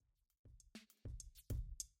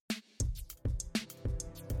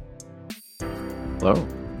Hello,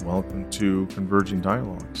 welcome to Converging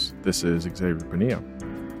Dialogues. This is Xavier Bonilla.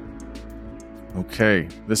 Okay,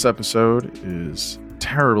 this episode is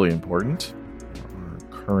terribly important for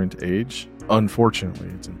our current age. Unfortunately,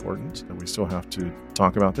 it's important that we still have to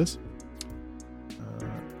talk about this.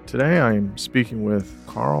 Today I'm speaking with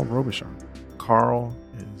Carl Robichaud. Carl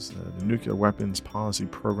is the Nuclear Weapons Policy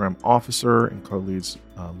Program Officer and co-leads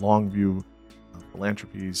Longview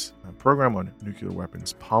Philanthropy's program on nuclear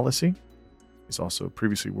weapons policy. He's also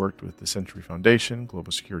previously worked with the Century Foundation,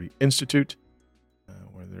 Global Security Institute,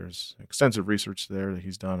 where there's extensive research there that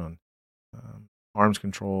he's done on arms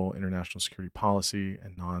control, international security policy,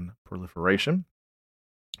 and non-proliferation.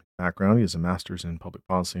 Background, he has a master's in public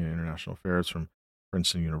policy and international affairs from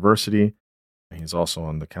Princeton University, and he's also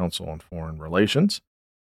on the Council on Foreign Relations.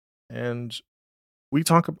 And we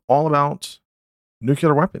talk all about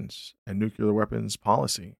nuclear weapons and nuclear weapons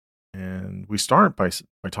policy. And we start by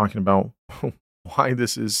talking about why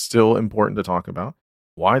this is still important to talk about,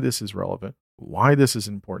 why this is relevant, why this is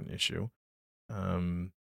an important issue.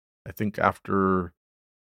 I think after,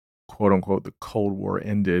 quote unquote, the Cold War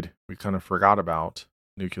ended, we kind of forgot about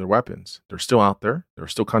nuclear weapons. They're still out there. There are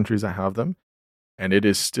still countries that have them. And it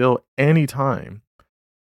is still any time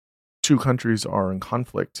two countries are in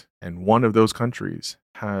conflict and one of those countries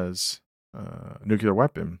has a nuclear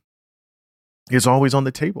weapon, it's always on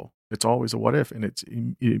the table. It's always a what if, and it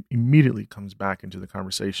immediately comes back into the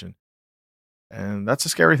conversation. And that's a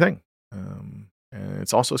scary thing. And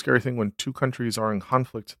it's also a scary thing when two countries are in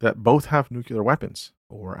conflict that both have nuclear weapons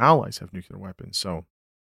or allies have nuclear weapons. So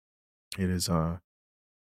it is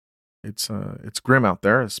it's grim out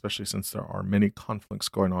there, especially since there are many conflicts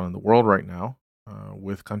going on in the world right now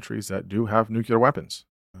with countries that do have nuclear weapons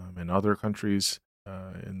and other countries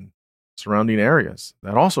in surrounding areas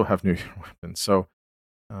that also have nuclear weapons. So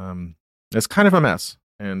it's kind of a mess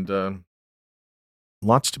and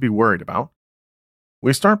lots to be worried about.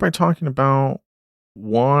 We start by talking about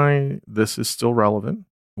why this is still relevant,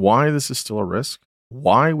 why this is still a risk,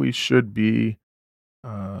 why we should be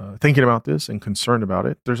thinking about this and concerned about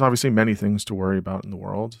it. There's obviously many things to worry about in the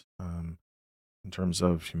world in terms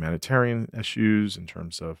of humanitarian issues, in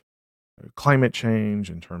terms of climate change,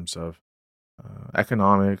 in terms of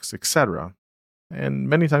economics, etc. And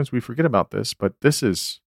many times we forget about this, but this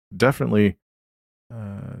is definitely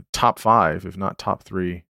top 5, if not top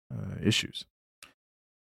 3 issues.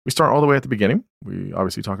 We start all the way at the beginning. We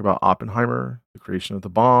obviously talk about Oppenheimer, the creation of the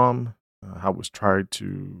bomb, how it was tried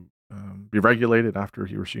to be regulated after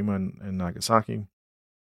Hiroshima and Nagasaki.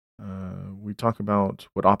 We talk about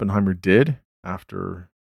what Oppenheimer did after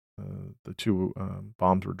the 2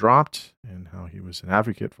 bombs were dropped and how he was an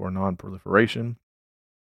advocate for non-proliferation.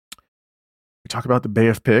 We talk about the Bay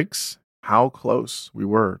of Pigs, how close we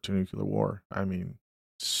were to nuclear war. I mean,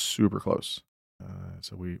 super close.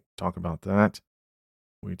 So we talk about that.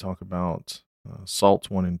 We talk about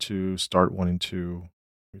SALT 1 and 2, START 1 and 2.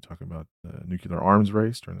 We talk about the nuclear arms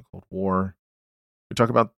race during the Cold War. We talk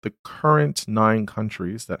about the current 9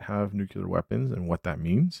 countries that have nuclear weapons and what that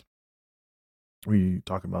means. We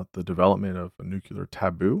talk about the development of a nuclear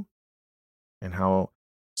taboo and how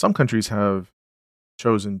some countries have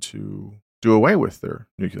chosen to do away with their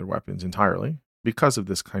nuclear weapons entirely because of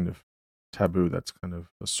this kind of taboo that's kind of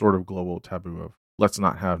a sort of global taboo of let's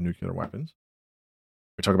not have nuclear weapons.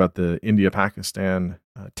 We talk about the India-Pakistan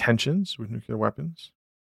tensions with nuclear weapons.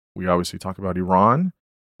 We obviously talk about Iran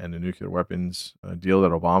and the nuclear weapons deal that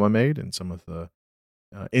Obama made and some of the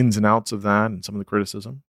ins and outs of that and some of the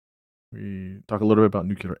criticism. We talk a little bit about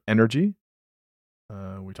nuclear energy.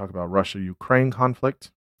 We talk about Russia-Ukraine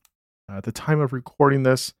conflict. At the time of recording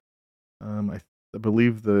this, I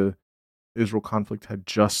believe the Israel conflict had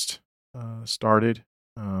just started,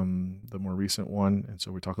 the more recent one, and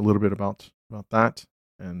so we talk a little bit about that.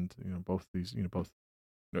 And both these,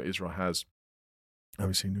 Israel has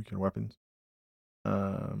obviously nuclear weapons.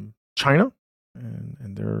 China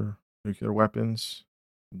and their nuclear weapons.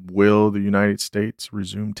 Will the United States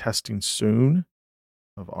resume testing soon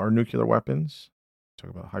of our nuclear weapons? Talk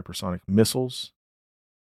about hypersonic missiles.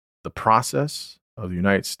 The process of the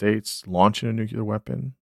United States launching a nuclear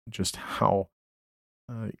weapon, just how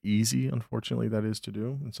easy, unfortunately, that is to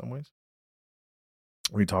do in some ways.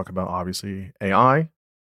 We talk about, obviously, AI,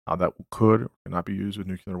 how that could or cannot be used with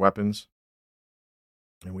nuclear weapons.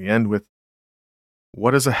 And we end with,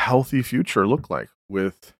 what does a healthy future look like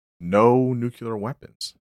with no nuclear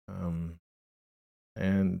weapons?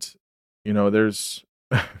 There's,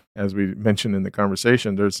 as we mentioned in the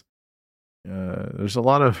conversation, there's a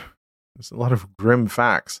lot of grim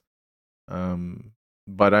facts.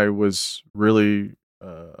 But I was really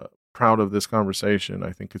proud of this conversation.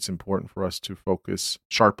 I think it's important for us to focus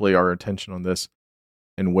sharply our attention on this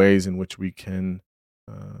in ways in which we can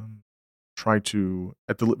try to,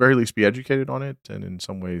 at the very least, be educated on it, and in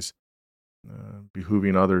some ways,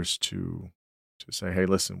 behooving others to say, hey,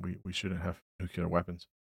 listen, we shouldn't have nuclear weapons.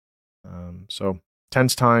 So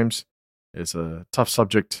tense times is a tough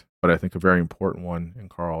subject, but I think a very important one. And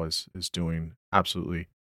Carl is doing absolutely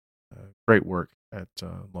great work at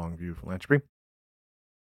Longview Philanthropy.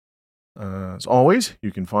 As always,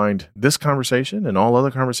 you can find this conversation and all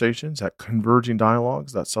other conversations at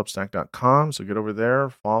convergingdialogues.substack.com. So get over there,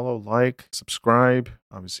 follow, like, subscribe.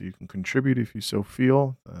 Obviously, you can contribute if you so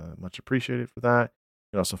feel. Much appreciated for that.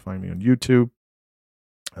 You can also find me on YouTube.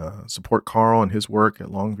 Support Carl and his work at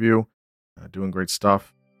Longview, doing great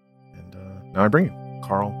stuff. And now I bring you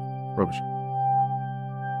Carl Robichaud.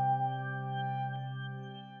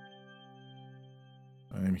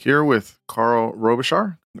 I'm here with Carl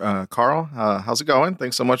Robichaud. Carl, how's it going?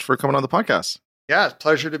 Thanks so much for coming on the podcast. Yeah, it's a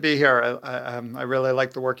pleasure to be here. I really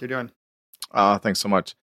like the work you're doing. Thanks so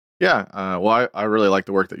much. Yeah, well, I really like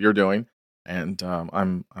the work that you're doing, and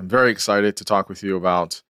I'm very excited to talk with you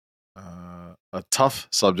about a tough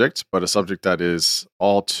subject, but a subject that is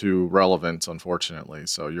all too relevant, unfortunately.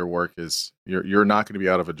 So your work is you're not going to be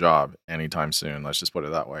out of a job anytime soon. Let's just put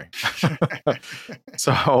it that way.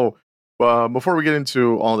 So. Before we get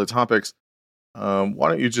into all the topics, why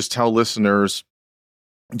don't you just tell listeners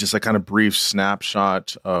just a kind of brief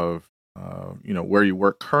snapshot of, where you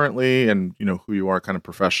work currently and, who you are kind of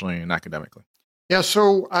professionally and academically? Yeah,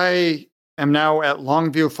 so I am now at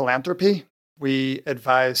Longview Philanthropy. We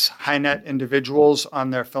advise high-net individuals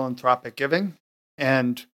on their philanthropic giving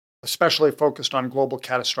and especially focused on global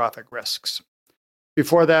catastrophic risks.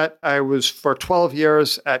 Before that, I was for 12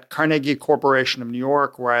 years at Carnegie Corporation of New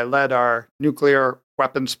York, where I led our nuclear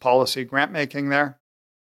weapons policy grant making there,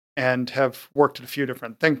 and have worked at a few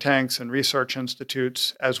different think tanks and research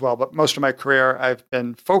institutes as well. But most of my career, I've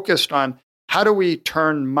been focused on how do we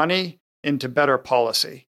turn money into better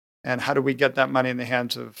policy, and how do we get that money in the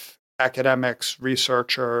hands of academics,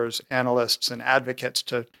 researchers, analysts, and advocates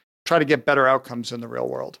to try to get better outcomes in the real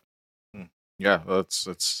world. Yeah, that's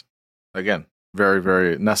again, very,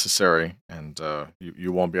 very necessary, and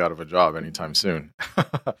you won't be out of a job anytime soon.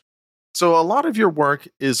 So a lot of your work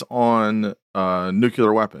is on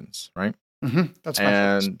nuclear weapons, right? Mm-hmm. That's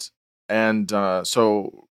my focus. And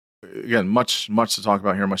so again, much to talk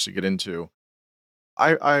about here, much to get into.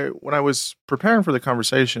 I when I was preparing for the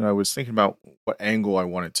conversation, I was thinking about what angle I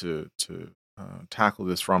wanted to tackle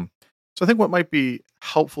this from. So I think what might be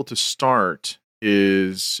helpful to start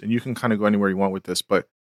is, and you can kind of go anywhere you want with this, but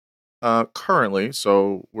currently,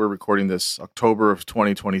 so we're recording this October of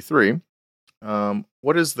 2023.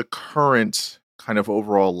 What is the current kind of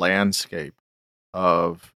overall landscape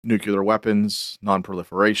of nuclear weapons,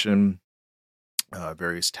 non-proliferation,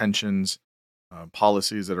 various tensions,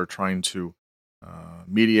 policies that are trying to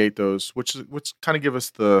mediate those, which kind of give us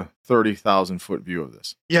the 30,000-foot view of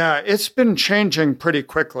this? Yeah, it's been changing pretty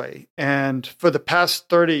quickly. And for the past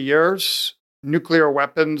 30 years, nuclear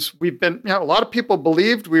weapons, a lot of people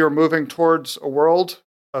believed we were moving towards a world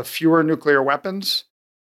of fewer nuclear weapons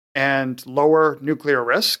and lower nuclear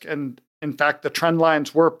risk. And in fact, the trend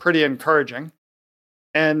lines were pretty encouraging.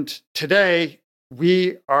 And today,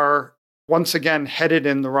 we are once again headed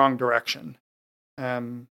in the wrong direction.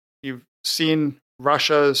 You've seen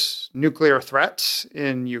Russia's nuclear threats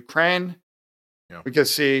in Ukraine. Yeah. We can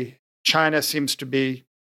see China seems to be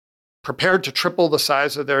prepared to triple the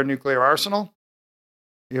size of their nuclear arsenal.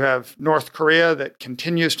 You have North Korea that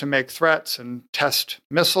continues to make threats and test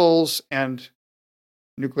missiles and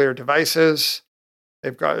nuclear devices.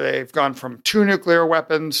 They've gone from 2 nuclear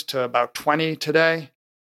weapons to about 20 today,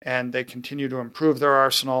 and they continue to improve their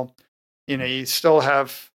arsenal. You still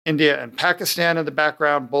have India and Pakistan in the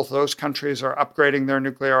background. Both of those countries are upgrading their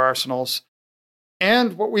nuclear arsenals.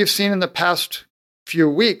 And what we've seen in the past few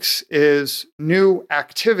weeks is new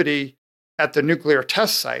activity at the nuclear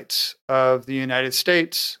test sites of the United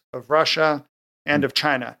States, of Russia, and of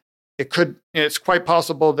China. It's quite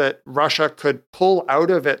possible that Russia could pull out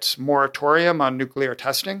of its moratorium on nuclear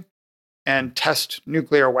testing and test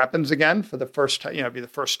nuclear weapons again for the first time, be the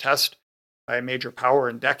first test by a major power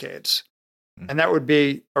in decades. And that would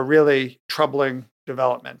be a really troubling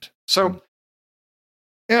development. So,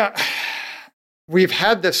 we've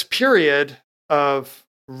had this period of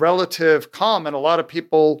relative calm, and a lot of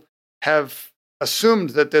people have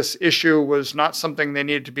assumed that this issue was not something they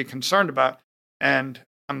needed to be concerned about. And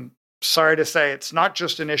I'm sorry to say it's not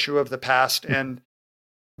just an issue of the past, and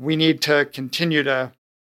we need to continue to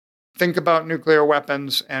think about nuclear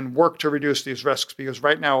weapons and work to reduce these risks? Because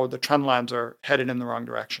right now the trend lines are headed in the wrong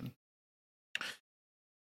direction.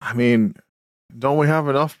 I mean, don't we have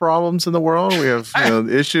enough problems in the world? We have,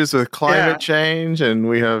 issues with climate change, and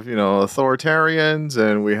we have, authoritarians,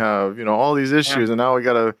 and we have, all these issues, and now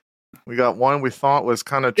we got one we thought was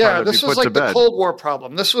kind of trying to be put to bed. This was like the Cold War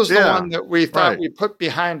problem. This was the one that we thought we put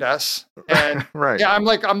behind us. And right. I'm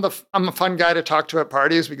a fun guy to talk to at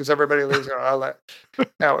parties because everybody leaves.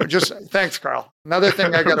 Thanks, Carl. Another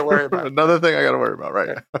thing I got to worry about.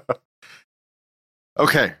 Right. Yeah.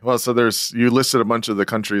 Okay. Well, so you listed a bunch of the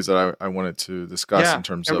countries that I wanted to discuss in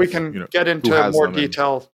terms of, we can get into more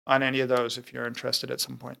detail on any of those if you're interested at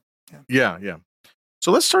some point. Yeah.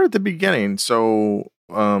 So let's start at the beginning. So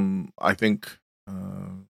I think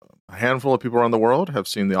a handful of people around the world have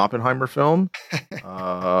seen the Oppenheimer film.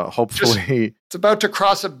 Hopefully, it's about to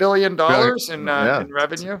cross $1 billion in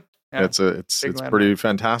revenue. It's pretty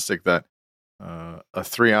fantastic that a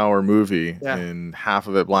 3-hour movie in half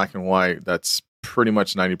of it black and white, that's pretty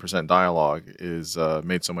much 90% dialogue, is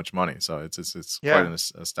made so much money. So it's quite an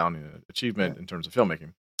astounding achievement in terms of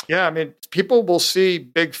filmmaking. Yeah, I mean, people will see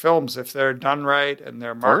big films if they're done right and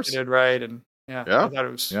they're marketed right. And I thought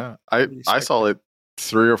it was. Yeah, I saw it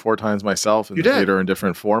 3 or 4 times myself in the theater in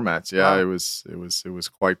different formats. Yeah, wow. It was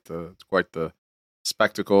quite the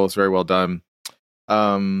spectacle. It's very well done.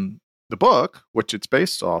 The book, which it's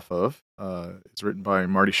based off of, is written by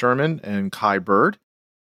Marty Sherman and Kai Bird.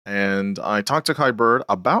 And I talked to Kai Bird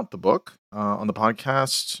about the book on the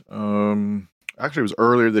podcast. Actually, it was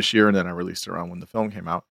earlier this year, and then I released it around when the film came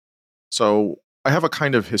out. So I have a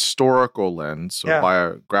kind of historical lens, or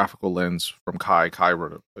biographical lens from Kai. Kai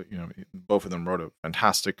wrote both of them wrote a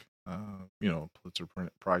fantastic, Pulitzer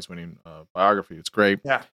Prize-winning biography. It's great.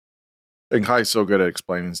 Yeah. And Kai's so good at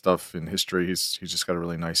explaining stuff in history. He's just got a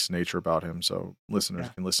really nice nature about him. So listeners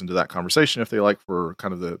can listen to that conversation if they like, for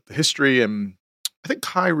kind of the history. And I think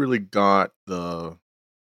Kai really got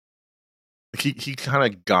he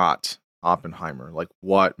kind of got Oppenheimer, like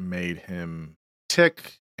what made him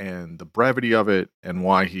tick and the brevity of it, and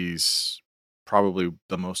why he's probably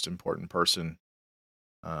the most important person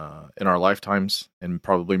in our lifetimes, and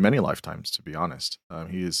probably many lifetimes, to be honest.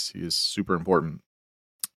 He is super important.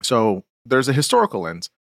 So there's a historical lens.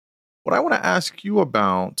 What I want to ask you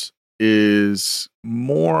about is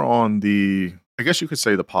more on the, I guess you could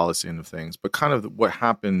say, the policy end of things, but kind of what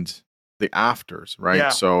happened, the afters, right? Yeah.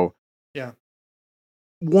 So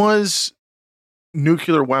was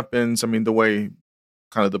nuclear weapons, I mean, the way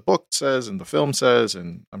kind of the book says and the film says,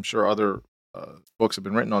 and I'm sure other books have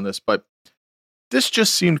been written on this, but this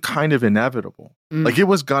just seemed kind of inevitable. Like it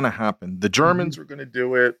was going to happen. The Germans were going to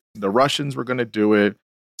do it. The Russians were going to do it.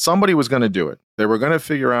 Somebody was going to do it. They were going to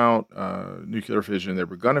figure out nuclear fission. They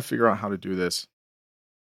were going to figure out how to do this.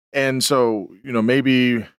 And so,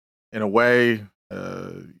 maybe in a way,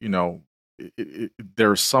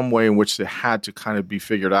 there's some way in which it had to kind of be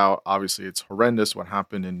figured out. Obviously, it's horrendous what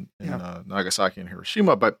happened in Nagasaki and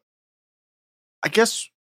Hiroshima. But I guess,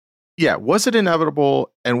 was it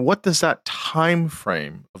inevitable? And what does that time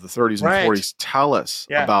frame of the 30s and 40s tell us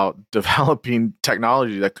about developing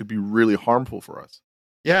technology that could be really harmful for us?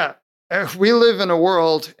 Yeah. We live in a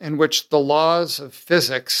world in which the laws of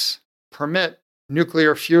physics permit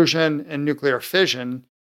nuclear fusion and nuclear fission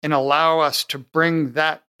and allow us to bring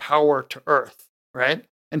that power to Earth, right?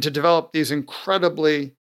 And to develop these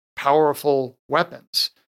incredibly powerful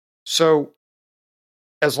weapons. So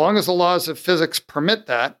as long as the laws of physics permit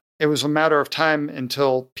that, it was a matter of time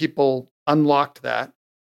until people unlocked that.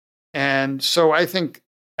 And so I think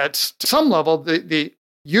at some level, the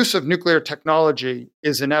use of nuclear technology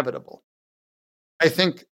is inevitable. I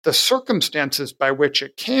think the circumstances by which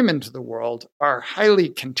it came into the world are highly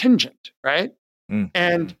contingent, right?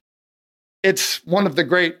 And it's one of the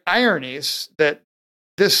great ironies that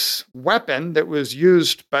this weapon that was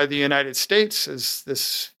used by the United States as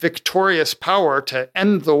this victorious power to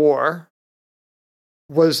end the war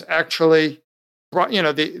was actually brought,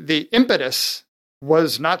 the impetus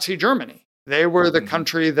was Nazi Germany. They were the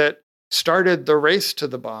country that started the race to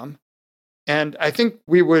the bomb. And I think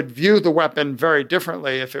we would view the weapon very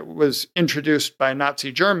differently if it was introduced by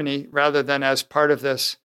Nazi Germany rather than as part of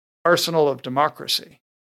this arsenal of democracy,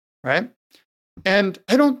 right? And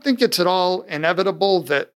I don't think it's at all inevitable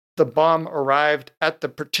that the bomb arrived at the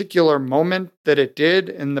particular moment that it did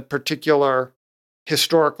in the particular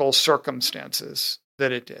historical circumstances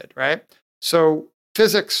that it did, right? So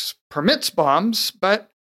physics permits bombs, but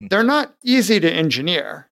they're not easy to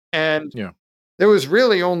engineer. And there was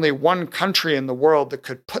really only one country in the world that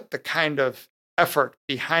could put the kind of effort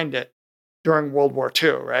behind it during World War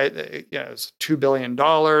II, right? It was $2 billion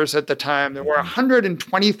at the time. There were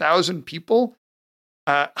 120,000 people.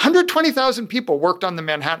 120,000 people worked on the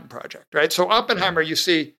Manhattan Project, right? So Oppenheimer, you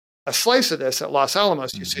see a slice of this at Los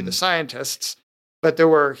Alamos. You see the scientists, but there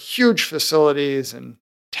were huge facilities in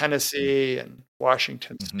Tennessee and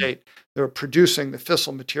Washington State that were producing the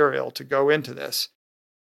fissile material to go into this.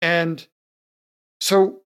 And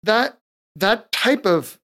so that type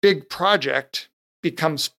of big project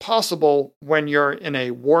becomes possible when you're in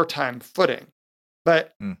a wartime footing.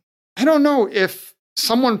 But I don't know if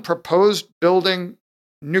someone proposed building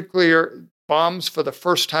nuclear bombs for the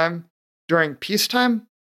first time during peacetime,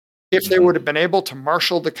 if they would have been able to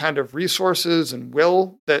marshal the kind of resources and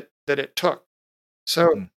will that it took.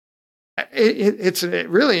 So it's a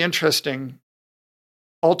really interesting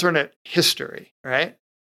alternate history, right?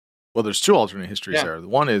 Well, there's two alternate histories there. The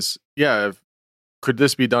one is, could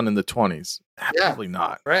this be done in the 20s? Probably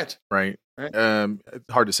not. Right.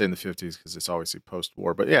 It's hard to say in the 50s because it's obviously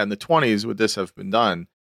post-war. But in the 20s, would this have been done?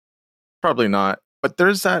 Probably not. But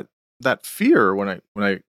there's that fear when I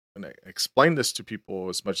explain this to people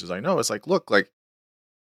as much as I know. It's like, look, like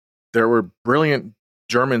there were brilliant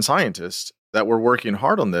German scientists that were working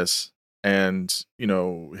hard on this, and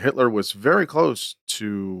Hitler was very close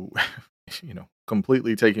to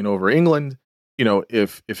completely taking over England.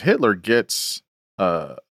 If Hitler gets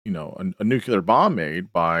a nuclear bomb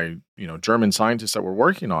made by German scientists that were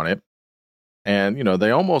working on it, and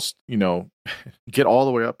they almost get all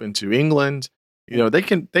the way up into England. They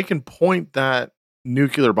can point that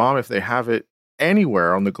nuclear bomb if they have it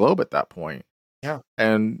anywhere on the globe at that point. Yeah.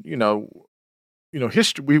 And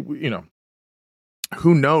history.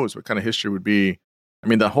 Who knows what kind of history would be? I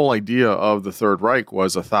mean, the whole idea of the Third Reich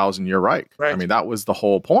was a 1,000-year Reich. Right. I mean, that was the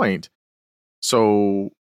whole point.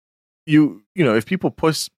 So if people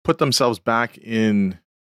put themselves back in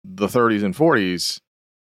the 30s and 40s,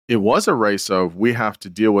 it was a race of we got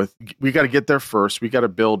to get there first. We got to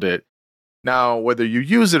build it. Now, whether you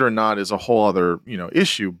use it or not is a whole other,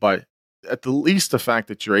 issue. But at the least, the fact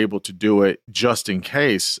that you're able to do it just in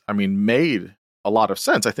case, I mean, made a lot of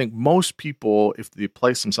sense. I think most people, if they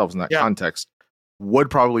place themselves in that context, would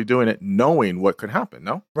probably doing it knowing what could happen.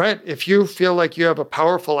 No? Right. If you feel like you have a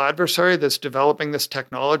powerful adversary that's developing this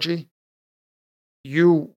technology,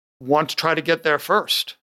 you want to try to get there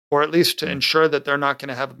first, or at least to ensure that they're not going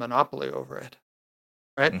to have a monopoly over it.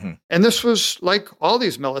 Right. And this was like all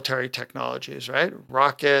these military technologies, right?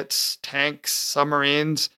 Rockets, tanks,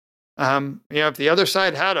 submarines. If the other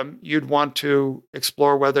side had them, you'd want to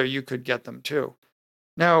explore whether you could get them too.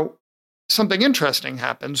 Now, something interesting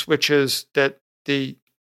happens, which is that the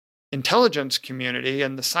intelligence community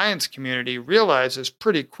and the science community realizes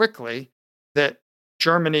pretty quickly that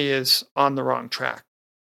Germany is on the wrong track.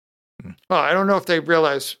 Well, I don't know if they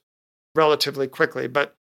realize relatively quickly,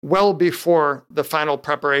 but well before the final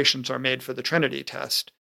preparations are made for the Trinity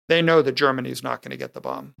test, they know that Germany is not going to get the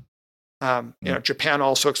bomb. Japan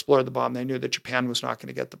also explored the bomb. They knew that Japan was not going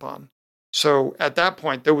to get the bomb. So at that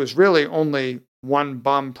point, there was really only one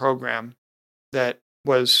bomb program that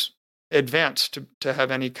was advanced to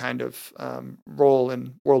have any kind of role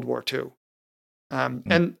in World War II.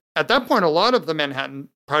 And at that point, a lot of the Manhattan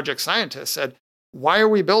Project scientists said, why are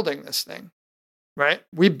we building this thing? Right?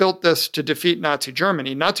 We built this to defeat Nazi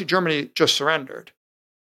Germany. Nazi Germany just surrendered.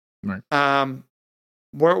 Right.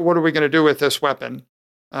 What are we going to do with this weapon?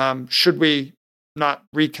 Should we not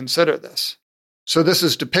reconsider this? So this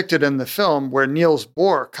is depicted in the film where Niels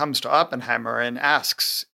Bohr comes to Oppenheimer and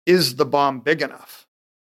asks, is the bomb big enough?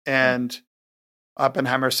 And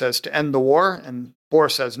Oppenheimer says to end the war, and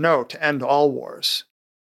Bohr says no, to end all wars.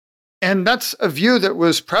 And that's a view that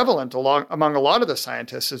was prevalent among a lot of the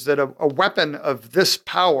scientists, is that a weapon of this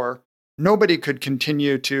power, nobody could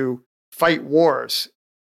continue to fight wars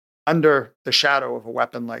under the shadow of a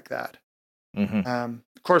weapon like that.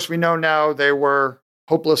 Of course, we know now they were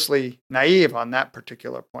hopelessly naive on that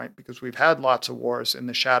particular point because we've had lots of wars in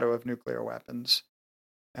the shadow of nuclear weapons.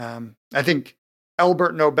 I think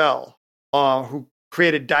Albert Nobel, who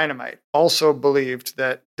created dynamite, also believed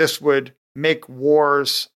that this would make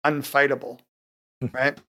wars unfightable,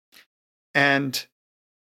 right? And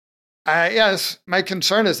yes, my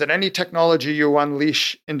concern is that any technology you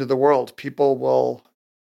unleash into the world, people will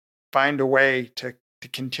find a way to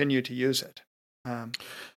continue to use it.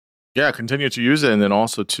 Continue to use it, and then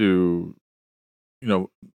also to,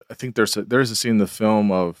 I think there's a scene in the film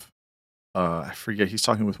of, I forget, he's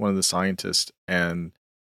talking with one of the scientists, and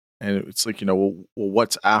it's like, well,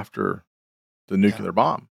 what's after the nuclear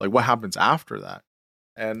bomb? Like, what happens after that?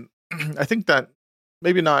 And I think that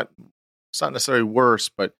maybe it's not necessarily worse,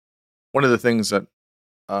 but one of the things that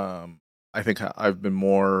I think I've been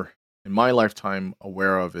more in my lifetime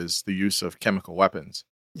aware of is the use of chemical weapons.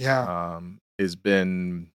 Yeah. Has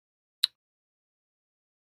been,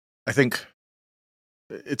 I think,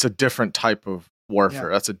 it's a different type of Yeah.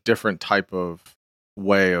 warfare. That's a different type of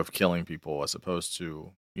way of killing people as opposed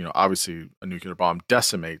to, obviously a nuclear bomb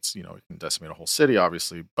decimates, it can decimate a whole city,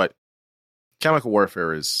 obviously, but chemical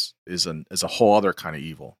warfare is a whole other kind of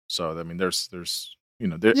evil. So, I mean, again,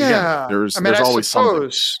 Yeah. I mean, there's I always something.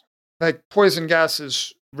 suppose like poison gas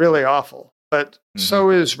is really awful, but Hmm. so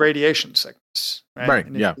is radiation sickness, right? Right.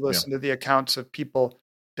 And if Yeah. you Yeah. listen to the accounts of people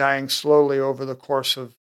dying slowly over the course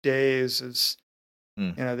of days, as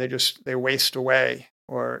Mm, they waste away,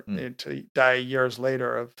 or mm, to die years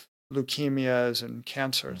later of leukemias and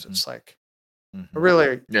cancers. hmm It's like a hmm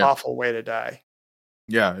really Yeah. awful way to die.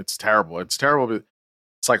 Yeah. It's terrible. It's terrible. But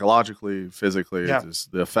psychologically, physically, Yeah.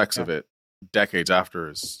 the effects Yeah. of it decades after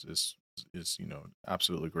is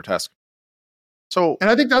absolutely grotesque. So And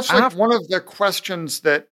I think that's like after, one of the questions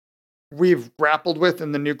that we've grappled with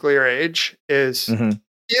in the nuclear age is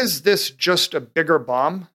this just a bigger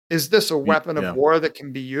bomb? Is this a weapon of yeah, war that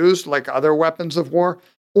can be used like other weapons of war?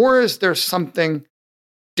 Or is there something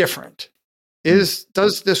different? mm,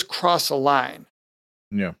 Does this cross a line?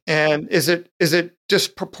 yeah, And is it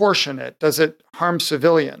disproportionate? Does it harm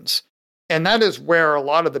civilians? And that is where a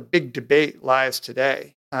lot of the big debate lies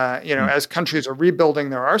today. mm, As countries are rebuilding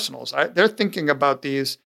their arsenals, they're thinking about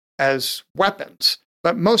these as weapons.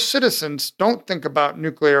 But most citizens don't think about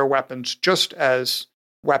nuclear weapons just as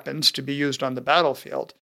weapons to be used on the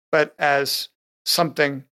battlefield, but as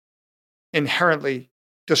something inherently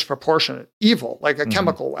disproportionate, evil, like a hmm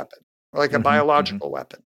chemical weapon or like a hmm biological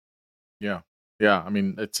weapon. yeah, yeah. I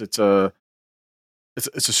mean, it's a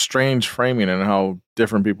strange framing and how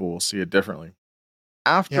different people will see it differently. Yeah.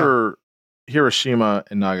 After Hiroshima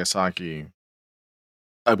and Nagasaki,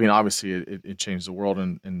 I mean, obviously it changed the world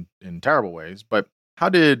in terrible ways, but how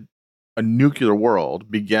did a nuclear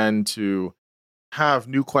world begin to have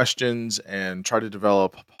new questions and try to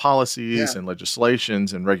develop policies Yeah. and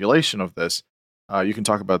legislations and regulation of this? You can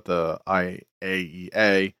talk about the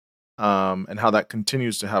IAEA and how that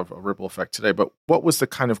continues to have a ripple effect today. But what was the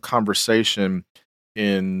kind of conversation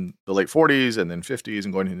in the late 40s and then 50s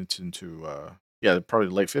and going into probably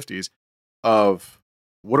the late 50s of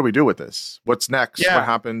what do we do with this? What's next? What Yeah.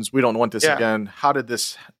 happens? We don't want this Yeah. again. How did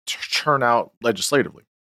this turn out legislatively?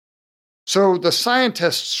 So the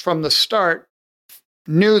scientists from the start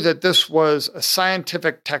knew that this was a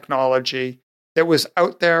scientific technology that was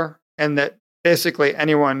out there and that basically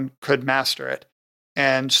anyone could master it.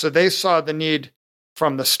 And so they saw the need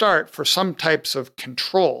from the start for some types of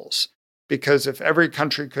controls, because if every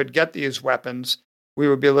country could get these weapons, we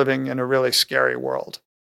would be living in a really scary world.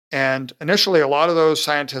 And initially, a lot of those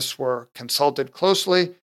scientists were consulted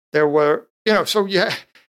closely. There were, so yeah,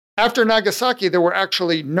 after Nagasaki, there were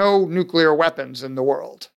actually no nuclear weapons in the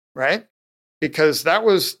world, right? Because that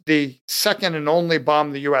was the second and only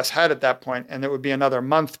bomb the US had at that point, and it would be another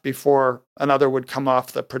month before another would come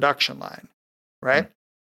off the production line, Mm, right?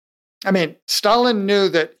 I mean, Stalin knew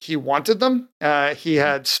that he wanted them. He mhm,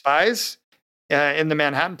 had spies in the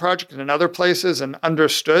Manhattan Project and in other places, and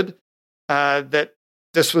understood that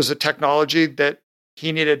this was a technology that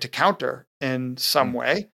he needed to counter in some mm,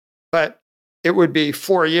 way. But it would be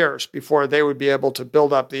 4 years before they would be able to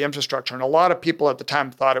build up the infrastructure. And a lot of people at the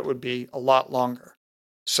time thought it would be a lot longer.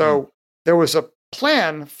 mm, So there was a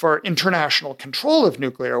plan for international control of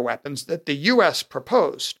nuclear weapons that the US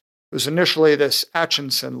proposed. It was initially this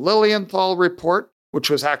Atchison-Lilienthal report, which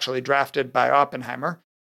was actually drafted by Oppenheimer.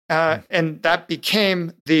 mm, And that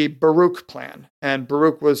became the Baruch Plan. And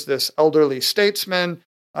Baruch was this elderly statesman,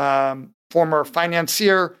 former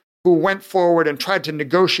financier, who went forward and tried to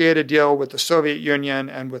negotiate a deal with the Soviet Union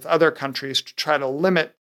and with other countries to try to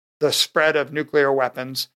limit the spread of nuclear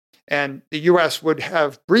weapons. And the US would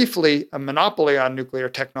have briefly a monopoly on nuclear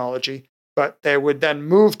technology, but they would then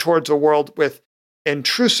move towards a world with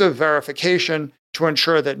intrusive verification to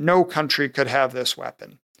ensure that no country could have this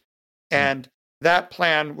weapon. mm, And that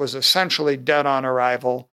plan was essentially dead on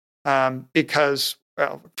arrival because,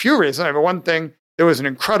 well, a few reasons. I mean, one thing, there was an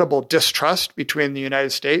incredible distrust between the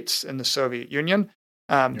United States and the Soviet Union.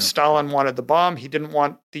 yeah. Stalin wanted the bomb. He didn't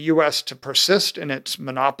want the US to persist in its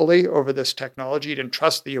monopoly over this technology. He didn't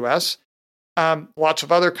trust the US. Lots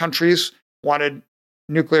of other countries wanted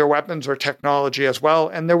nuclear weapons or technology as well.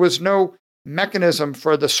 And there was no mechanism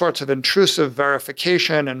for the sorts of intrusive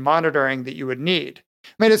verification and monitoring that you would need.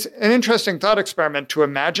 I mean, it's an interesting thought experiment to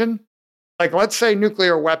imagine. Like, let's say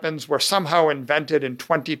nuclear weapons were somehow invented in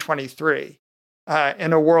 2023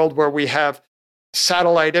 in a world where we have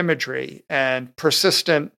satellite imagery and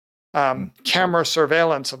persistent camera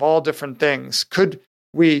surveillance of all different things. Could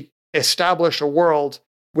we establish a world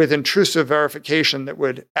with intrusive verification that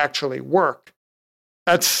would actually work?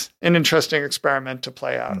 That's an interesting experiment to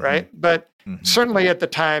play out, right? But certainly at the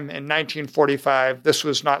time in 1945, this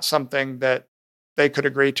was not something that they could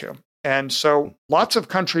agree to. And so lots of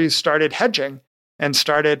countries started hedging and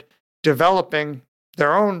started developing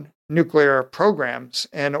their own nuclear programs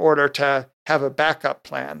in order to have a backup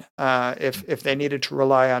plan if they needed to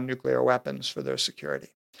rely on nuclear weapons for their security.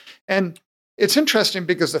 And it's interesting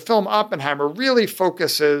because the film Oppenheimer really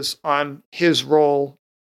focuses on his role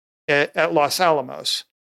at Los Alamos.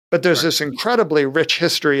 But there's this incredibly rich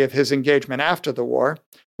history of his engagement after the war,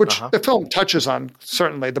 which the film touches on,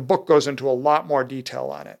 certainly. The book goes into a lot more detail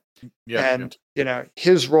on it.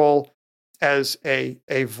 His role as a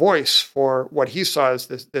voice for what he saw as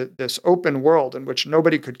this open world in which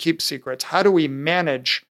nobody could keep secrets. How do we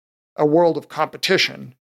manage a world of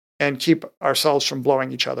competition and keep ourselves from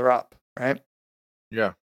blowing each other up, right?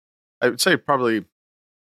 Yeah. I would say probably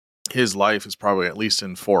his life is probably at least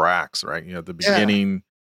in 4 acts, right? The beginning,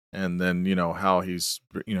 and then, how he's,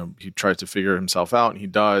 he tries to figure himself out, and he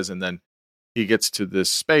does, and then he gets to this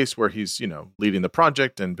space where he's, leading the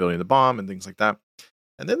project and building the bomb and things like that.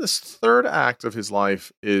 And then this 3rd act of his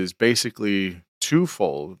life is basically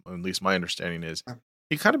twofold, at least my understanding is.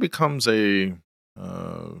 He kind of becomes an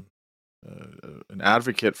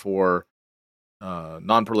advocate for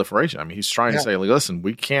non-proliferation. I mean, he's trying to say, like, listen,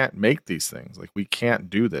 we can't make these things. Like, we can't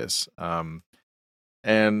do this. And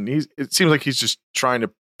it seems like he's just trying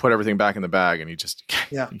to put everything back in the bag, and he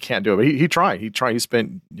can't do it. But he tried. He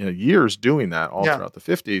spent years doing that all throughout the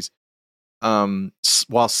 50s,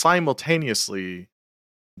 while simultaneously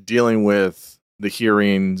dealing with the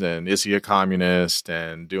hearings and is he a communist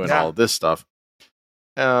and doing all of this stuff.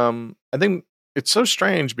 I think it's so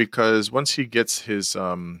strange because once he gets his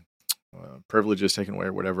privileges taken away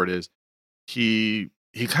or whatever it is, he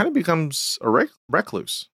kind of becomes a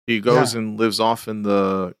recluse. He goes and lives off in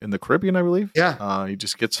the Caribbean, I believe. He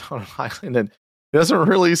just gets on an island and he doesn't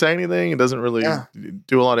really say anything. He doesn't really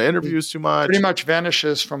do a lot of interviews too much. Pretty much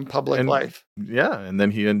vanishes from public life. Yeah, and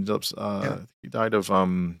then he ends up. He died of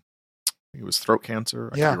it was throat cancer.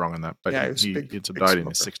 I could be wrong on that, but he ends up died in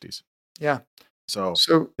his 60s. Yeah. So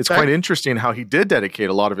it's quite interesting how he did dedicate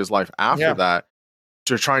a lot of his life after that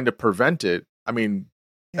to trying to prevent it. I mean,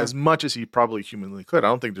 as much as he probably humanly could. I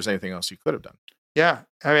don't think there's anything else he could have done. Yeah.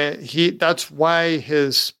 I mean, that's why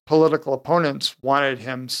his political opponents wanted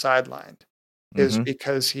him sidelined, is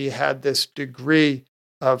because he had this degree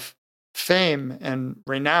of fame and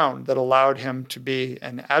renown that allowed him to be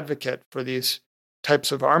an advocate for these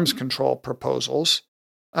types of arms control proposals.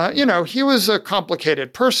 He was a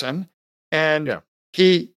complicated person, and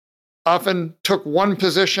he often took one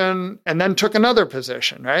position and then took another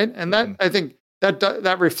position, right? And that I think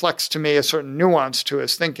that reflects to me a certain nuance to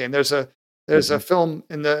his thinking. There's a film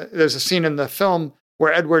there's a scene in the film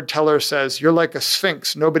where Edward Teller says, "You're like a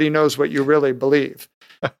sphinx. Nobody knows what you really believe."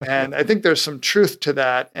 And I think there's some truth to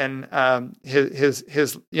that. And his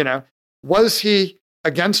was he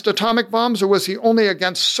against atomic bombs, or was he only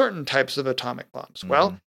against certain types of atomic bombs?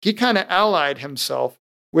 Well, he kind of allied himself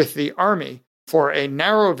with the army for a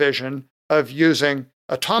narrow vision of using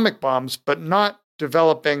atomic bombs, but not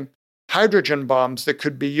developing hydrogen bombs that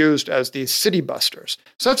could be used as these city busters.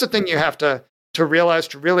 So that's the thing you have to realize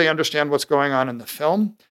to really understand what's going on in the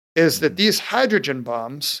film, is that these hydrogen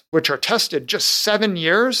bombs, which are tested just 7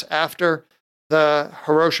 years after the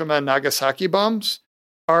Hiroshima and Nagasaki bombs,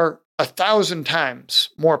 are 1,000 times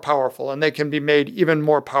more powerful, and they can be made even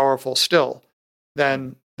more powerful still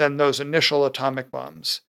than those initial atomic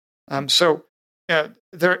bombs. The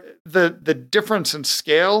difference in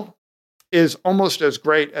scale is almost as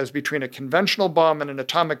great as between a conventional bomb and an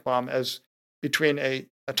atomic bomb as between an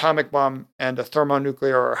atomic bomb and a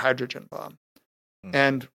thermonuclear or hydrogen bomb.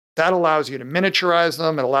 And that allows you to miniaturize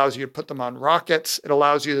them. It allows you to put them on rockets. It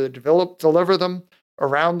allows you to deliver them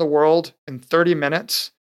around the world in 30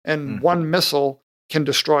 minutes. And one missile can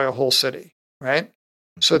destroy a whole city, right?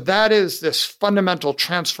 So that is this fundamental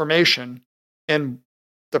transformation in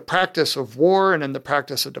the practice of war and in the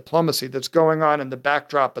practice of diplomacy that's going on in the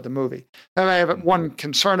backdrop of the movie. And I have one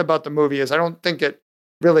concern about the movie is I don't think it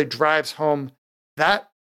really drives home that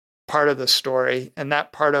part of the story and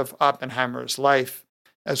that part of Oppenheimer's life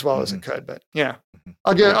as well as it could. But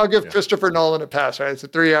I'll give Christopher Nolan a pass. Right, it's a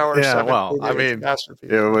 3-hour.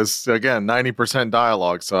 Masterpiece. It was again 90%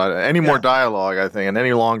 dialogue. So any more dialogue, I think, and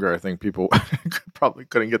any longer, I think people probably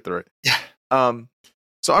couldn't get through it. Yeah.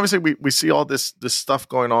 So obviously we see all this stuff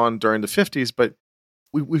going on during the 50s, but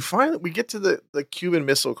we finally get to the Cuban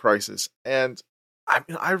Missile Crisis, and I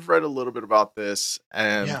mean, I've read a little bit about this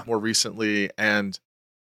and Yeah. more recently, and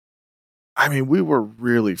I mean, we were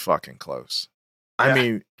really fucking close. I Yeah.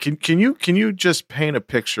 mean, can you just paint a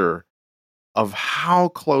picture of how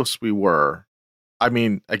close we were? I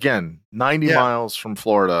mean, again, 90 Yeah. miles from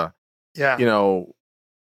Florida, Yeah. you know,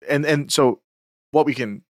 and so what we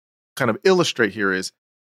can kind of illustrate here is,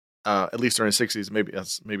 at least during the 60s, maybe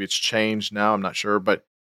it's changed now, I'm not sure, but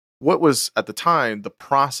what was at the time the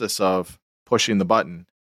process of pushing the button,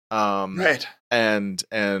 um, Right. and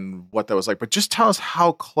what that was like. But just tell us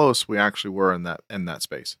how close we actually were in that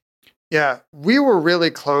space. Yeah, we were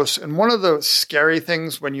really close. And one of the scary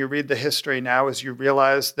things when you read the history now is you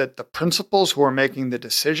realize that the principals who were making the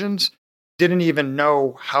decisions didn't even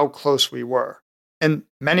know how close we were. And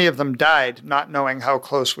many of them died not knowing how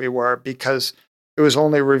close we were because it was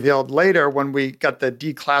only revealed later when we got the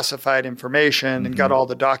declassified information and got Mm-hmm. all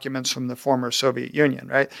the documents from the former Soviet Union,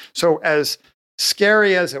 right? So, as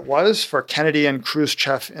scary as it was for Kennedy and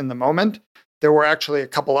Khrushchev in the moment, there were actually a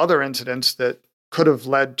couple other incidents that could have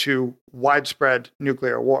led to widespread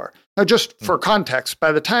nuclear war. Now, just for context,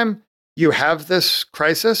 by the time you have this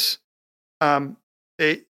crisis, there's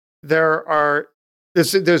the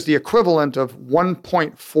equivalent of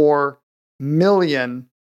 1.4 million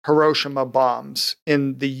Hiroshima bombs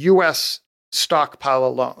in the U.S. stockpile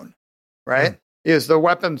alone, right? Is the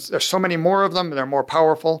weapons, there's so many more of them, they're more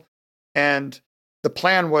powerful. And the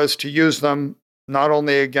plan was to use them not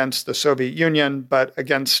only against the Soviet Union, but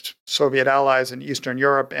against Soviet allies in Eastern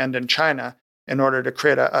Europe and in China in order to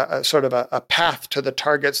create a sort of a path to the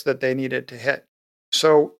targets that they needed to hit.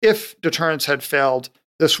 So if deterrence had failed,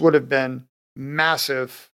 this would have been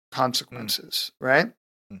massive consequences, right?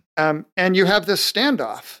 And you have this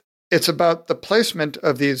standoff. It's about the placement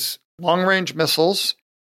of these long-range missiles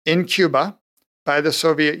in Cuba by the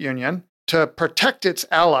Soviet Union to protect its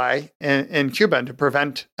ally in Cuba and to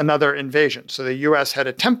prevent another invasion. So the U.S. had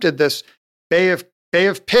attempted this Bay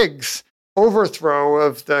of Pigs overthrow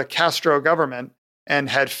of the Castro government and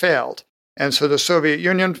had failed. And so the Soviet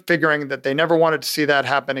Union, figuring that they never wanted to see that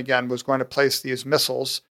happen again, was going to place these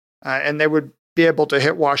missiles, and they would be able to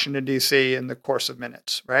hit Washington, D.C. in the course of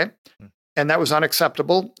minutes, right? And that was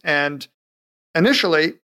unacceptable. And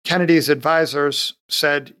initially, Kennedy's advisors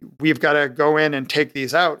said, we've got to go in and take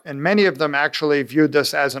these out. And many of them actually viewed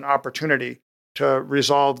this as an opportunity to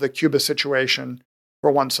resolve the Cuba situation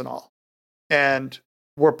for once and all. And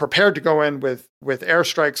were prepared to go in with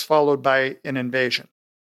airstrikes followed by an invasion.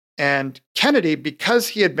 And Kennedy, because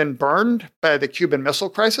he had been burned by the Cuban Missile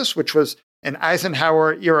Crisis, which was an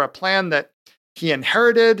Eisenhower-era plan that he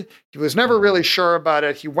inherited, he was never really sure about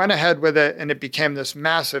it. He went ahead with it, and it became this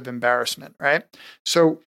massive embarrassment, right?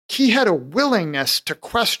 So he had a willingness to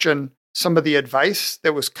question some of the advice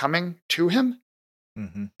that was coming to him.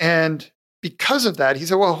 Mm-hmm. And because of that, he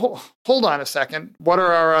said, well, hold on a second. What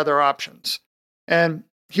are our other options? And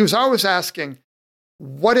he was always asking,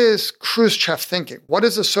 what is Khrushchev thinking? What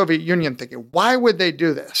is the Soviet Union thinking? Why would they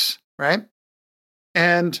do this, right?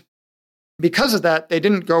 And because of that, they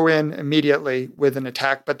didn't go in immediately with an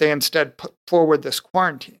attack, but they instead put forward this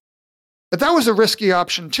quarantine. But that was a risky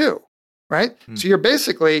option too, right? So you're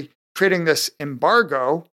basically creating this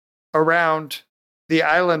embargo around the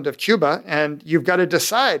island of Cuba, and you've got to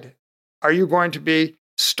decide, are you going to be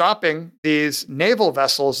stopping these naval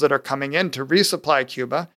vessels that are coming in to resupply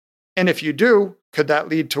Cuba? And if you do, could that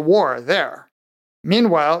lead to war there?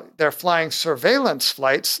 Meanwhile, they're flying surveillance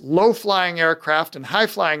flights, low-flying aircraft and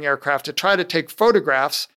high-flying aircraft to try to take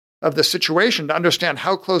photographs of the situation to understand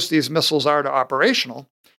how close these missiles are to operational.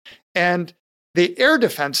 And the air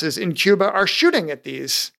defenses in Cuba are shooting at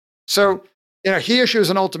these. So, he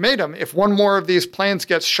issues an ultimatum. If one more of these planes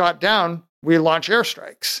gets shot down, we launch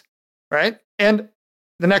airstrikes, right? And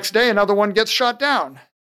the next day, another one gets shot down.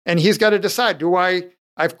 And he's got to decide,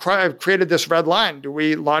 I've created this red line. Do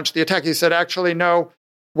we launch the attack? He said, actually, no,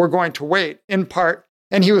 we're going to wait, in part.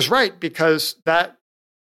 And he was right, because that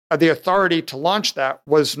the authority to launch that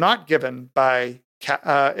was not given by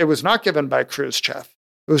Khrushchev.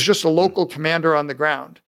 It was just a local commander on the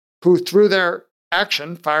ground who, through their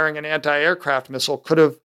action, firing an anti-aircraft missile, could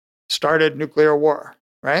have started nuclear war,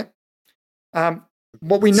 right?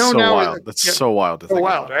 What we know now is that's so wild to think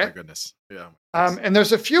about, right? My goodness. Yeah. And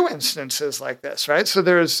there's a few instances like this, right? So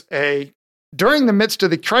there's during the midst of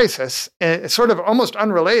the crisis, sort of almost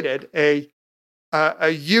unrelated, a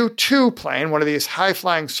U-2 plane, one of these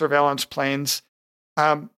high-flying surveillance planes,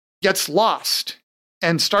 gets lost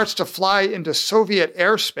and starts to fly into Soviet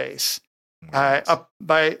airspace up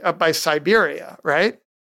by Siberia, right?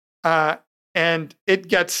 And it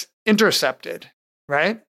gets intercepted,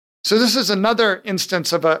 right? So this is another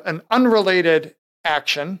instance of an unrelated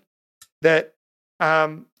action that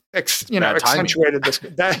Bad accentuated this.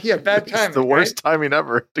 Bad timing. It's the worst timing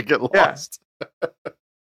ever to get lost.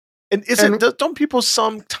 And don't people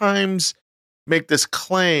sometimes make this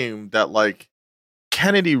claim that like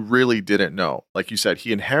Kennedy really didn't know? Like you said,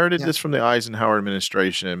 he inherited this from the Eisenhower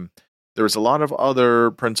administration. There was a lot of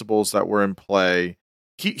other principles that were in play.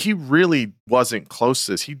 He really wasn't close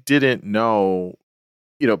to this. He didn't know.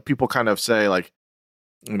 People kind of say like,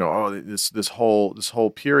 this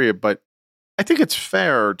whole period, but I think it's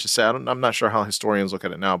fair to say, I'm not sure how historians look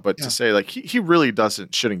at it now, but to say like he really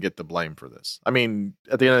shouldn't get the blame for this. I mean,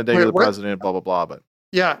 at the end of the day, you're the president, blah, blah, blah. But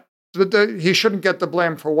he shouldn't get the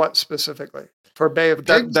blame for what specifically? For Bay of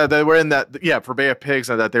Pigs? That they were in that, for Bay of Pigs,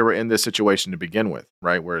 and that they were in this situation to begin with,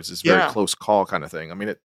 right? Where it's this very close call kind of thing. I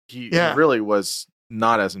mean, he really was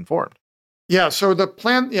not as informed. Yeah. So the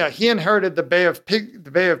plan, he inherited the Bay of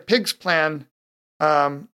Pigs plan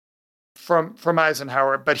from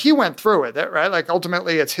Eisenhower, but he went through with it, right? Like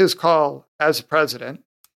ultimately it's his call as president,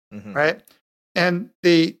 right? And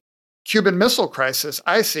the Cuban Missile Crisis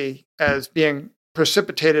I see as being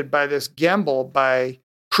precipitated by this gamble by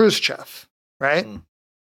Khrushchev, right?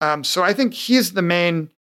 So I think he's the main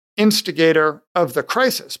instigator of the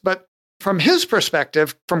crisis. But from his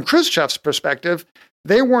perspective, from Khrushchev's perspective,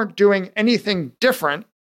 they weren't doing anything different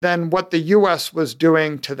than what the U.S. was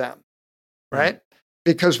doing to them, right?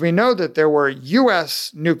 Because we know that there were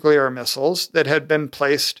U.S. nuclear missiles that had been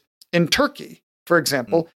placed in Turkey, for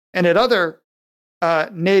example, and at other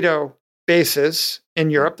NATO bases in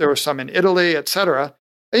Europe. There were some in Italy, et cetera.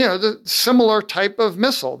 The similar type of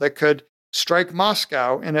missile that could strike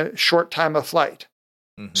Moscow in a short time of flight.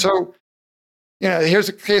 So, here's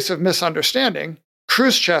a case of misunderstanding.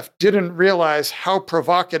 Khrushchev didn't realize how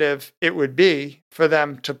provocative it would be for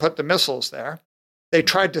them to put the missiles there. They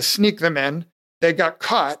tried to sneak them in. They got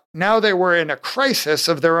caught. Now they were in a crisis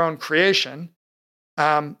of their own creation.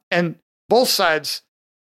 And both sides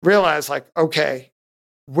realized, like, okay,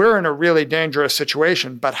 we're in a really dangerous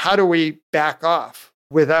situation, but how do we back off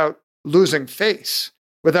without losing face,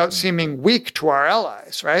 without seeming weak to our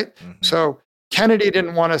allies, right? So Kennedy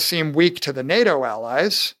didn't want to seem weak to the NATO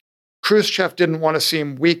allies. Khrushchev didn't want to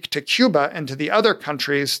seem weak to Cuba and to the other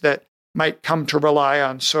countries that might come to rely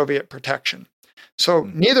on Soviet protection. So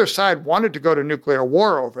neither side wanted to go to nuclear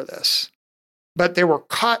war over this, but they were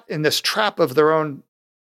caught in this trap of their own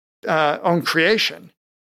creation,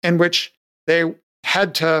 in which they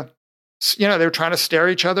had to, they were trying to stare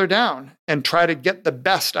each other down and try to get the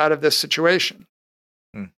best out of this situation.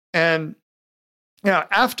 And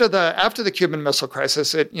after the Cuban Missile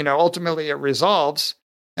Crisis, it ultimately it resolves.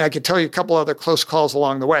 And I could tell you a couple other close calls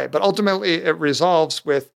along the way, but ultimately it resolves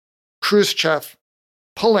with Khrushchev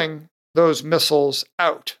pulling those missiles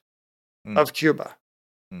out of Cuba.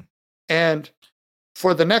 And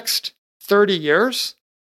for the next 30 years,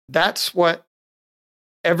 that's what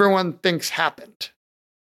everyone thinks happened,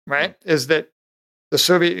 right? Is that the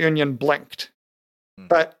Soviet Union blinked.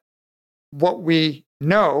 But what we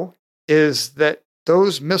know is that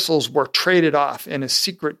those missiles were traded off in a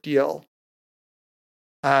secret deal,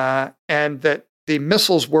 and that the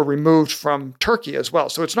missiles were removed from Turkey as well.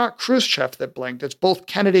 So it's not Khrushchev that blinked. It's both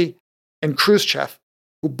Kennedy and Khrushchev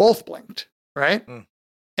who both blinked, right?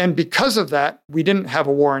 And because of that, we didn't have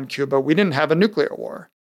a war in Cuba. We didn't have a nuclear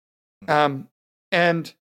war.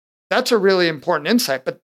 And that's a really important insight,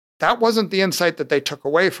 but that wasn't the insight that they took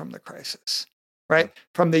away from the crisis, right?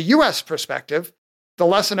 From the U.S. perspective, the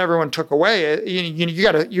lesson everyone took away,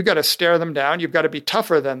 you got to stare them down. You've got to be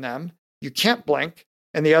tougher than them. You can't blink,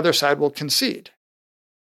 and the other side will concede.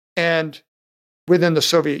 And within the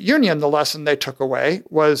Soviet Union, the lesson they took away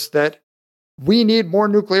was that we need more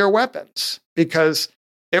nuclear weapons, because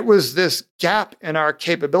it was this gap in our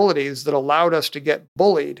capabilities that allowed us to get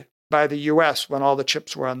bullied by the U.S. when all the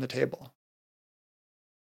chips were on the table.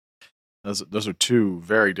 Those are two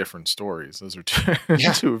very different stories. Those are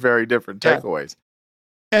two very different takeaways.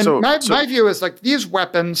 And my view is, like, these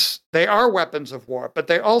weapons, they are weapons of war, but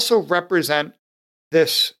they also represent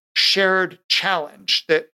this shared challenge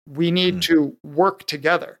that we need to work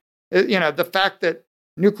together. The fact that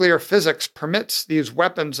nuclear physics permits these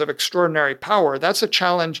weapons of extraordinary power, that's a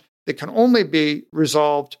challenge that can only be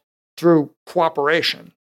resolved through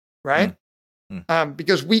cooperation, right?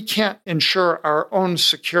 Because we can't ensure our own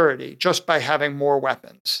security just by having more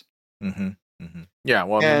weapons. Yeah,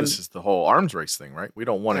 well, I mean, this is the whole arms race thing, right? We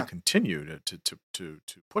don't want to continue to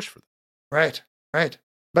push for that. Right.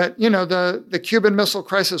 But, the Cuban Missile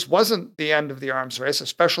Crisis wasn't the end of the arms race,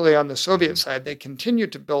 especially on the Soviet side. They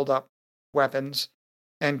continued to build up weapons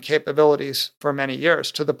and capabilities for many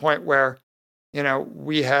years, to the point where,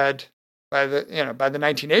 we had by the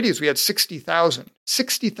 1980s, we had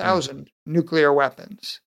 60,000 nuclear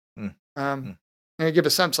weapons. Mm. And to give a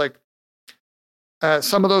sense, like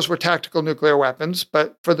some of those were tactical nuclear weapons,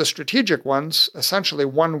 but for the strategic ones, essentially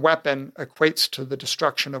one weapon equates to the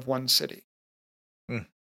destruction of one city. Mm.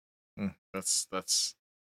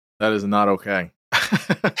 That is not okay.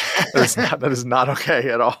 That is not okay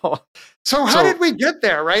at all. So how did we get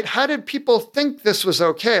there, right? How did people think this was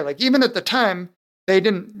okay? Like even at the time, they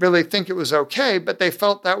didn't really think it was okay, but they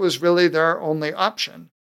felt that was really their only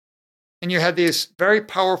option. And you had these very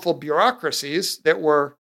powerful bureaucracies that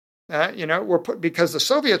were put because the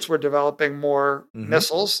Soviets were developing more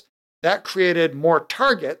missiles. That created more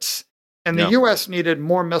targets, and the U.S. needed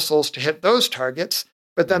more missiles to hit those targets.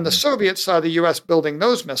 But then the Soviets saw the U.S. building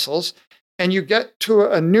those missiles, and you get to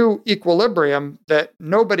a new equilibrium that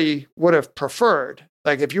nobody would have preferred.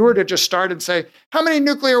 Like if you were to just start and say, how many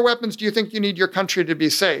nuclear weapons do you think you need your country to be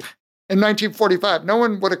safe? In 1945, no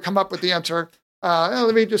one would have come up with the answer,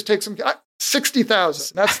 let me just take some,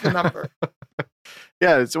 60,000. That's the number.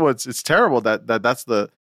 Yeah, it's terrible that's the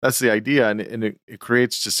idea, and it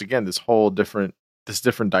creates just again this whole different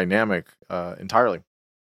dynamic entirely.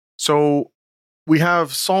 So we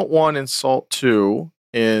have SALT 1 and SALT 2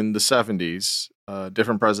 in the 70s,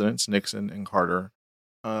 different presidents, Nixon and Carter.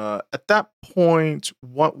 At that point,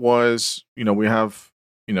 what was, we have,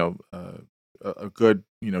 a good,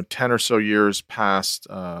 10 or so years past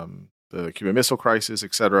the Cuban Missile Crisis,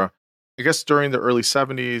 et cetera. I guess during the early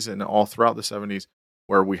 70s and all throughout the 70s,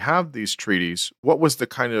 where we have these treaties, what was the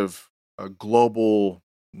kind of global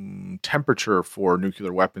temperature for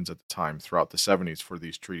nuclear weapons at the time throughout the 70s for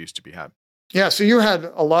these treaties to be had? Yeah, so you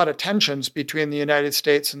had a lot of tensions between the United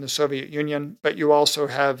States and the Soviet Union, but you also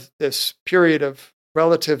have this period of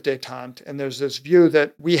relative détente, and there's this view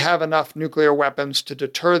that we have enough nuclear weapons to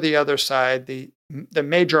deter the other side. The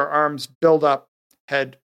major arms buildup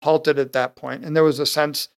had halted at that point, and there was a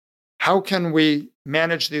sense, how can we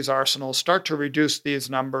manage these arsenals, start to reduce these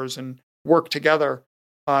numbers, and work together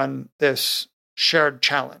on this shared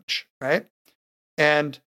challenge, right?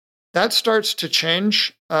 And that starts to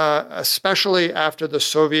change, especially after the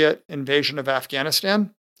Soviet invasion of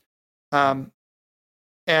Afghanistan. And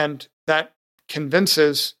that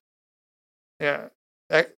convinces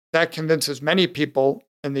many people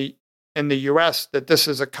in the U.S. that this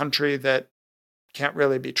is a country that can't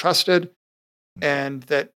really be trusted, and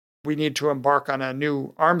that we need to embark on a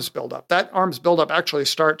new arms buildup. That arms buildup actually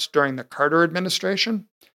starts during the Carter administration.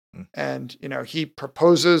 And, he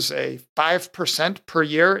proposes a 5% per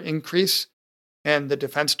year increase in the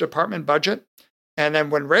Defense Department budget. And then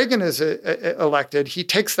when Reagan is elected, he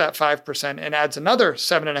takes that 5% and adds another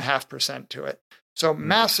 7.5% to it. So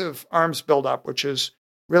massive arms buildup, which is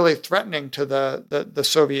really threatening to the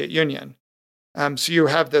Soviet Union. So you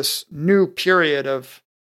have this new period of,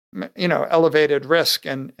 elevated risk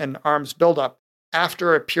and arms buildup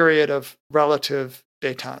after a period of relative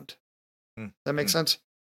détente. That makes sense?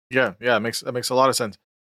 Yeah, that makes a lot of sense.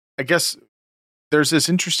 I guess there's this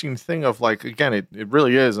interesting thing of like, again, it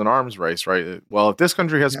really is an arms race, right? Well, if this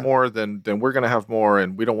country has more, then we're going to have more,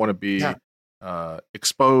 and we don't want to be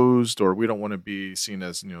exposed, or we don't want to be seen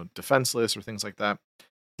as defenseless or things like that.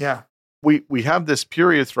 Yeah, we have this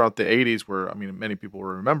period throughout the 80s where many people will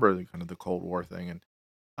remember the kind of the Cold War thing, and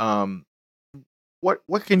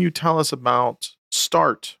what can you tell us about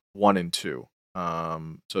START 1 and 2?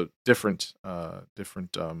 So different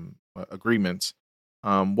agreements.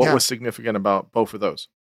 What was significant about both of those?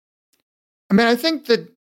 I think that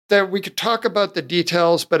we could talk about the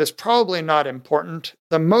details, but it's probably not important.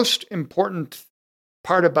 The most important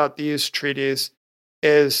part about these treaties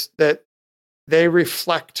is that they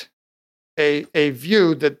reflect a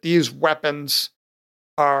view that these weapons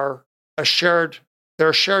are a shared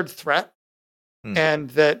threat, and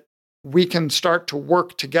that we can start to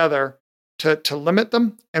work together to limit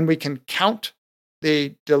them, and we can count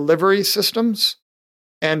the delivery systems,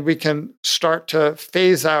 and we can start to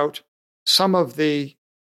phase out some of the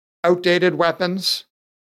outdated weapons,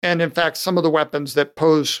 and in fact, some of the weapons that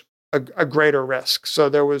pose a greater risk. So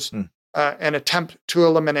there was an attempt to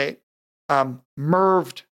eliminate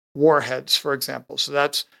MIRVed warheads, for example. So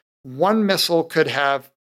that's one missile could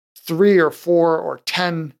have 3 or 4 or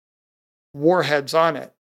 10 warheads on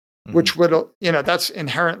it, which would, that's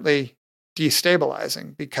inherently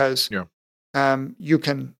destabilizing, because you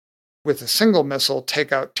can, with a single missile,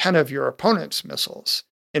 take out 10 of your opponent's missiles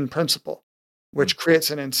in principle, which creates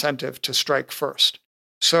an incentive to strike first.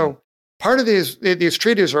 So part of these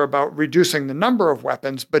treaties are about reducing the number of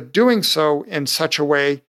weapons, but doing so in such a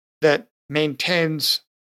way that maintains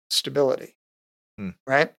stability,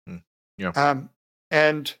 right? Yeah.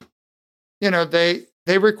 And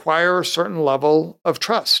they require a certain level of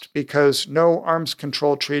trust because no arms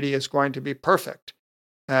control treaty is going to be perfect.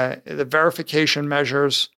 The verification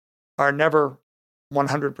measures are never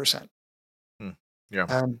 100%.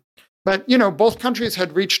 Yeah. But, both countries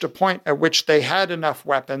had reached a point at which they had enough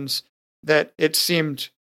weapons that it seemed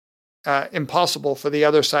impossible for the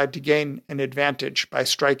other side to gain an advantage by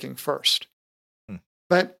striking first.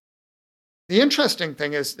 But the interesting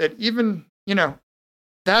thing is that even,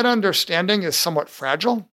 that understanding is somewhat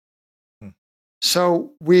fragile.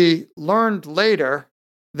 So we learned later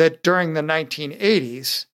that during the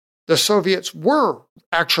 1980s, the Soviets were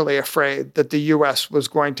actually afraid that the US was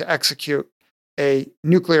going to execute a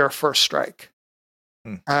nuclear first strike.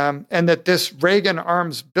 And that this Reagan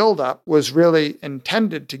arms buildup was really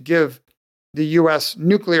intended to give the US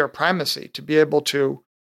nuclear primacy to be able to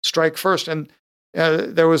strike first. And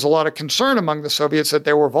there was a lot of concern among the Soviets that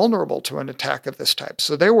they were vulnerable to an attack of this type.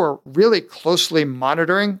 So they were really closely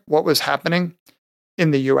monitoring what was happening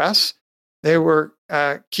in the US. They were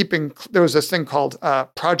there was this thing called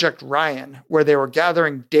Project Ryan, where they were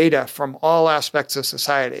gathering data from all aspects of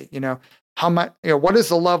society. How much, what is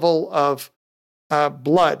the level of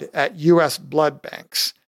blood at US blood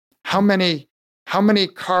banks? How many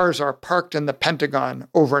cars are parked in the Pentagon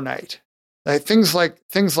overnight? Things like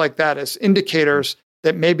that as indicators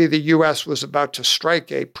that maybe the US was about to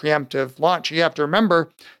strike a preemptive launch. You have to remember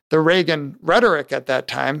the Reagan rhetoric at that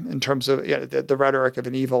time in terms of the rhetoric of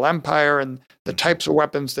an evil empire and the types of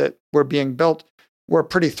weapons that were being built were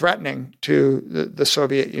pretty threatening to the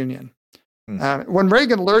Soviet Union. When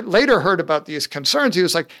Reagan later heard about these concerns, he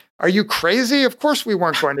was like, "Are you crazy? Of course we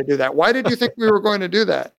weren't going to do that. Why did you think we were going to do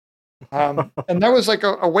that?" And that was like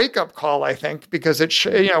a wake-up call, I think, because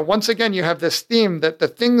once again, you have this theme that the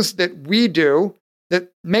things that we do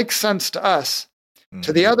that make sense to us,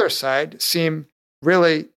 to the other side, seem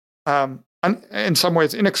really, in some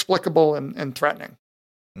ways, inexplicable and threatening.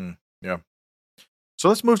 Yeah. So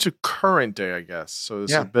let's move to current day, I guess. So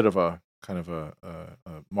it's a bit of a kind of a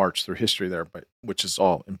march through history there, but which is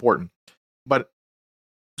all important. But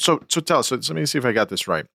so tell us. So let me see if I got this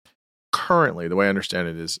right. Currently, the way I understand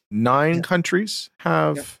it is 9 countries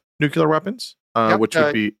have nuclear weapons, which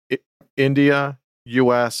would be India,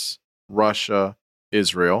 U.S., Russia,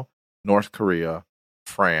 Israel, North Korea,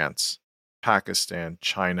 France, Pakistan,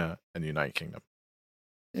 China, and the United Kingdom.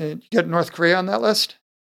 You get North Korea on that list?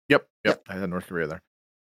 Yep. I had North Korea there.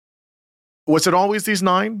 Was it always these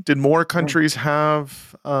 9? Did more countries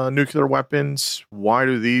have nuclear weapons? Why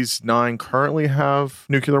do these 9 currently have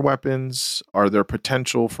nuclear weapons? Are there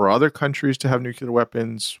potential for other countries to have nuclear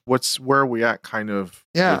weapons? Where are we at with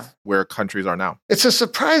where countries are now? It's a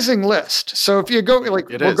surprising list. So if you go, we'll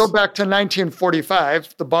go back to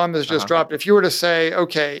 1945, the bomb has just dropped. If you were to say,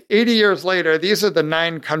 okay, 80 years later, these are the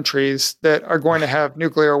 9 countries that are going to have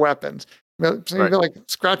nuclear weapons. So you'd be like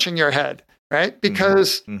scratching your head. Right?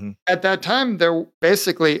 Because at that time,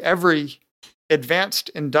 basically every advanced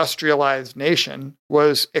industrialized nation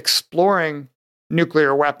was exploring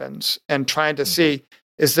nuclear weapons and trying to see,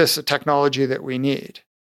 is this a technology that we need?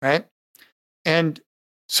 Right? And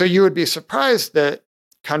so you would be surprised that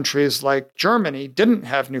countries like Germany didn't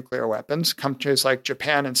have nuclear weapons. Countries like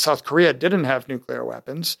Japan and South Korea didn't have nuclear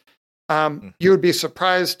weapons. You would be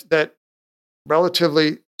surprised that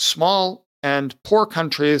relatively small and poor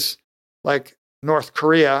countries like North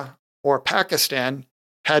Korea or Pakistan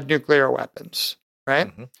had nuclear weapons,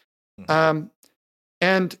 right?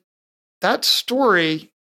 And that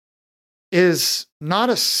story is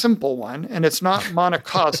not a simple one, and it's not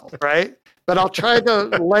monocausal, right? But I'll try to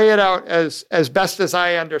lay it out as best as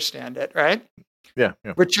I understand it, right? Yeah.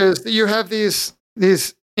 Which is that you have these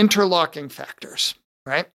interlocking factors,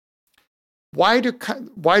 right? Why do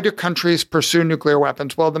countries pursue nuclear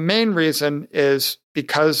weapons? Well, the main reason is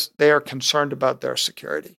because they are concerned about their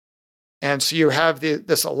security. And so you have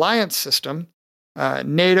this alliance system,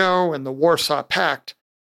 NATO and the Warsaw Pact,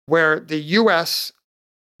 where the US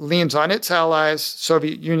leans on its allies,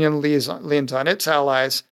 Soviet Union leans on its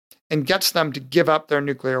allies, and gets them to give up their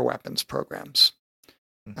nuclear weapons programs.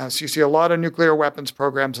 So you see a lot of nuclear weapons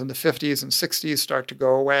programs in the 50s and 60s start to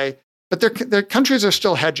go away. But their countries are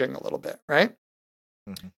still hedging a little bit, right?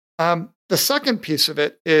 The second piece of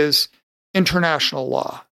it is international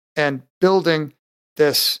law and building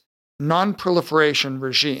this non-proliferation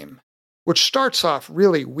regime, which starts off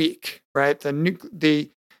really weak, right? The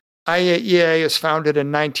IAEA is founded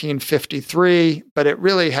in 1953, but it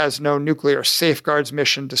really has no nuclear safeguards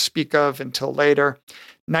mission to speak of until later.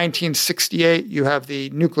 1968, you have the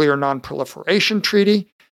Nuclear Non-Proliferation Treaty,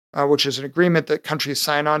 which is an agreement that countries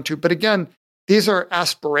sign on to. But again, these are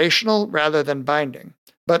aspirational rather than binding.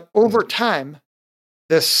 But over time,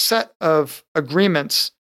 this set of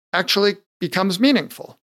agreements actually becomes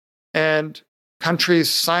meaningful. And countries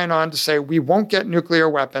sign on to say, we won't get nuclear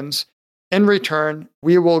weapons. In return,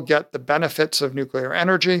 we will get the benefits of nuclear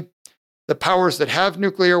energy. The powers that have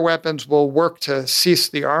nuclear weapons will work to cease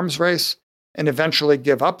the arms race and eventually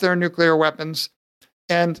give up their nuclear weapons.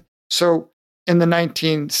 And so in the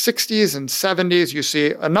 1960s and 70s, you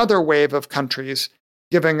see another wave of countries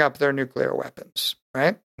giving up their nuclear weapons,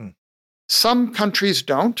 right? Some countries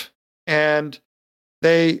don't, and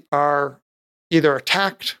they are either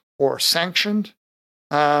attacked or sanctioned.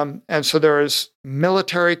 And so there is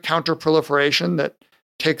military counterproliferation that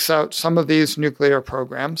takes out some of these nuclear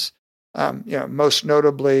programs, most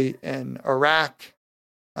notably in Iraq,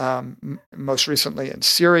 most recently in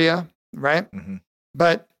Syria, right?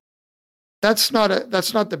 But that's not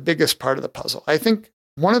the biggest part of the puzzle. I think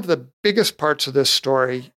one of the biggest parts of this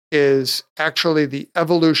story is actually the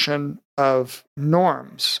evolution of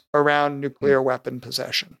norms around nuclear weapon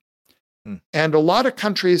possession. And a lot of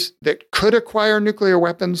countries that could acquire nuclear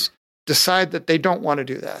weapons decide that they don't want to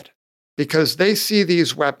do that because they see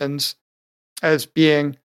these weapons as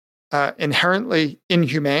being inherently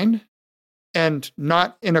inhumane and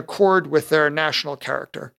not in accord with their national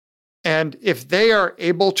character. And if they are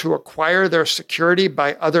able to acquire their security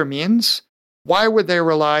by other means, why would they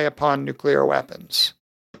rely upon nuclear weapons?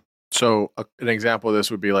 So an example of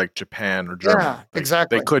this would be like Japan or Germany. Yeah,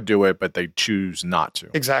 exactly. They could do it, but they choose not to.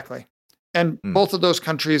 Exactly. And both of those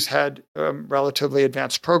countries had relatively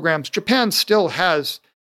advanced programs. Japan still has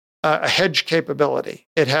a hedge capability.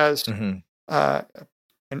 It has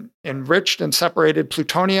enriched and separated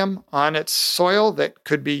plutonium on its soil that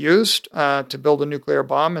could be used to build a nuclear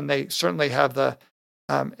bomb. And they certainly have the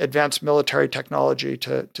advanced military technology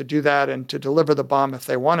to do that and to deliver the bomb if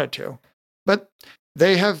they wanted to. But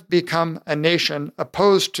they have become a nation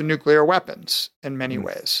opposed to nuclear weapons in many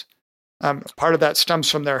ways. Part of that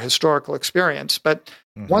stems from their historical experience. But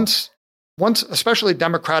once, especially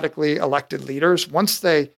democratically elected leaders, once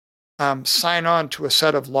they sign on to a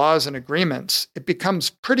set of laws and agreements, it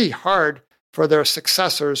becomes pretty hard for their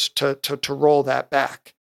successors to roll that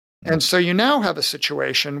back. And so you now have a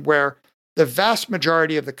situation where the vast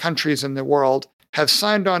majority of the countries in the world have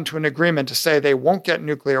signed on to an agreement to say they won't get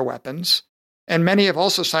nuclear weapons. And many have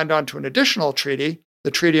also signed on to an additional treaty,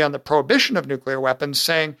 the Treaty on the Prohibition of Nuclear Weapons,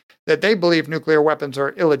 saying that they believe nuclear weapons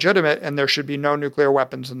are illegitimate and there should be no nuclear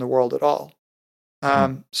weapons in the world at all.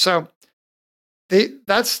 So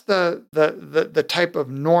that's the type of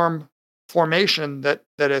norm formation that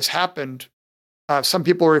has happened. Some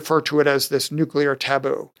people refer to it as this nuclear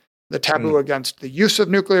taboo, the taboo against the use of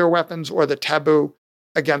nuclear weapons or the taboo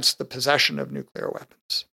against the possession of nuclear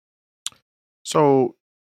weapons. So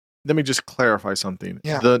let me just clarify something.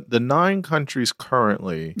 Yeah. The 9 countries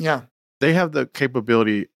currently, they have the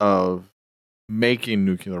capability of making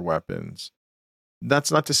nuclear weapons.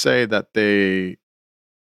 That's not to say that they're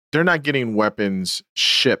not getting weapons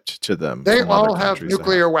shipped to them. They all have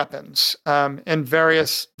nuclear weapons in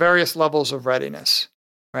various levels of readiness,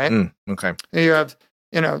 right? Okay. You have,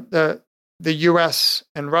 the U.S.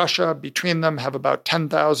 and Russia between them have about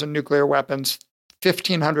 10,000 nuclear weapons.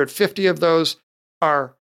 1,550 of those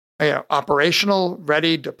are operational,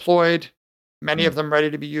 ready, deployed, many of them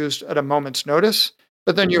ready to be used at a moment's notice.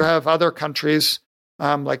 But then you have other countries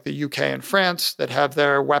like the UK and France that have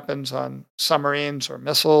their weapons on submarines or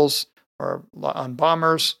missiles or on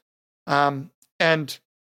bombers. And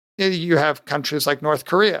you have countries like North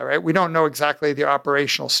Korea, right? We don't know exactly the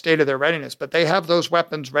operational state of their readiness, but they have those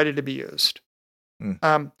weapons ready to be used.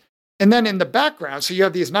 And then in the background, so you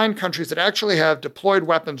have these 9 countries that actually have deployed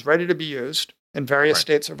weapons ready to be used in various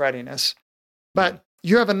states of readiness. But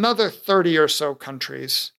you have another 30 or so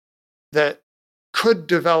countries that could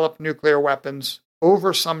develop nuclear weapons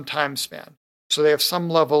over some time span. So they have some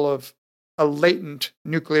level of a latent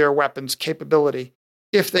nuclear weapons capability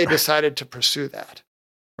if they decided to pursue that,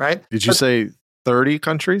 right? Did you say 30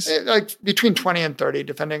 countries? Like between 20 and 30,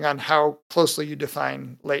 depending on how closely you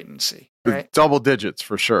define latency, right? Double digits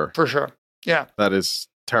for sure. For sure. Yeah. That is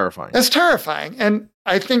terrifying. That's terrifying. And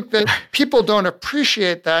I think that people don't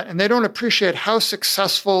appreciate that, and they don't appreciate how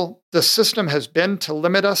successful the system has been to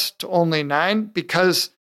limit us to only 9 because,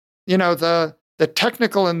 the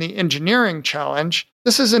technical and the engineering challenge,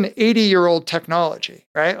 this is an 80-year-old technology,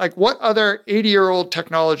 right? Like what other 80-year-old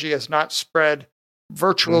technology has not spread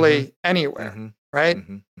virtually anywhere, right?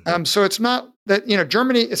 So it's not that,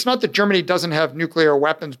 Germany, it's not that Germany doesn't have nuclear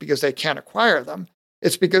weapons because they can't acquire them.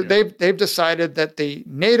 It's because they've decided that the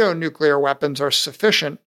NATO nuclear weapons are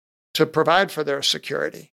sufficient to provide for their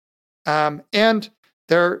security. And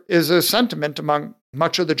there is a sentiment among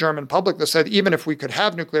much of the German public that said, even if we could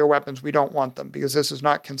have nuclear weapons, we don't want them because this is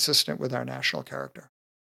not consistent with our national character.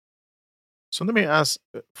 So let me ask,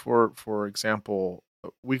 for example,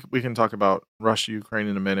 we can talk about Russia, Ukraine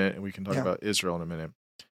in a minute, and we can talk about Israel in a minute.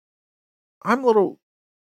 I'm a little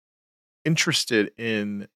interested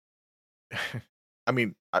in, I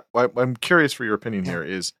mean, I'm curious for your opinion here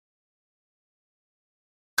is,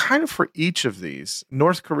 kind of for each of these,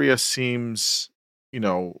 North Korea seems,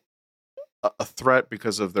 a threat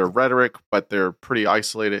because of their rhetoric, but they're pretty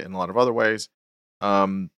isolated in a lot of other ways.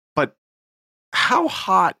 But how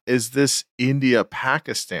hot is this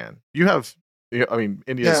India-Pakistan?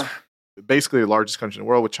 India's basically the largest country in the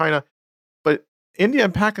world with China, but India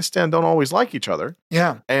and Pakistan don't always like each other.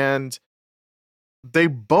 Yeah. And they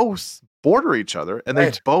both border each other, and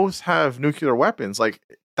they both have nuclear weapons. Like,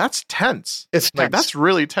 that's tense. It's like tense. That's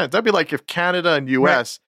really tense. That'd be like if Canada and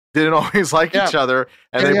U.S. didn't always like each other,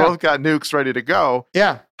 and they both got nukes ready to go.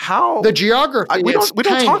 Yeah. How the geography? We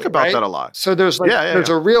don't talk about that a lot. So there's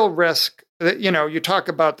a real risk that you talk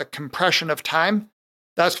about the compression of time.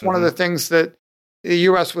 That's one of the things that the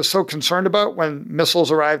U.S. was so concerned about when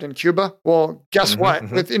missiles arrived in Cuba. Well, guess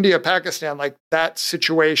what? With India, Pakistan, like that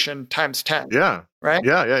situation times 10. Yeah. Right.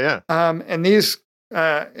 Yeah. And these,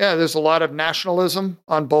 there's a lot of nationalism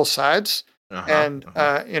on both sides, and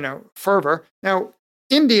fervor. Now,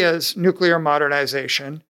 India's nuclear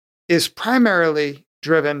modernization is primarily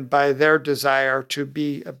driven by their desire to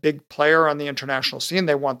be a big player on the international scene.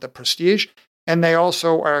 They want the prestige, and they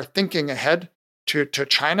also are thinking ahead to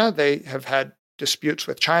China. They have had disputes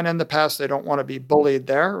with China in the past. They don't want to be bullied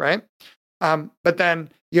there, right? But then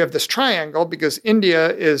you have this triangle because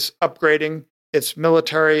India is upgrading its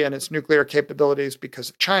military and its nuclear capabilities because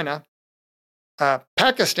of China.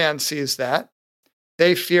 Pakistan sees that.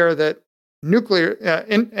 They fear that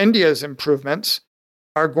India's improvements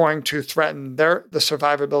are going to threaten the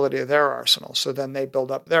survivability of their arsenal. So then they build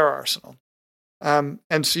up their arsenal. And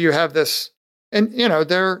so you have this, and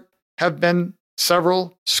there have been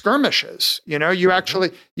several skirmishes. You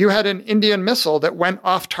had an Indian missile that went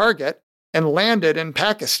off target and landed in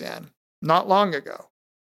Pakistan not long ago,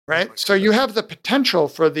 right? So you have the potential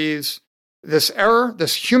for this error,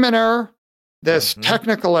 this human error, this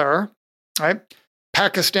technical error, right?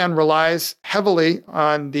 Pakistan relies heavily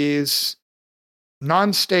on these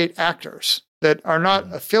non-state actors that are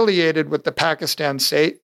not affiliated with the Pakistan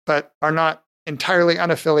state, but are not entirely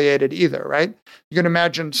unaffiliated either, right? You can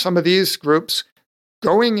imagine some of these groups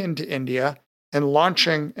going into India and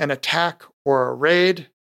launching an attack or a raid,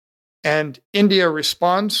 and India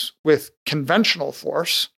responds with conventional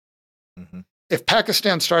force. If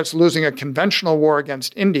Pakistan starts losing a conventional war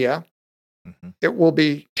against India, it will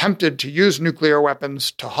be tempted to use nuclear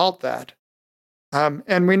weapons to halt that.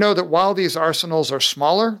 And we know that while these arsenals are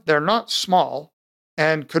smaller, they're not small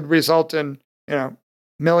and could result in,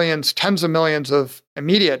 millions, tens of millions of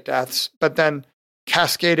immediate deaths, but then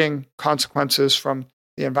cascading consequences from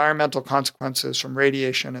the environmental consequences from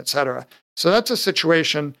radiation, et cetera. So that's a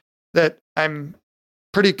situation that I'm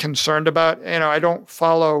pretty concerned about. I don't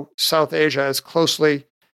follow South Asia as closely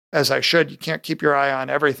as I should. You can't keep your eye on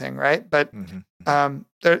everything, right? But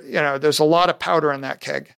there's a lot of powder in that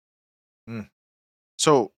keg.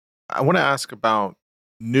 So I want to ask about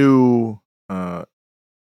new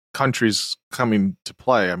countries coming to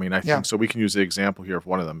play. I mean, I think so. We can use the example here of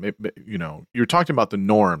one of them. You're talking about the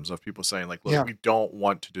norms of people saying, like, look, we don't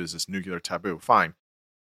want to do this nuclear taboo. Fine,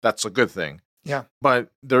 that's a good thing. Yeah,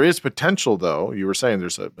 but there is potential, though. You were saying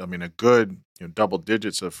there's a good double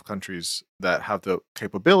digits of countries that have the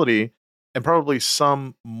capability, and probably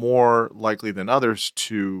some more likely than others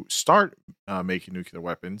to start making nuclear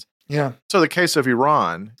weapons. Yeah. So the case of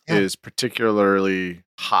Iran is particularly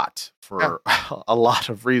hot for a lot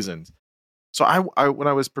of reasons. So I when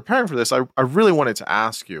I was preparing for this, I really wanted to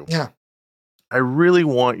ask you. Yeah. I really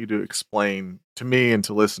want you to explain to me and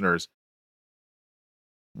to listeners,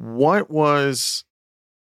 what was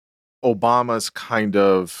Obama's kind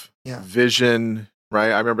of vision,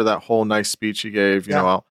 right? I remember that whole nice speech he gave,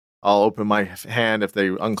 I'll open my hand if they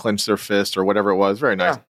unclench their fist or whatever it was. Very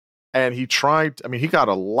nice. Yeah. And he tried, he got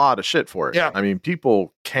a lot of shit for it. Yeah.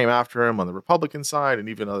 People came after him on the Republican side and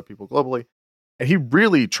even other people globally. And he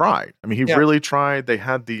really tried. He really tried. They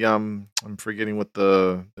had the, I'm forgetting what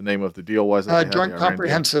the name of the deal was. Joint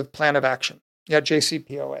Comprehensive Plan of Action. Yeah,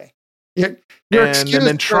 JCPOA. You're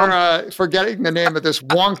excused for forgetting the name of this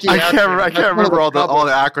wonky acronym. I can't remember all the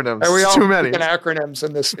acronyms. We all too many acronyms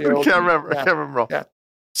in this field. I can't remember all. Yeah.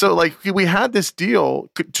 So, we had this deal.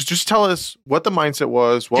 Just tell us what the mindset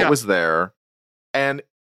was, what was there. And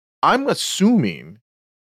I'm assuming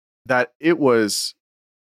that it was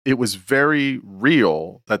it was very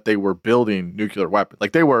real that they were building nuclear weapons.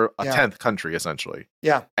 Like they were a Yeah. 10th country, essentially.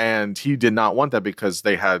 Yeah. And he did not want that because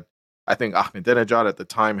they had, I think Ahmadinejad at the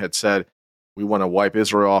time had said, we want to wipe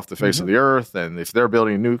Israel off the face of the earth. And if they're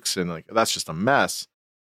building nukes, and like, that's just a mess.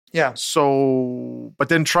 Yeah. So, but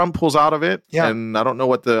then Trump pulls out of it. Yeah. And I don't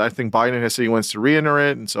know I think Biden has said he wants to re-enter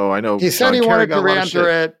it. And so I know he said John he Kerry wanted got to a lot of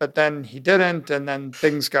re-enter shit. it, but then he didn't. And then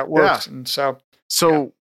things got worse. Yeah. And so,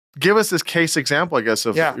 So give us this case example, I guess,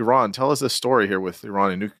 of Yeah. Iran. Tell us this story here with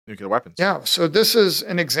Iran and nuclear weapons. yeah. So this is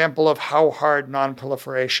an example of how hard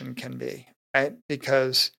nonproliferation can be, right?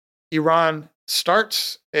 Because Iran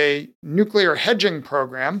starts a nuclear hedging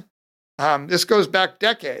program. This goes back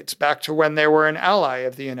decades, back to when they were an ally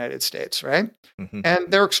of the United States, right? Mhm.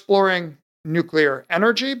 And they're exploring nuclear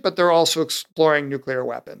energy, but they're also exploring nuclear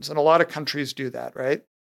weapons. And a lot of countries do that, right?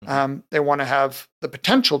 They want to have the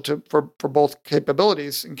potential for both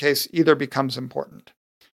capabilities in case either becomes important.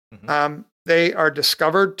 They are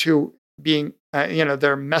discovered to being,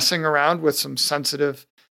 they're messing around with some sensitive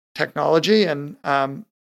technology. And,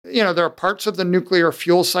 there are parts of the nuclear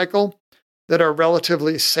fuel cycle that are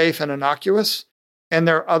relatively safe and innocuous, and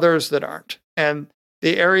there are others that aren't. And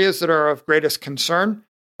the areas that are of greatest concern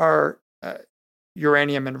are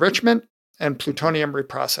uranium enrichment and plutonium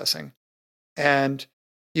reprocessing. And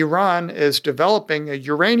Iran is developing a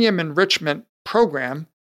uranium enrichment program,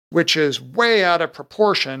 which is way out of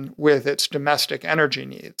proportion with its domestic energy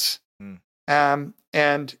needs.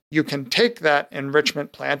 And you can take that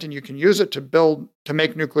enrichment plant and you can use it to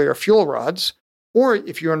make nuclear fuel rods. Or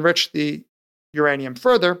if you enrich the uranium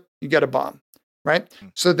further, you get a bomb, right?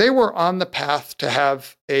 So they were on the path to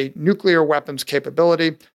have a nuclear weapons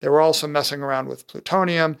capability. They were also messing around with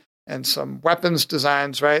plutonium and some weapons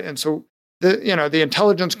designs, right? And so the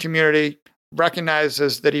intelligence community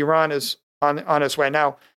recognizes that Iran is on its way.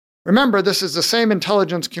 Now, remember, this is the same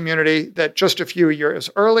intelligence community that just a few years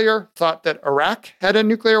earlier thought that Iraq had a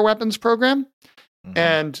nuclear weapons program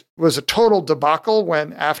and was a total debacle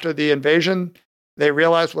when, after the invasion, they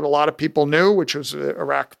realized what a lot of people knew, which was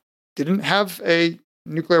Iraq didn't have a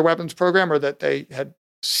nuclear weapons program, or that they had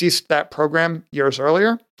ceased that program years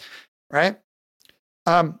earlier, right?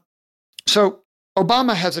 So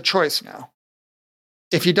Obama has a choice now.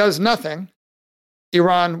 If he does nothing,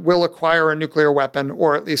 Iran will acquire a nuclear weapon,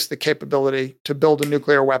 or at least the capability to build a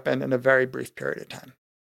nuclear weapon in a very brief period of time.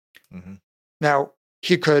 Now,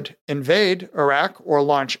 he could invade Iraq or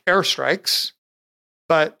launch airstrikes,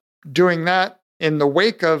 but doing that in the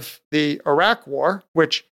wake of the Iraq war,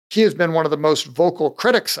 which he has been one of the most vocal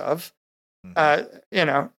critics of,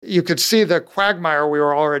 you could see the quagmire we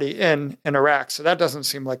were already in Iraq. So that doesn't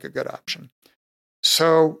seem like a good option.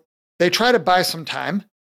 So they try to buy some time.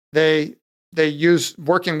 They use,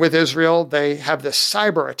 working with Israel, they have this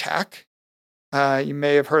cyber attack. You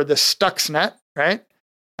may have heard the Stuxnet, right?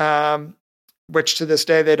 Which to this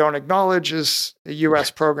day they don't acknowledge is a U.S.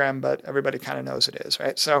 program, but everybody kind of knows it is,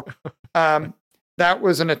 right? So that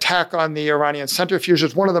was an attack on the Iranian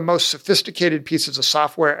centrifuges, one of the most sophisticated pieces of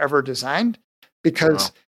software ever designed,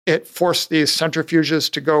 because it forced these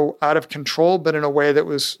centrifuges to go out of control, but in a way that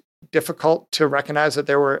was difficult to recognize that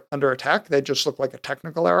they were under attack. They just looked like a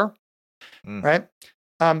technical error, right?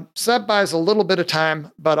 So that buys a little bit of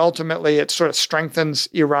time, but ultimately it sort of strengthens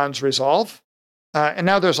Iran's resolve. And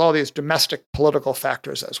now there's all these domestic political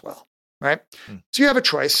factors as well, right? So you have a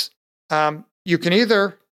choice. You can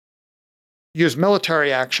either use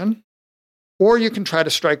military action, or you can try to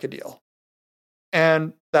strike a deal.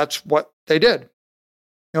 And that's what they did.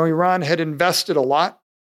 Iran had invested a lot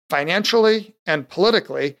financially and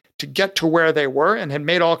politically to get to where they were, and had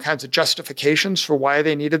made all kinds of justifications for why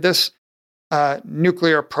they needed this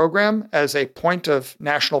nuclear program as a point of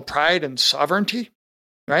national pride and sovereignty,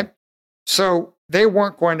 right? So they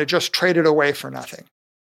weren't going to just trade it away for nothing.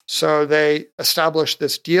 So they established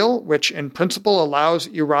this deal, which in principle allows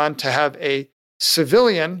Iran to have a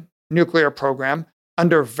civilian nuclear program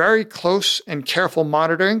under very close and careful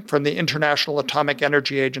monitoring from the International Atomic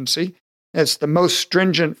Energy Agency. It's the most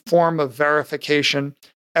stringent form of verification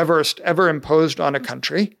ever imposed on a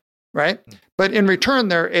country, right? But in return,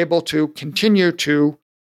 they're able to continue to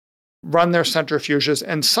run their centrifuges,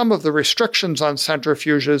 and some of the restrictions on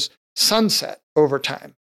centrifuges sunset over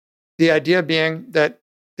time. The idea being that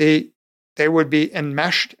they would be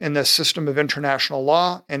enmeshed in the system of international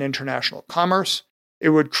law and international commerce. It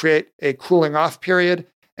would create a cooling off period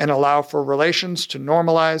and allow for relations to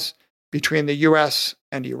normalize between the US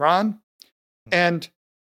and Iran. And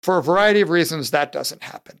for a variety of reasons, that doesn't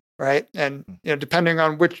happen, right? And depending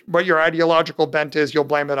on what your ideological bent is, you'll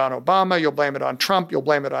blame it on Obama, you'll blame it on Trump, you'll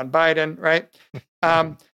blame it on Biden, right?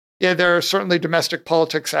 yeah, there are certainly domestic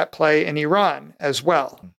politics at play in Iran as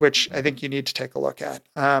well, which I think you need to take a look at.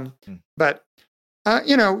 But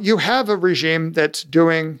you have a regime that's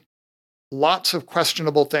doing lots of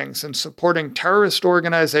questionable things and supporting terrorist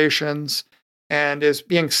organizations and is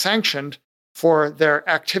being sanctioned for their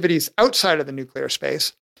activities outside of the nuclear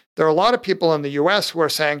space. There are a lot of people in the US who are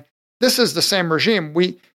saying, this is the same regime.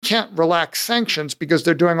 We can't relax sanctions because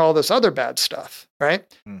they're doing all this other bad stuff, right?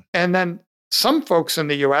 And then some folks in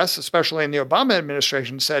the US, especially in the Obama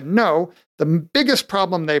administration, said, no, the biggest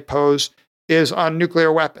problem they pose is on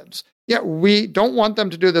nuclear weapons. Yeah, we don't want them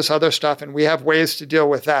to do this other stuff, and we have ways to deal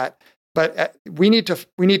with that. But we need to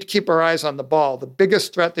keep our eyes on the ball. The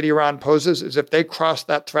biggest threat that Iran poses is if they cross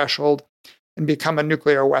that threshold and become a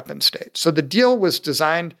nuclear weapon state. So the deal was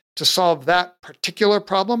designed to solve that particular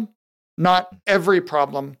problem, not every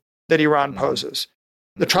problem that Iran poses.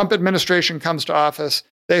 The Trump administration comes to office.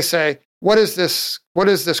 They say, what is this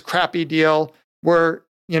crappy deal? We're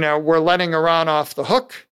letting Iran off the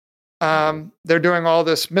hook. They're doing all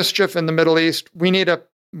this mischief in the Middle East. We need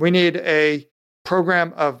a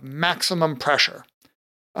program of maximum pressure.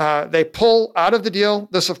 They pull out of the deal.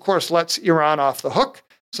 This, of course, lets Iran off the hook.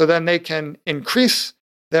 So then they can increase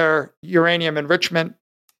their uranium enrichment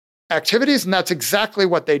activities. And that's exactly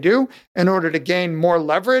what they do in order to gain more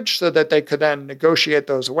leverage so that they could then negotiate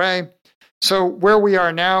those away. So where we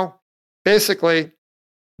are now, basically,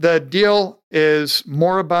 the deal is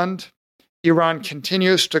moribund. Iran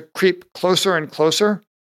continues to creep closer and closer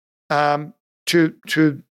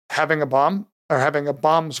to having a bomb or having a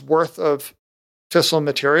bomb's worth of fissile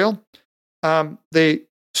material. The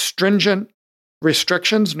stringent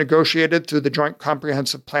restrictions negotiated through the Joint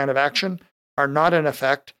Comprehensive Plan of Action are not in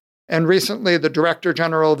effect. And recently, the Director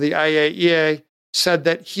General of the IAEA said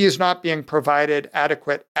that he is not being provided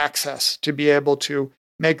adequate access to be able to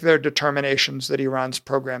make their determinations that Iran's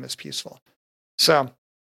program is peaceful. So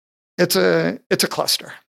it's a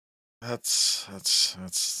cluster. That's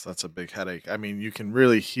a big headache. I mean, you can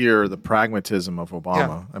really hear the pragmatism of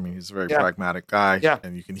Obama. I mean, he's a very pragmatic guy,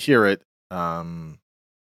 and you can hear it.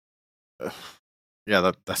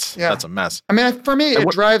 That's a mess. I mean, for me, it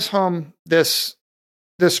drives home this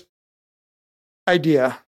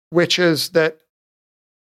idea, which is that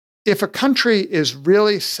if a country is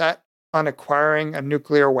really set on acquiring a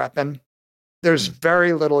nuclear weapon, there's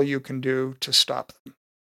very little you can do to stop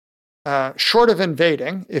them. Short of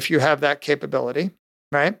invading, if you have that capability,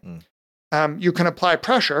 right? You can apply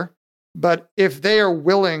pressure, but if they are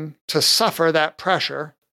willing to suffer that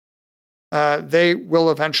pressure, they will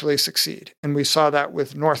eventually succeed. And we saw that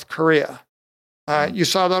with North Korea. You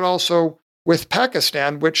saw that also with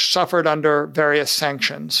Pakistan, which suffered under various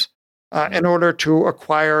sanctions in order to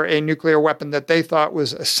acquire a nuclear weapon that they thought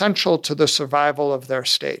was essential to the survival of their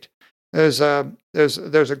state. There's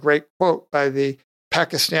a great quote by the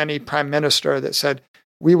Pakistani prime minister that said,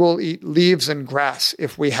 "We will eat leaves and grass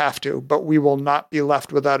if we have to, but we will not be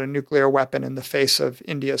left without a nuclear weapon in the face of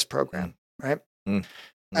India's program." Right?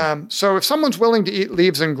 So if someone's willing to eat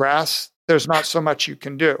leaves and grass, there's not so much you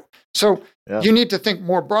can do. So you need to think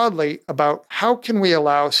more broadly about how can we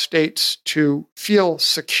allow states to feel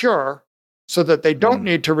secure so that they don't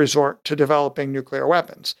need to resort to developing nuclear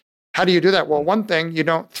weapons. How do you do that? Well, one thing, you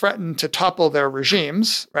don't threaten to topple their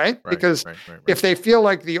regimes, right? Because if they feel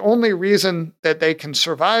like the only reason that they can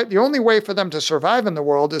survive, the only way for them to survive in the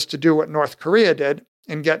world is to do what North Korea did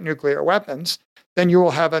and get nuclear weapons, then you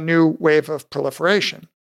will have a new wave of proliferation.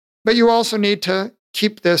 But you also need to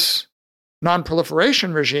keep this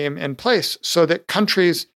non-proliferation regime in place so that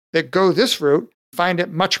countries that go this route find it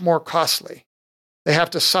much more costly. They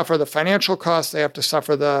have to suffer the financial costs. They have to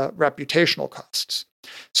suffer the reputational costs.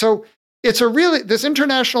 So this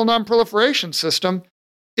international non-proliferation system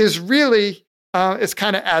is really, it's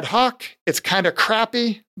kind of ad hoc. It's kind of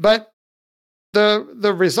crappy, but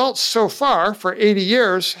the results so far for 80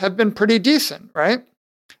 years have been pretty decent, right?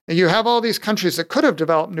 And you have all these countries that could have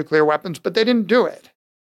developed nuclear weapons, but they didn't do it.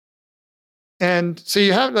 And so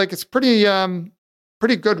you have it's pretty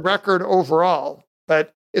good record overall,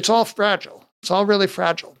 but it's all fragile. It's all really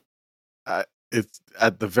fragile. It's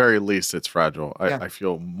at the very least, it's fragile. I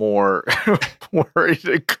feel more worried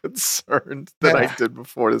and concerned than I did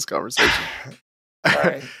before this conversation.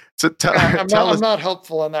 Right. So I'm not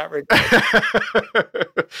helpful in that regard.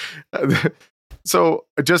 So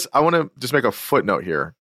I want to just make a footnote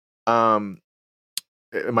here.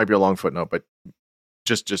 It might be a long footnote, but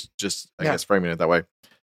just I guess framing it that way.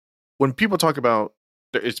 When people talk about,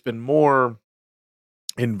 it's been more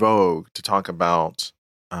in vogue to talk about,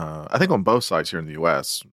 I think on both sides here in the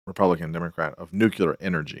U.S., Republican and Democrat, of nuclear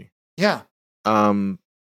energy. Yeah. And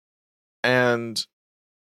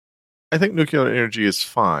I think nuclear energy is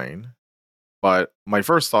fine, but my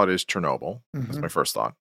first thought is Chernobyl. That's Mm-hmm. my first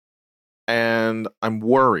thought. And I'm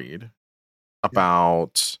worried Yeah.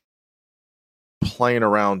 about playing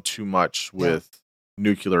around too much Yeah. with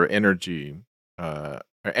nuclear energy, or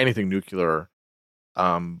anything nuclear,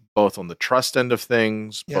 both on the trust end of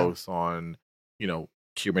things, Yeah. both on,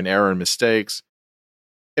 human error and mistakes.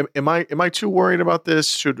 Am I too worried about this?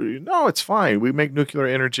 Should we? No, it's fine. We make nuclear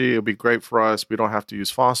energy. It'll be great for us. We don't have to use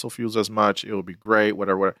fossil fuels as much. It'll be great.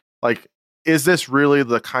 Whatever. Like, is this really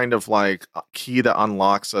the kind of key that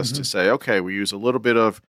unlocks us Mm-hmm. to say, okay, we use a little bit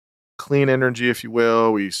of clean energy, if you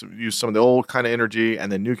will. We use some of the old kind of energy,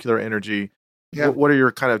 and then nuclear energy. Yeah. What are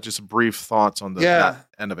your kind of just brief thoughts on that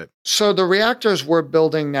end of it? So the reactors we're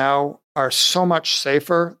building now are so much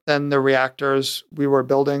safer than the reactors we were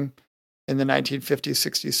building in the 1950s,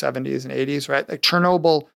 60s, 70s, and 80s, right? Like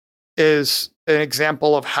Chernobyl is an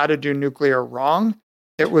example of how to do nuclear wrong.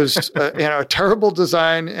 It was a terrible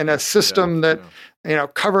design and a system that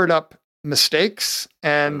covered up mistakes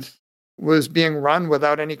and was being run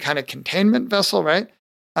without any kind of containment vessel, right?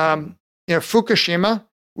 Fukushima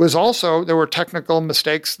was also, there were technical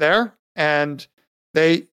mistakes there, and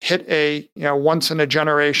they hit a once in a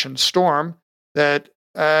generation storm that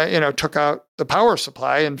took out the power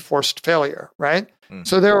supply and forced failure, right? Mm-hmm.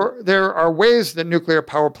 So there are ways that nuclear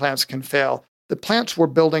power plants can fail. The plants we're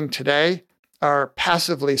building today are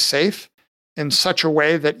passively safe in such a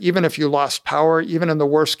way that even if you lost power, even in the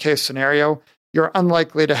worst case scenario, you're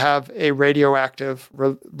unlikely to have a radioactive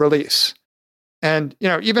release. And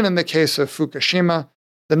even in the case of Fukushima,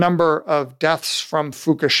 the number of deaths from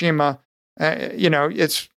Fukushima,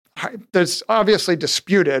 there's obviously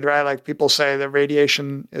disputed, right? Like people say the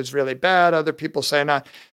radiation is really bad. Other people say not.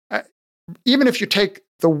 Even if you take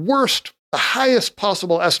the highest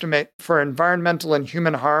possible estimate for environmental and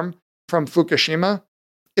human harm from Fukushima,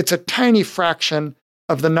 it's a tiny fraction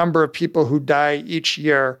of the number of people who die each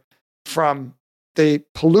year from the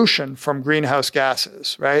pollution from greenhouse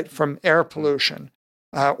gases, right? From air pollution,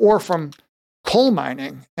 or from coal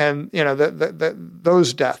mining, and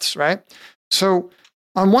those deaths, right? So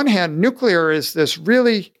on one hand, nuclear is this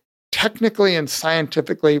really technically and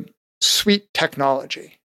scientifically sweet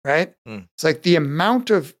technology, right? It's like the amount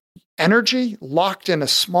of energy locked in a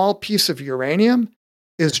small piece of uranium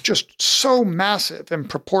is just so massive in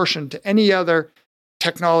proportion to any other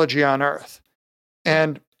technology on Earth.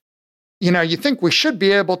 And, you think we should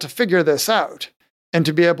be able to figure this out and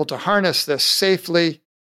to be able to harness this safely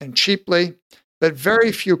and cheaply, but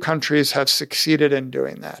very few countries have succeeded in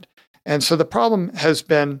doing that. And so the problem has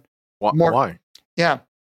been more. Why? Yeah.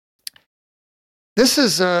 This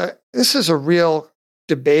is a real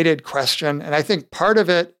debated question. And I think part of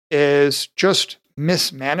it is just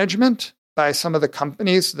mismanagement by some of the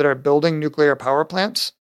companies that are building nuclear power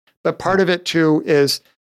plants. But part of it too is,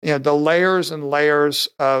 the layers and layers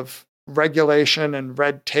of regulation and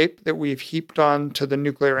red tape that we've heaped on to the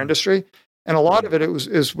nuclear industry. And a lot of it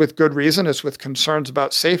is with good reason. It's with concerns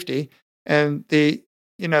about safety and the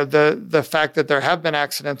fact that there have been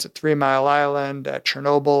accidents at 3 Mile Island, at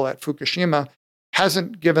Chernobyl, at Fukushima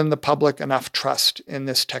hasn't given the public enough trust in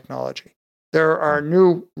this technology. There are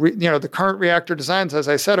the current reactor designs, as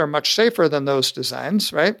I said, are much safer than those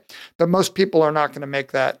designs, right? But most people are not going to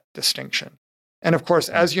make that distinction. And of course,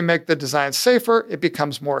 as you make the design safer, it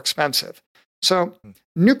becomes more expensive. So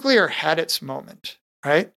nuclear had its moment,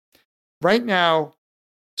 right? Right now,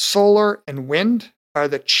 solar and wind are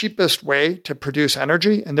the cheapest way to produce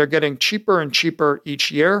energy, and they're getting cheaper and cheaper each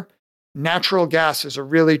year. Natural gas is a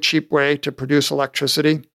really cheap way to produce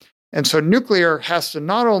electricity. And so nuclear has to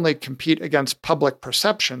not only compete against public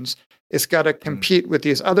perceptions, it's got to compete with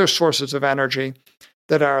these other sources of energy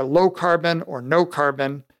that are low carbon or no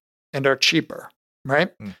carbon and are cheaper,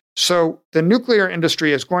 right? So the nuclear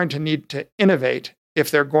industry is going to need to innovate if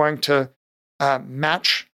they're going to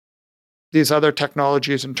match these other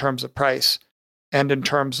technologies in terms of price and in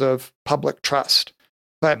terms of public trust.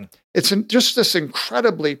 But it's just this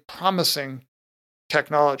incredibly promising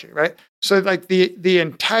technology, right? So like the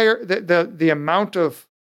entire the amount of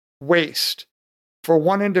waste for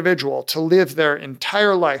one individual to live their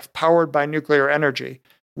entire life powered by nuclear energy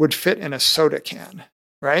would fit in a soda can,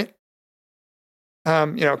 right?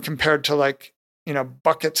 Compared to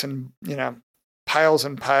buckets and piles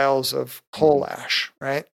and piles of coal ash,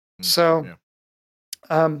 right? So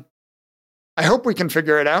I hope we can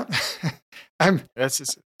figure it out. I'm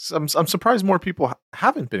I'm surprised more people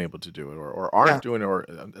haven't been able to do it or aren't yeah. doing it. Or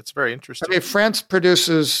it's very I interesting. mean, France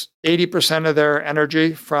produces 80% of their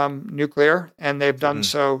energy from nuclear, and they've done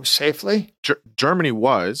so safely. Germany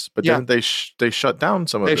was, but Yeah. didn't they shut down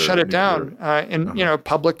some of They their shut it nuclear? down in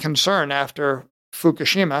public concern after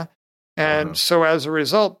Fukushima. And so as a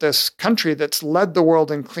result, this country that's led the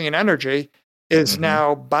world in clean energy is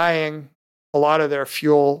now buying a lot of their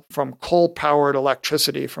fuel from coal-powered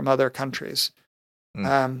electricity from other countries.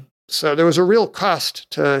 So there was a real cost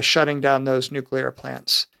to shutting down those nuclear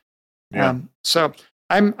plants. Yeah. So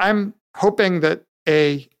I'm hoping that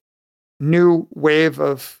a new wave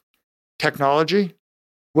of technology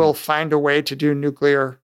will find a way to do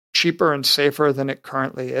nuclear cheaper and safer than it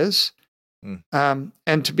currently is,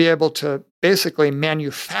 and to be able to basically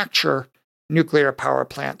manufacture nuclear power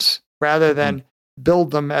plants rather than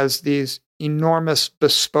build them as these enormous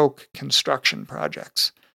bespoke construction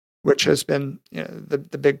projects, which has been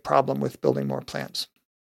the big problem with building more plants.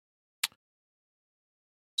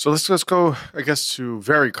 So let's go, I guess, to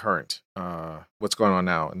very current. What's going on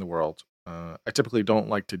now in the world? I typically don't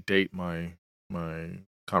like to date my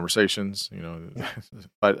conversations,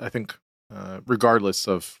 but I think regardless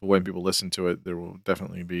of when people listen to it, there will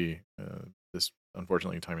definitely be this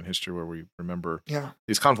unfortunately time in history where we remember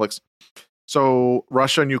these conflicts. So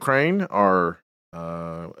Russia and Ukraine are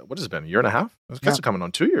what has it been, a year and a half? I guess it's coming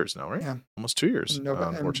on 2 years now, right? Yeah, almost 2 years.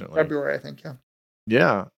 Unfortunately, in February, I think.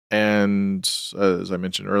 Yeah, and as I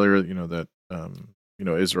mentioned earlier, that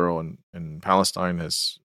Israel and Palestine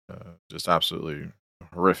has just absolutely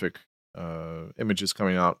horrific images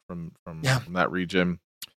coming out from that region.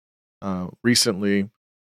 Recently,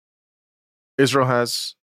 Israel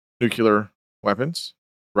has nuclear weapons.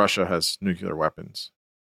 Russia has nuclear weapons.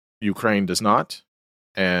 Ukraine does not,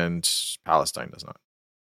 and Palestine does not.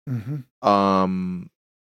 You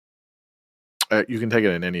can take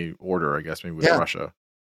it in any order, I guess. Maybe with Russia.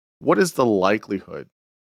 What is the likelihood?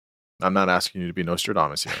 I'm not asking you to be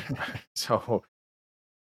Nostradamus here. So,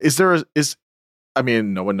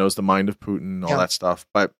 no one knows the mind of Putin and all that stuff,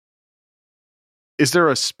 but is there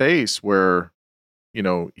a space where,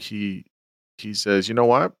 he says, you know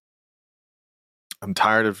what? I'm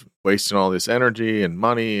tired of wasting all this energy and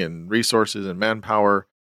money and resources and manpower,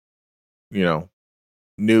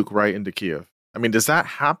 nuke right into Kiev. I mean, does that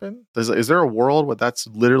happen? Is there a world where that's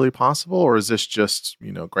literally possible, or is this just,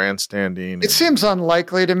 grandstanding? It seems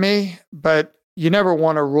unlikely to me, but you never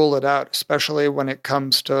want to rule it out, especially when it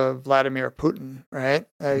comes to Vladimir Putin, right?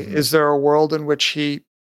 Is there a world in which he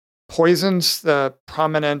poisons the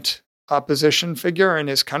prominent opposition figure in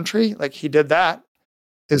his country? Like he did that.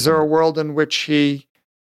 Is there a world in which he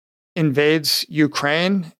invades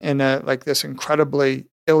Ukraine in this incredibly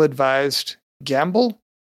ill-advised gamble?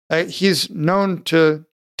 He's known to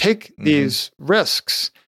take these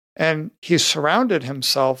risks, and he's surrounded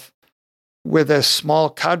himself with a small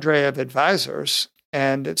cadre of advisors,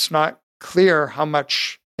 and it's not clear how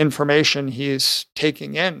much information he's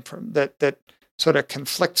taking in from that sort of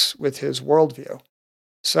conflicts with his worldview.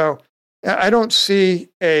 So I don't see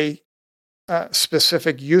a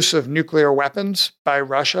specific use of nuclear weapons by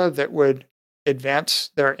Russia that would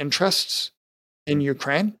advance their interests in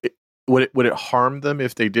Ukraine. Would it harm them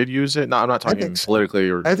if they did use it? No, I'm not talking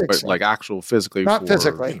politically but like actual physically. Not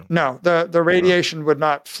physically. No, the radiation would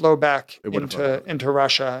not flow back into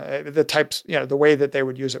Russia. The types, the way that they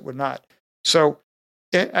would use it would not. So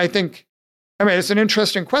I think, it's an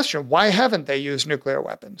interesting question. Why haven't they used nuclear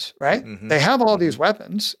weapons, right? They have all these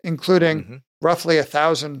weapons, including roughly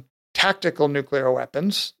 1,000 tactical nuclear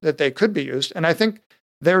weapons that they could be used. And I think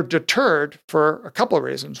they're deterred for a couple of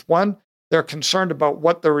reasons. One, they're concerned about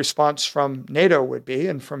what the response from NATO would be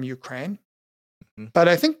and from Ukraine. But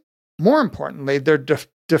I think more importantly, they're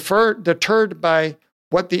deterred by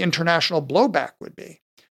what the international blowback would be,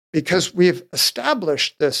 because we've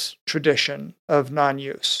established this tradition of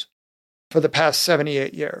non-use for the past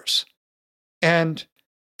 78 years. And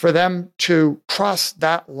for them to cross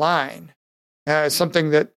that line is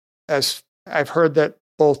something that, as I've heard that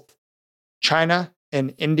both China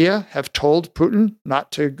and India have told Putin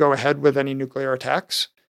not to go ahead with any nuclear attacks.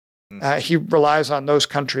 He relies on those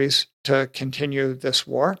countries to continue this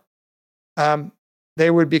war. They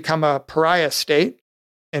would become a pariah state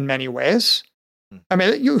in many ways.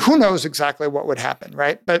 Who knows exactly what would happen,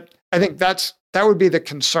 right? But I think that would be the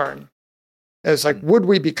concern. Is would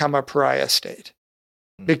we become a pariah state?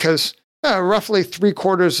 Because roughly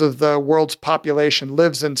 3/4 of the world's population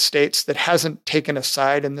lives in states that hasn't taken a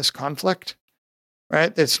side in this conflict.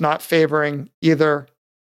 Right? It's not favoring either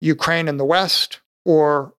Ukraine in the West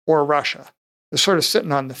or Russia. They're sort of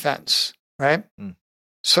sitting on the fence, right?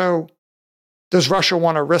 So does Russia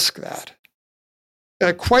want to risk that?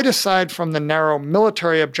 Quite aside from the narrow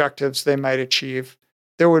military objectives they might achieve,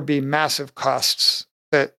 there would be massive costs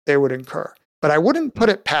that they would incur. But I wouldn't put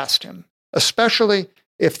it past him, especially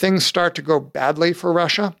if things start to go badly for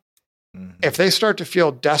Russia. Mm-hmm. If they start to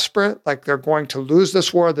feel desperate, like they're going to lose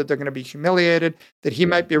this war, that they're going to be humiliated, that he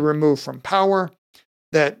might be removed from power,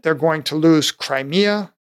 that they're going to lose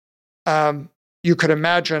Crimea, you could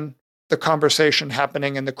imagine the conversation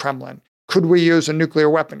happening in the Kremlin. Could we use a nuclear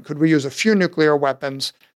weapon? Could we use a few nuclear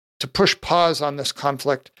weapons to push pause on this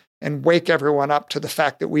conflict and wake everyone up to the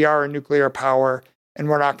fact that we are a nuclear power and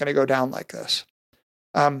we're not going to go down like this?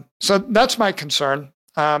 So that's my concern.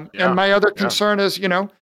 And my other concern is,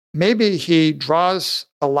 maybe he draws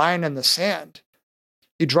a line in the sand.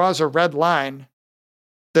 He draws a red line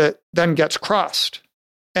that then gets crossed.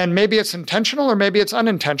 And maybe it's intentional or maybe it's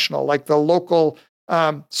unintentional, like the local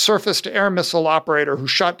surface-to-air missile operator who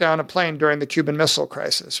shot down a plane during the Cuban Missile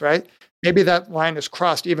Crisis, right? Maybe that line is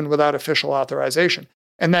crossed even without official authorization.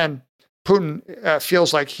 And then Putin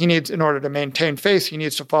feels like he needs, in order to maintain face, he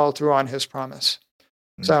needs to follow through on his promise.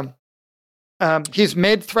 So he's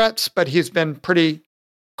made threats, but he's been pretty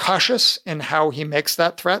cautious in how he makes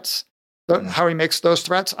how he makes those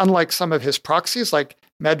threats, unlike some of his proxies like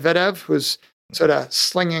Medvedev, who's sort of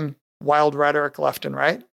slinging wild rhetoric left and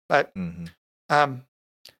right. But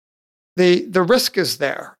the risk is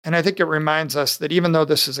there. And I think it reminds us that even though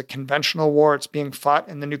this is a conventional war, it's being fought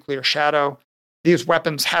in the nuclear shadow. These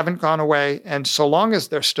weapons haven't gone away. And so long as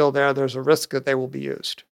they're still there, there's a risk that they will be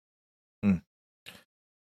used.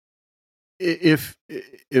 If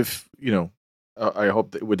I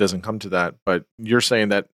hope that it doesn't come to that, but you're saying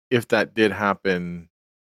that if that did happen,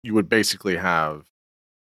 you would basically have,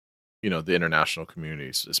 the international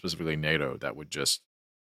communities, specifically NATO, that would just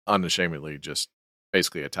unashamedly just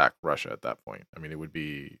basically attack Russia at that point. I mean,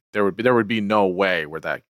 there would be no way where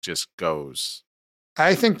that just goes.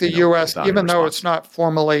 I think the U.S., even though it's not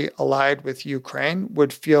formally allied with Ukraine,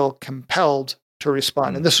 would feel compelled to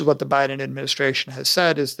respond. And this is what the Biden administration has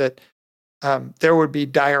said, is that there would be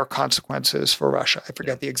dire consequences for Russia. I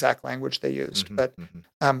forget the exact language they used, but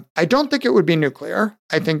I don't think it would be nuclear.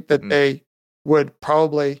 I think that they would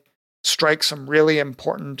probably strike some really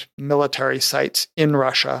important military sites in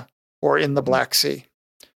Russia or in the Black Sea.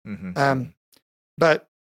 But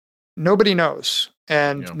nobody knows,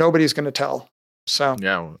 and nobody's going to tell. So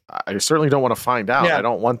I certainly don't want to find out. I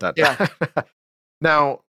don't want that.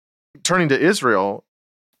 Now, turning to Israel,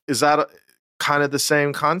 is that kind of the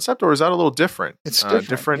same concept, or is that a little different? It's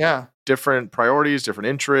different. Different priorities, different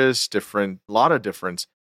interests, lot of difference.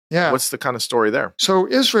 Yeah. What's the kind of story there? So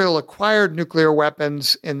Israel acquired nuclear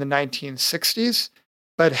weapons in the 1960s,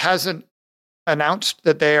 but hasn't announced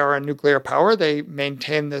that they are a nuclear power. They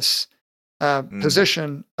maintain this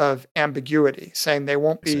position of ambiguity, saying they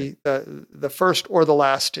won't be the first or the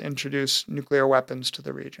last to introduce nuclear weapons to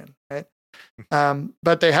the region, right?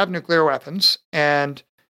 But they have nuclear weapons, and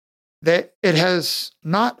it has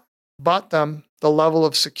not bought them the level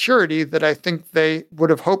of security that I think they would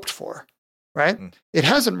have hoped for, right? It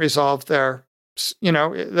hasn't resolved the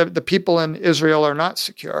people in Israel are not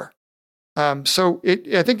secure. So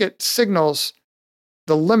I think it signals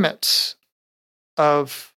the limits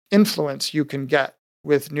of influence you can get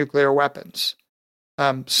with nuclear weapons,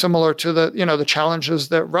 similar to the challenges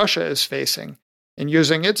that Russia is facing in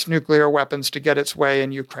using its nuclear weapons to get its way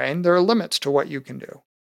in Ukraine. There are limits to what you can do.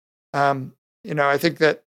 I think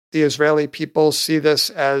that the Israeli people see this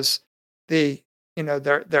as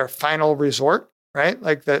their final resort, right?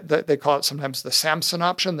 Like they call it sometimes the Samson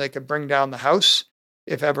option. They could bring down the house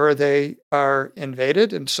if ever they are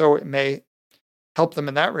invaded, and so it may help them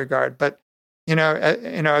in that regard. But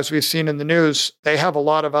as we've seen in the news, they have a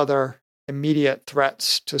lot of other immediate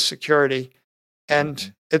threats to security,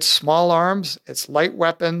 and it's small arms, it's light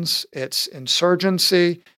weapons, it's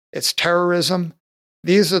insurgency, it's terrorism.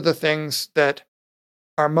 These are the things that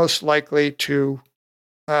are most likely to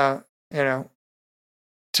be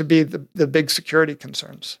the big security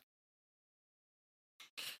concerns.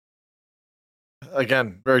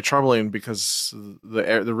 Again, very troubling, because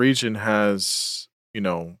the region has,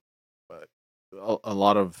 a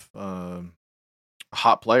lot of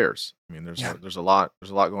hot players. I mean, there's a lot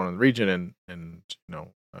going on in the region, and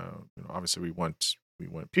obviously we want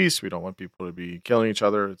peace. We don't want people to be killing each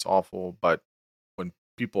other. It's awful, but when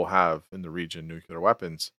people have in the region nuclear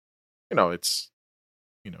weapons, it's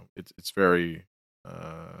very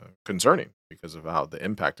concerning because of how the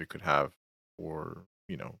impact it could have for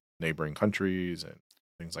neighboring countries and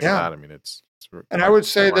things like that. I mean, it's and I would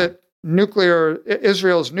say that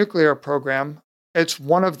Israel's nuclear program it's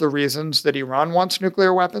one of the reasons that Iran wants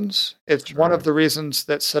nuclear weapons. It's That's one of right. the reasons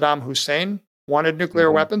that Saddam Hussein wanted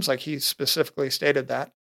nuclear weapons, like he specifically stated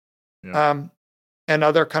that. Yeah. And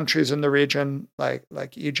other countries in the region,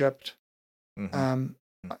 like Egypt, Mhm.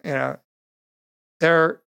 you know,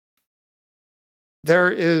 there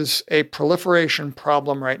is a proliferation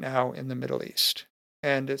problem right now in the Middle East,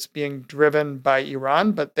 and it's being driven by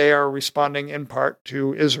Iran, but they are responding in part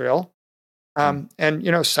to Israel. And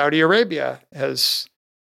Saudi Arabia has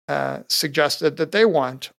suggested that they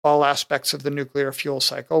want all aspects of the nuclear fuel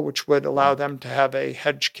cycle, which would allow them to have a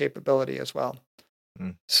hedge capability as well.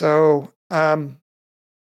 So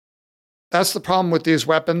that's the problem with these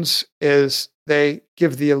weapons, is they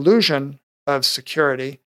give the illusion of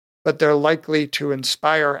security, but they're likely to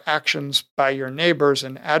inspire actions by your neighbors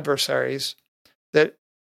and adversaries that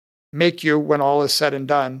make you, when all is said and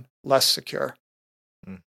done, less secure.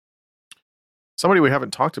 Somebody we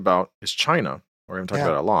haven't talked about is China, or we haven't talked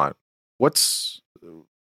about it a lot. What's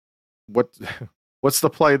the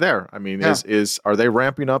play there? I mean, are they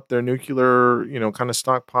ramping up their nuclear, kind of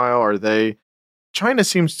stockpile? Are they? China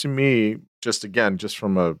seems to me, just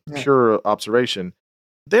from a pure observation,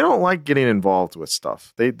 they don't like getting involved with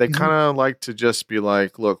stuff. They kind of like to just be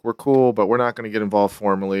like, look, we're cool, but we're not going to get involved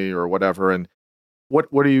formally or whatever. And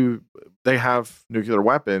what do you? They have nuclear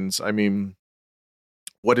weapons. I mean,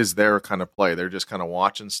 what is their kind of play? They're just kind of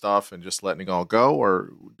watching stuff and just letting it all go?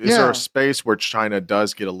 Or is there a space where China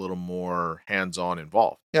does get a little more hands-on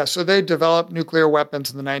involved? Yeah, so they developed nuclear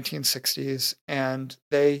weapons in the 1960s, and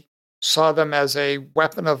they saw them as a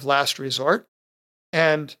weapon of last resort.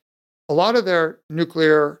 And a lot of their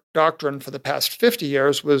nuclear doctrine for the past 50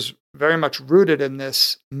 years was very much rooted in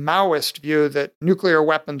this Maoist view that nuclear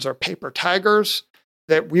weapons are paper tigers,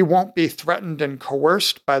 that we won't be threatened and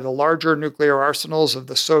coerced by the larger nuclear arsenals of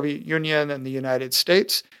the Soviet Union and the United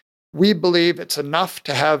States. We believe it's enough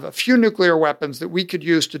to have a few nuclear weapons that we could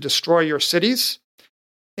use to destroy your cities,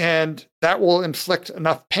 and that will inflict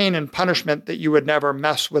enough pain and punishment that you would never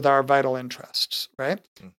mess with our vital interests, right?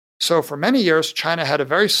 So for many years, China had a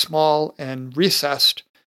very small and recessed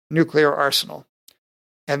nuclear arsenal.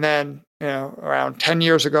 And then, around 10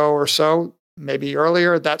 years ago or so, maybe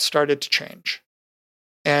earlier, that started to change.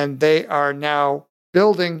 And they are now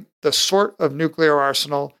building the sort of nuclear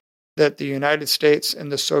arsenal that the United States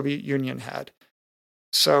and the Soviet Union had.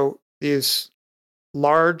 So these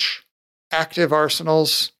large, active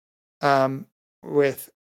arsenals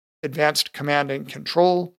with advanced command and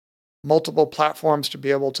control, multiple platforms to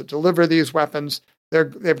be able to deliver these weapons.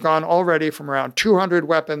 They've gone already from around 200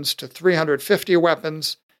 weapons to 350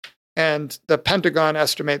 weapons. And the Pentagon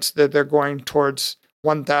estimates that they're going towards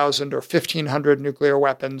 1,000 or 1,500 nuclear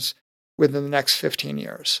weapons within the next 15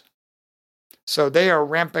 years. So they are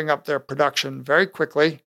ramping up their production very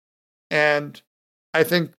quickly. And I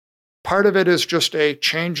think part of it is just a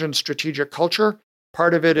change in strategic culture.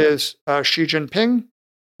 Part of it is Xi Jinping,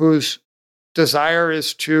 whose desire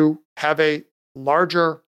is to have a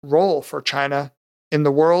larger role for China in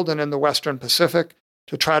the world and in the Western Pacific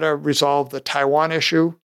to try to resolve the Taiwan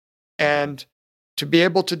issue. And to be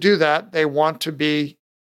able to do that, they want to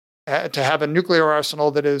have a nuclear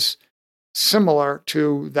arsenal that is similar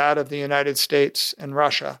to that of the United States and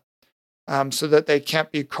Russia, so that they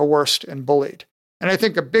can't be coerced and bullied. And I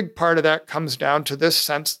think a big part of that comes down to this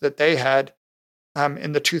sense that they had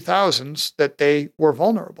in the 2000s that they were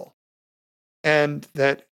vulnerable. And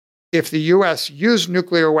that if the US used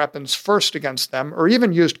nuclear weapons first against them, or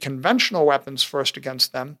even used conventional weapons first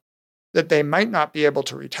against them, that they might not be able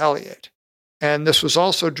to retaliate. And this was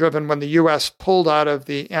also driven when the US pulled out of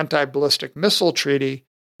the Anti-Ballistic Missile Treaty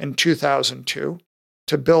in 2002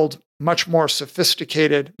 to build much more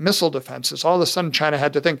sophisticated missile defenses. All of a sudden, China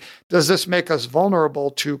had to think, does this make us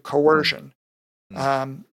vulnerable to coercion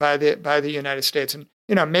by the United States? And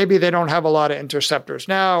maybe they don't have a lot of interceptors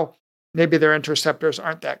now. Maybe their interceptors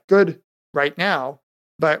aren't that good right now,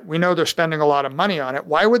 but we know they're spending a lot of money on it.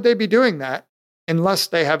 Why would they be doing that unless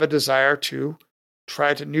they have a desire to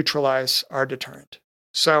try to neutralize our deterrent?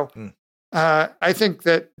 So I think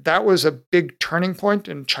that was a big turning point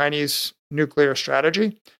in Chinese nuclear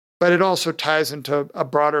strategy, but it also ties into a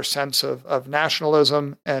broader sense of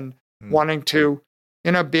nationalism and wanting to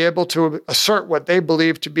be able to assert what they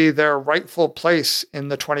believe to be their rightful place in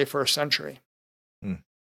the 21st century.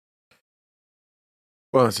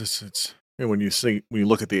 Well, it's when you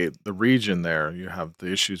look at the region there, you have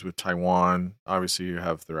the issues with Taiwan. Obviously,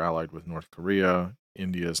 they're allied with North Korea.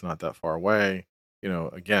 India is not that far away.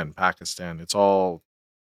 Again, Pakistan. It's all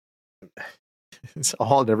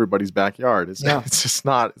in everybody's backyard. It's just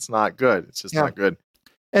not. It's not good. It's just not good.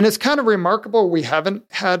 And it's kind of remarkable we haven't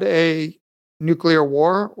had a nuclear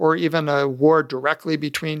war or even a war directly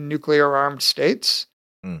between nuclear armed states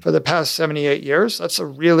for the past 78 years. That's a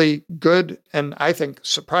really good and I think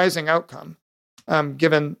surprising outcome,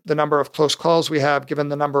 given the number of close calls we have, given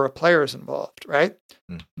the number of players involved, right?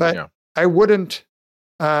 But Yeah. I wouldn't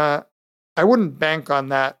bank on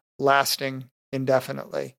that lasting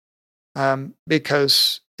indefinitely,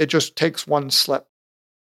 because it just takes one slip.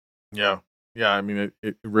 Yeah. Yeah. I mean,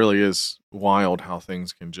 it really is wild how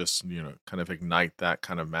things can just, kind of ignite that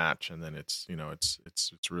kind of match. And then it's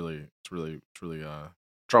really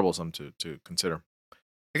troublesome to consider.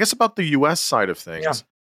 I guess about the US side of things,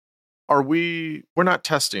 we're not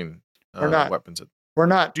testing We're not. weapons. We're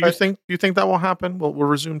not. Do you think that will happen? We'll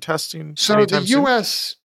resume testing So anytime the soon?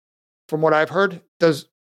 US, from what I've heard, there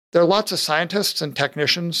are lots of scientists and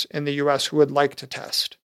technicians in the US who would like to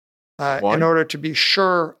test in order to be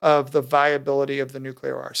sure of the viability of the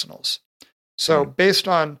nuclear arsenals. So based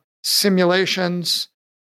on simulations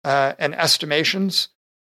and estimations,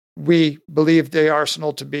 we believe the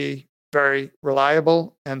arsenal to be very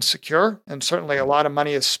reliable and secure, and certainly a lot of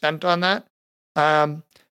money is spent on that.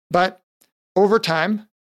 But over time,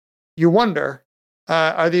 you wonder,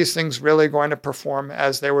 are these things really going to perform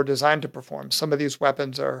as they were designed to perform? Some of these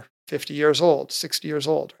weapons are 50 years old, 60 years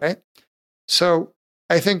old, right? So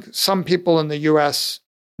I think some people in the US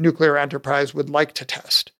nuclear enterprise would like to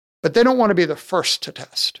test, but they don't want to be the first to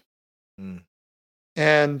test.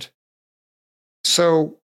 And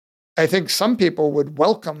so I think some people would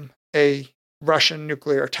welcome a Russian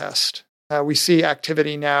nuclear test. We see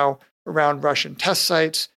activity now around Russian test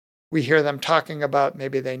sites. We hear them talking about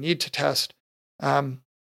maybe they need to test.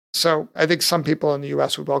 So I think some people in the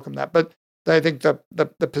US would welcome that. But I think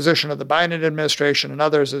the position of the Biden administration and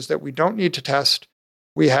others is that we don't need to test.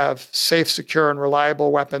 We have safe, secure, and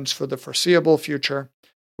reliable weapons for the foreseeable future.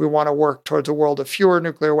 We want to work towards a world of fewer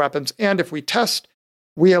nuclear weapons. And if we test,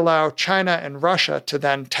 we allow China and Russia to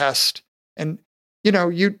then test. And,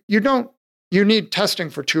 you need testing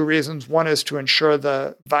for two reasons. One is to ensure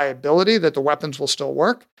the viability, that the weapons will still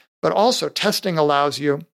work, but also testing allows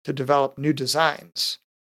you to develop new designs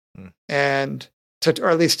and or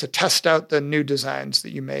at least to test out the new designs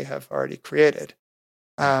that you may have already created.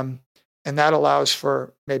 And that allows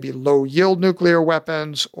for maybe low yield nuclear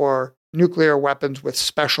weapons or nuclear weapons with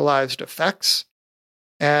specialized effects.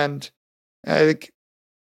 And I think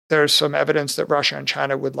there's some evidence that Russia and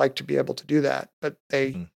China would like to be able to do that, but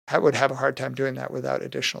they would have a hard time doing that without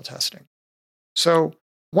additional testing. So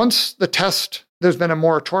once there's been a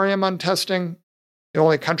moratorium on testing. The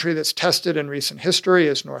only country that's tested in recent history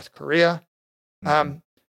is North Korea.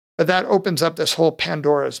 But that opens up this whole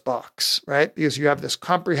Pandora's box, right? Because you have this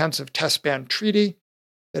comprehensive test ban treaty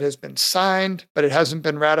that has been signed, but it hasn't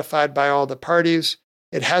been ratified by all the parties.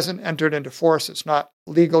 It hasn't entered into force. It's not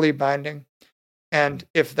legally binding. And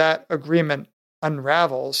if that agreement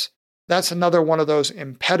unravels, that's another one of those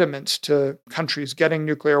impediments to countries getting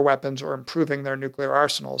nuclear weapons or improving their nuclear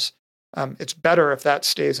arsenals. It's better if that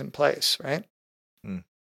stays in place, right?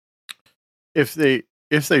 If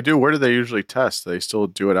they do, where do they usually test? They still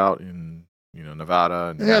do it out in Nevada.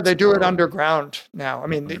 And yeah, they do it underground now. I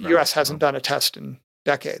mean, the U.S. hasn't done a test in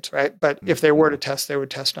decades, right? But if they were to test, they would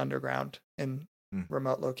test underground in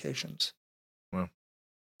remote locations. Well,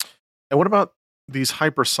 and what about these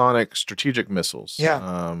hypersonic strategic missiles?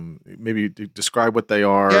 Yeah. Maybe describe what they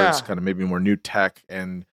are. Yeah. It's kind of maybe more new tech.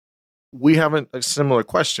 And we haven't, a similar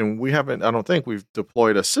question, I don't think we've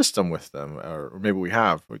deployed a system with them, or maybe we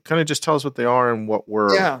have. But kind of just tell us what they are and what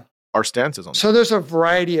our stance is on them. So there's a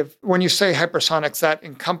variety of, when you say hypersonics, that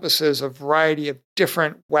encompasses a variety of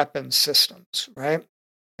different weapon systems, right?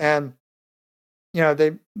 And,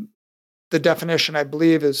 the definition, I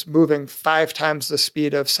believe, is moving 5 times the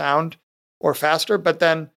speed of sound or faster. But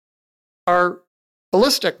then our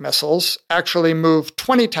ballistic missiles actually move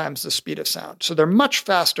 20 times the speed of sound. So they're much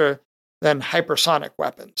faster than hypersonic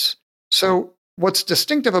weapons. So what's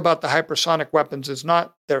distinctive about the hypersonic weapons is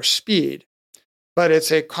not their speed, but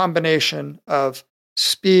it's a combination of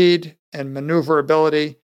speed and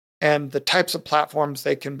maneuverability and the types of platforms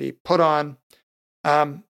they can be put on.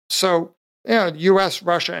 So, US,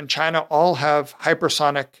 Russia, and China all have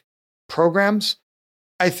hypersonic programs.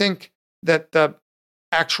 I think that the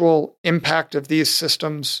actual impact of these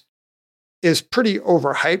systems is pretty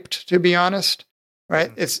overhyped, to be honest,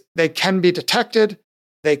 right? They can be detected,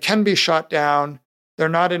 they can be shot down, they're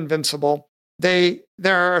not invincible. There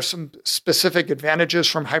are some specific advantages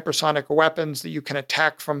from hypersonic weapons that you can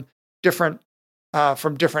attack from different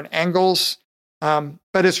angles.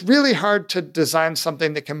 But it's really hard to design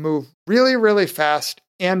something that can move really, really fast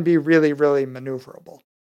and be really, really maneuverable,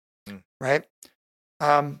 right?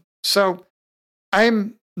 So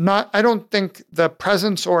I don't think the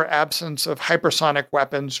presence or absence of hypersonic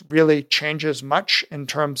weapons really changes much in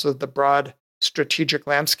terms of the broad strategic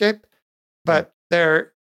landscape, but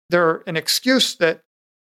they're an excuse that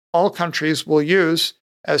all countries will use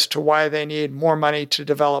as to why they need more money to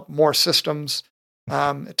develop more systems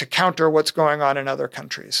to counter what's going on in other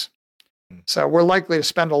countries. So we're likely to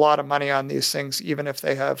spend a lot of money on these things, even if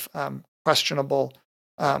they have questionable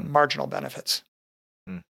marginal benefits.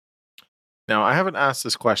 Now, I haven't asked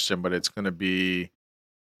this question, but it's going to be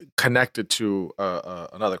connected to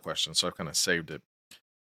another question, so I've kind of saved it.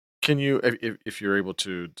 Can you, if you're able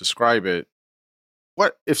to describe it,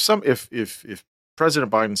 what if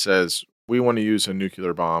President Biden says we want to use a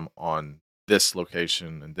nuclear bomb on this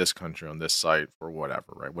location in this country on this site for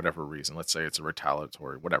whatever, right? Whatever reason. Let's say it's a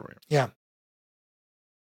retaliatory, whatever. Yeah.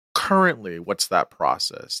 Currently, what's that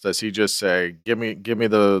process? Does he just say, give me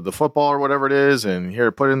the football or whatever it is, and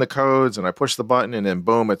here, put in the codes, and I push the button, and then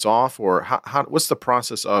boom, it's off? Or how what's the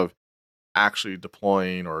process of actually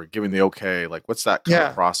deploying or giving the okay? Like, what's that kind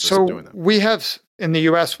of process of doing that? We have, in the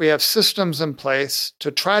US, we have systems in place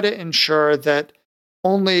to try to ensure that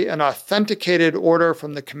only an authenticated order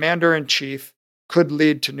from the commander-in-chief could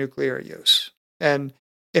lead to nuclear use. And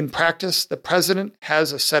in practice, the president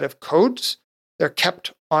has a set of codes. They're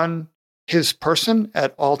kept on his person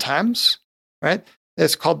at all times, right?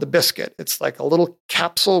 It's called the biscuit. It's like a little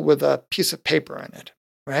capsule with a piece of paper in it,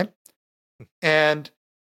 right? And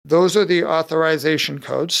those are the authorization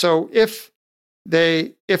codes. So if there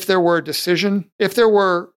were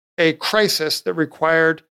a crisis that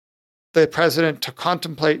required the president to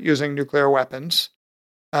contemplate using nuclear weapons,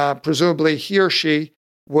 presumably he or she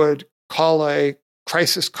would call a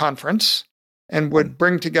crisis conference and would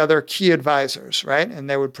bring together key advisors, right? And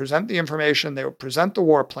they would present the information, they would present the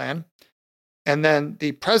war plan, and then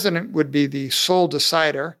the president would be the sole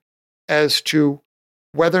decider as to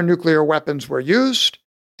whether nuclear weapons were used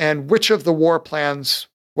and which of the war plans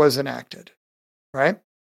was enacted, right?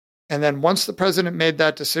 And then once the president made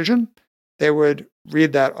that decision, they would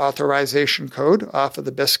read that authorization code off of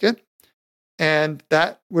the biscuit, and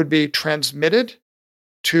that would be transmitted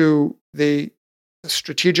to the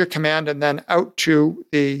strategic command and then out to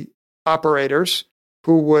the operators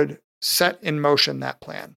who would set in motion that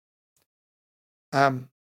plan.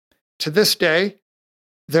 To this day,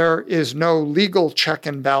 there is no legal check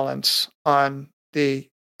and balance on the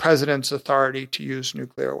president's authority to use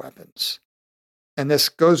nuclear weapons. And this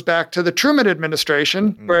goes back to the Truman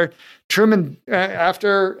administration, where Truman,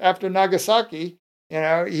 after Nagasaki,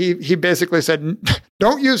 he basically said,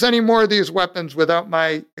 don't use any more of these weapons without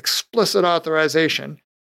my explicit authorization.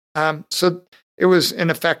 So it was, in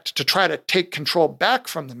effect, to try to take control back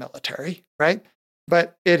from the military, right?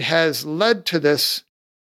 But it has led to this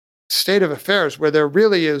state of affairs where there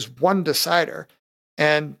really is one decider,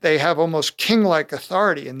 and they have almost king-like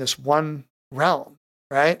authority in this one realm,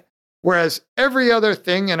 right? Whereas every other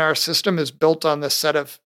thing in our system is built on this set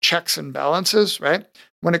of checks and balances, right?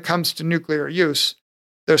 When it comes to nuclear use,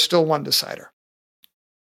 there's still one decider.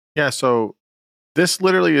 Yeah, so this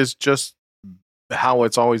literally is just how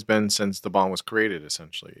it's always been since the bomb was created,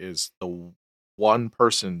 essentially, is the one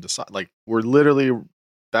person decide. Like,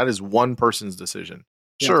 that is one person's decision.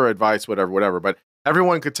 Yeah. Sure, advice, whatever, but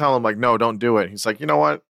everyone could tell him, like, no, don't do it. He's like, you know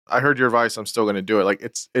what? I heard your advice. I'm still going to do it. Like,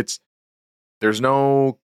 there's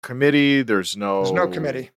no committee. There's no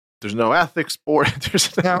committee. There's no ethics board.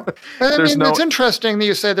 It's interesting that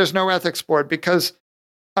you say there's no ethics board, because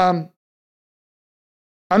under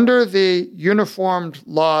the Uniformed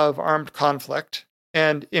Law of Armed Conflict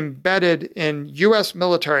and embedded in U.S.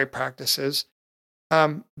 military practices,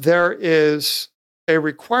 there is a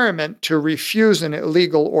requirement to refuse an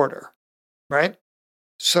illegal order, right?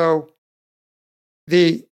 So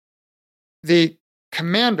the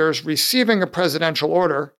commanders receiving a presidential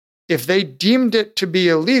order, if they deemed it to be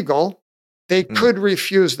illegal, they could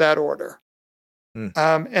refuse that order.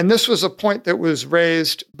 And this was a point that was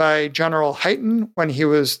raised by General Hyten when he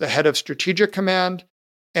was the head of Strategic Command,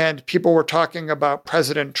 and people were talking about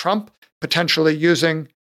President Trump potentially using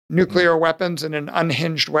nuclear weapons in an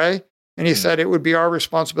unhinged way. And he said it would be our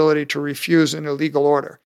responsibility to refuse an illegal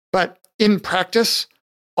order. But in practice,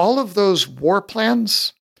 all of those war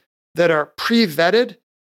plans that are pre-vetted,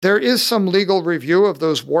 there is some legal review of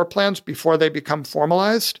those war plans before they become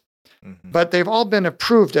formalized, but they've all been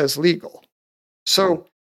approved as legal. So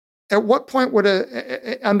at what point would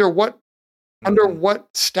under what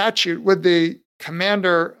statute would the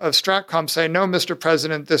commander of Stratcom say, no, Mr.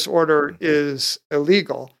 President, this order is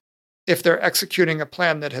illegal, if they're executing a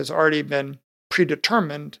plan that has already been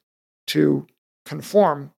predetermined to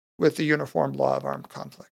conform with the Uniformed Law of Armed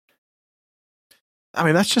Conflict? I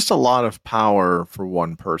mean, that's just a lot of power for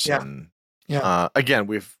one Yeah. person. Yeah. Again,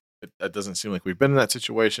 it doesn't seem like we've been in that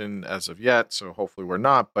situation as of yet, so hopefully we're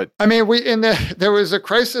not. But I mean, there was a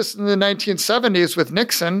crisis in the 1970s with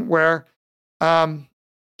Nixon where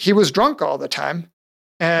he was drunk all the time,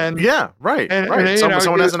 and yeah, right. and Someone he has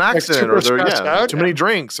was an like accident, super or stressed out. too many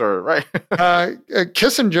drinks, or right.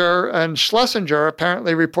 Kissinger and Schlesinger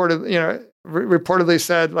apparently reportedly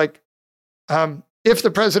said, like, if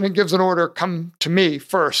the president gives an order, come to me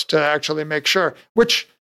first to actually make sure, which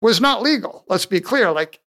was not legal. Let's be clear.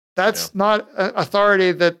 Like, that's not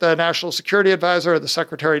authority that the National Security Advisor or the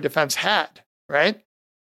Secretary of Defense had, right?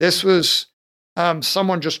 This was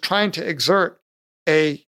someone just trying to exert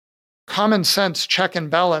a common sense check and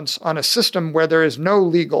balance on a system where there is no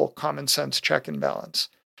legal common sense check and balance.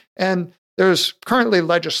 And there's currently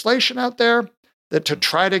legislation out there that to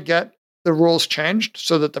try to get the rules changed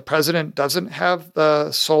so that the president doesn't have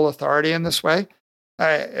the sole authority in this way.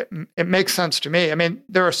 It makes sense to me. I mean,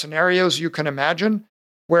 there are scenarios you can imagine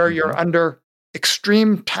where you're under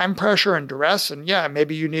extreme time pressure and duress. And yeah,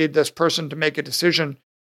 maybe you need this person to make a decision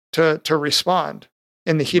to respond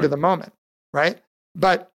in the heat of the moment, right?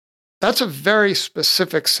 But that's a very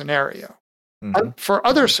specific scenario. For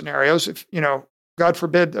other scenarios, if, God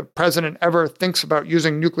forbid the president ever thinks about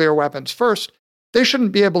using nuclear weapons first, they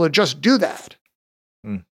shouldn't be able to just do that.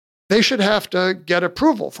 They should have to get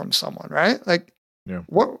approval from someone, right? Like,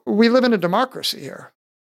 we live in a democracy here.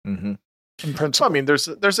 In principle. Well, I mean, there's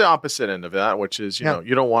the opposite end of that, which is,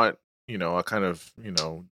 you don't want, a kind of,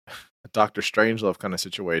 a Dr. Strangelove kind of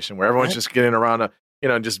situation where everyone's just getting around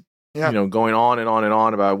going on and on and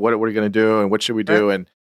on about what are we going to do and what should we do. And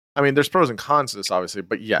I mean, there's pros and cons to this, obviously,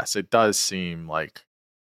 but yes, it does seem like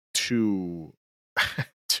too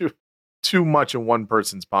much in one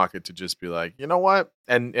person's pocket to just be like, you know what?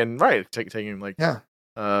 And taking like,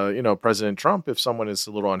 President Trump, if someone is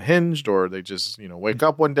a little unhinged or they just, wake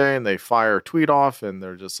up one day and they fire a tweet off and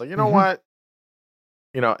they're just like, you know what?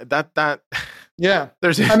 There's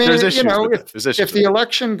issues with it. There's issues if the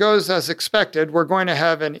election goes as expected, we're going to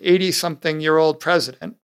have an 80-something-year-old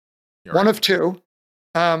president, one of two,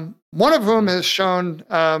 one of whom has shown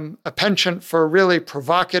a penchant for really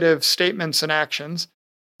provocative statements and actions,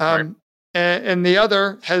 and the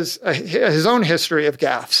other has his own history of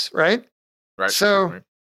gaffes, right? Right. So,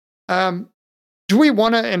 do we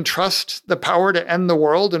want to entrust the power to end the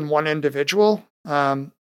world in one individual?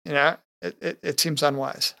 It seems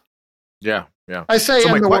unwise. Yeah. I say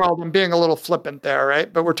end the world. I'm being a little flippant there,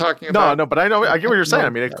 right? But we're talking about no. But I get what you're saying. I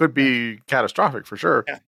mean, it could be catastrophic for sure.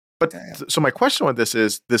 Yeah. But so my question with this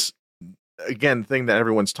is this again thing that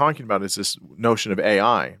everyone's talking about is this notion of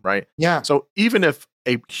AI, right? Yeah. So even if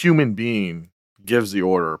a human being gives the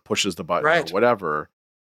order, pushes the button, or whatever,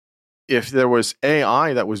 if there was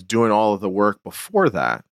AI that was doing all of the work before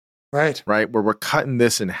that, right, where we're cutting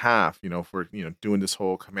this in half, if we're doing this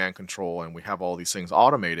whole command control and we have all these things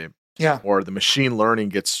automated, or the machine learning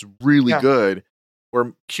gets really good,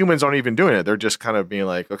 where humans aren't even doing it, they're just kind of being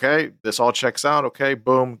like, okay, this all checks out, okay,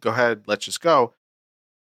 boom, go ahead, let's just go.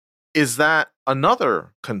 Is that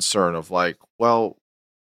another concern of like, well,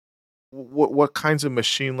 what kinds of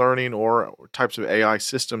machine learning or types of AI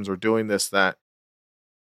systems are doing this that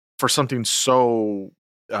for something so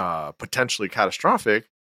potentially catastrophic,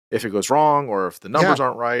 if it goes wrong or if the numbers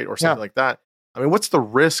aren't right or something like that? I mean, what's the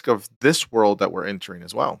risk of this world that we're entering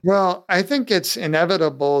as well? Well, I think it's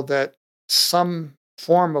inevitable that some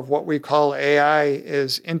form of what we call AI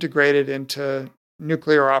is integrated into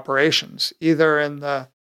nuclear operations, either in the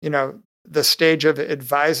stage of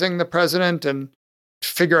advising the president and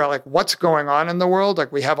figure out like what's going on in the world.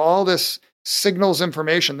 Like we have all this signals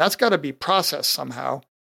information that's got to be processed somehow.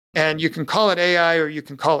 And you can call it AI or you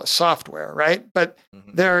can call it software, right? But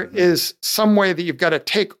there is some way that you've got to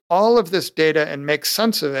take all of this data and make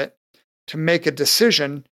sense of it to make a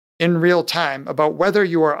decision in real time about whether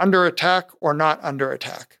you are under attack or not under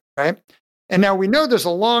attack, right? And now we know there's a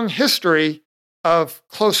long history of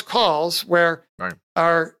close calls where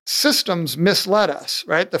our systems misled us,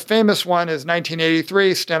 right? The famous one is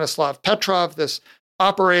 1983, Stanislav Petrov, this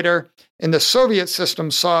operator in the Soviet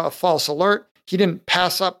system saw a false alert. He didn't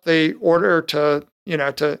pass up the order to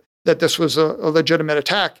that this was a legitimate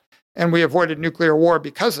attack, and we avoided nuclear war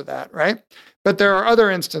because of that, right? But there are other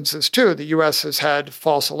instances too. The U.S. has had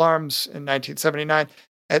false alarms in 1979,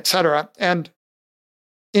 et cetera. And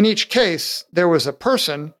in each case, there was a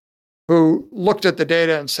person who looked at the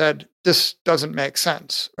data and said, this doesn't make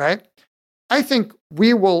sense, right? I think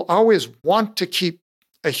we will always want to keep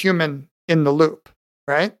a human in the loop,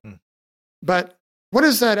 right? But what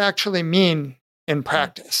does that actually mean in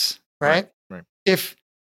practice, right? If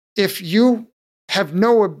you have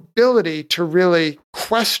no ability to really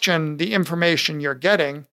question the information you're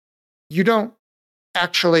getting, you don't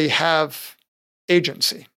actually have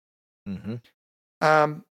agency. Mm-hmm.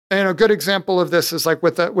 And a good example of this is like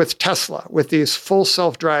with Tesla, with these full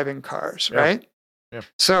self-driving cars, right? Yeah.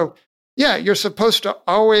 So, yeah, you're supposed to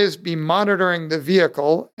always be monitoring the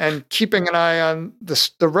vehicle and keeping an eye on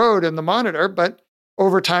the road and the monitor, but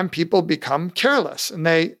over time, people become careless. And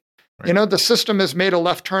the system has made a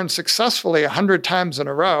left turn successfully 100 times in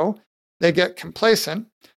a row. They get complacent,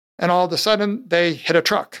 and all of a sudden, they hit a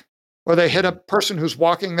truck, or they hit a person who's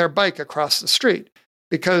walking their bike across the street,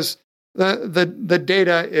 because the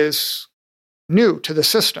data is new to the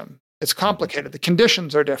system. It's complicated. The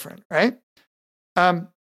conditions are different, right?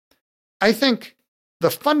 I think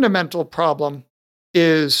the fundamental problem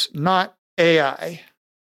is not AI.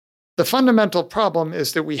 The fundamental problem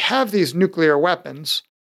is that we have these nuclear weapons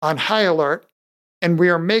on high alert, and we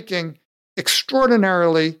are making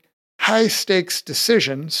extraordinarily high stakes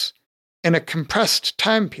decisions in a compressed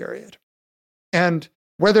time period. And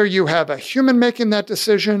whether you have a human making that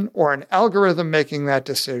decision or an algorithm making that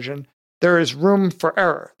decision, there is room for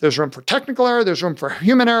error. There's room for technical error. There's room for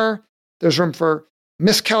human error. There's room for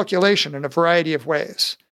miscalculation in a variety of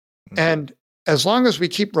ways. Mm-hmm. And as long as we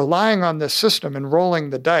keep relying on this system and rolling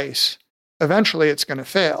the dice, eventually it's going to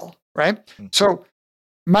fail, right? Mm-hmm. So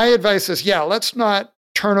my advice is, let's not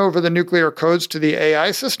turn over the nuclear codes to the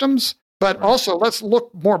AI systems, but also let's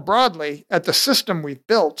look more broadly at the system we've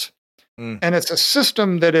built. And it's a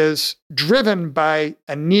system that is driven by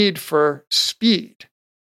a need for speed.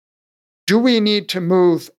 Do we need to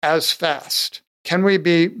move as fast? Can we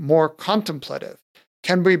be more contemplative?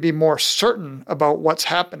 Can we be more certain about what's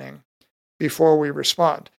happening before we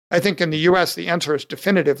respond? I think in the US, the answer is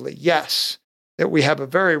definitively yes, that we have a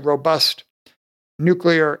very robust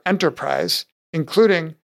nuclear enterprise,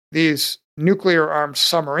 including these nuclear-armed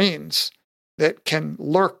submarines that can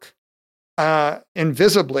lurk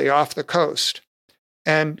invisibly off the coast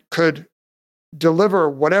and could deliver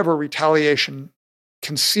whatever retaliation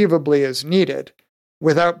conceivably is needed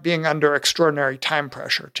without being under extraordinary time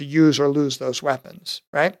pressure to use or lose those weapons,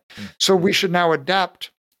 right? Mm-hmm. So we should now adapt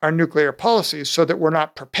our nuclear policies so that we're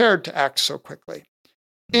not prepared to act so quickly.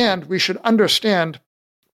 And we should understand,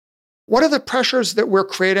 what are the pressures that we're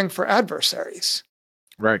creating for adversaries?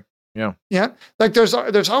 Right. Yeah. Yeah. Like there's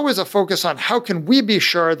always a focus on how can we be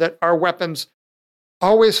sure that our weapons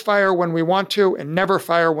always fire when we want to and never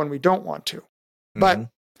fire when we don't want to. Mm-hmm. But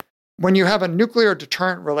when you have a nuclear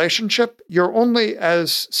deterrent relationship, you're only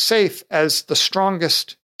as safe as the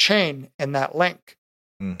strongest chain in that link.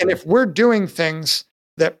 Mm-hmm. And if we're doing things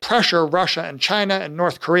that pressure Russia and China and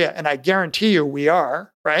North Korea, and I guarantee you we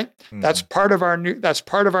are, right? Mm-hmm. That's part of our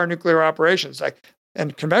nuclear operations,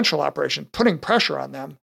 and conventional operation, putting pressure on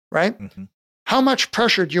them. Right? Mm-hmm. How much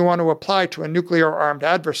pressure do you want to apply to a nuclear-armed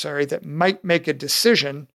adversary that might make a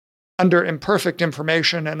decision under imperfect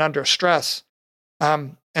information and under stress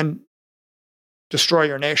and destroy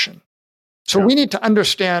your nation? So we need to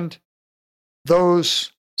understand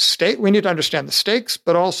we need to understand the stakes,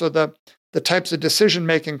 but also the types of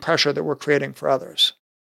decision-making pressure that we're creating for others.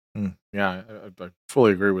 Yeah, I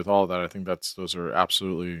fully agree with all of that. I think those are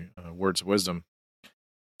absolutely words of wisdom.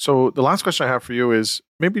 So the last question I have for you is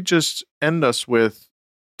maybe just end us with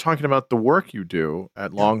talking about the work you do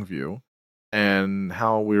at Longview and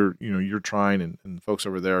how you're trying and folks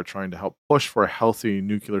over there are trying to help push for a healthy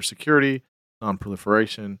nuclear security,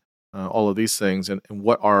 non-proliferation, all of these things, and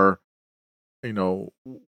what are,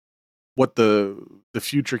 what the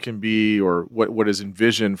future can be, or what is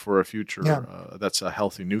envisioned for a future that's a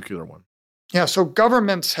healthy nuclear one. Yeah, so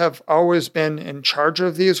governments have always been in charge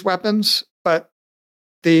of these weapons, but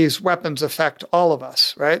these weapons affect all of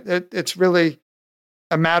us, right? It's really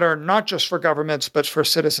a matter not just for governments, but for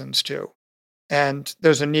citizens too. And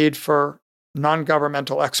there's a need for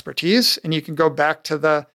non-governmental expertise. And you can go back to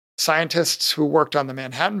the scientists who worked on the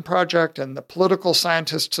Manhattan Project and the political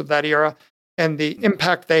scientists of that era and the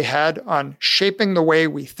impact they had on shaping the way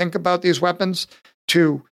we think about these weapons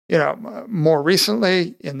to, more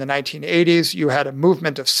recently in the 1980s, you had a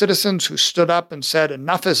movement of citizens who stood up and said,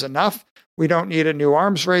 enough is enough. We don't need a new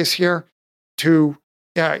arms race here. To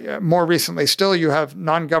more recently still, you have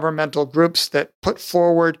non-governmental groups that put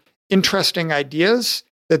forward interesting ideas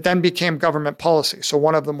that then became government policy. So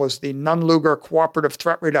one of them was the Nunn-Lugar Cooperative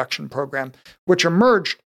Threat Reduction Program, which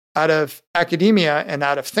emerged out of academia and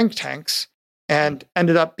out of think tanks and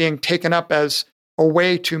ended up being taken up as a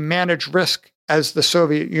way to manage risk as the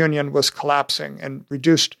Soviet Union was collapsing and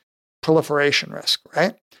reduced proliferation risk,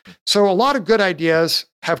 right? So a lot of good ideas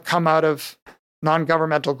have come out of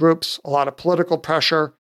non-governmental groups, a lot of political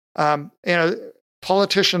pressure.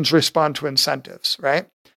 politicians respond to incentives, right?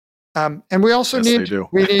 And we also Yes, they do.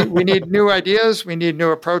 we need new ideas. We need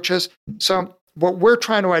new approaches. So what we're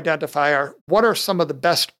trying to identify are what are some of the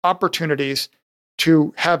best opportunities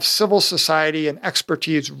to have civil society and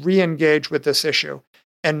expertise re-engage with this issue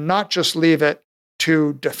and not just leave it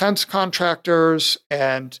to defense contractors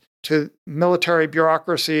and to military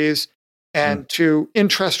bureaucracies and to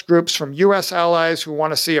interest groups from U.S. allies who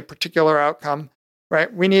want to see a particular outcome,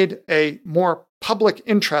 right? We need a more public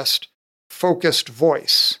interest focused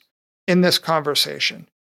voice in this conversation.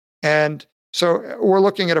 And so we're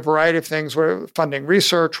looking at a variety of things. We're funding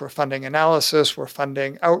research, we're funding analysis, we're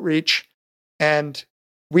funding outreach, and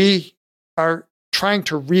we are trying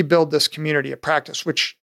to rebuild this community of practice,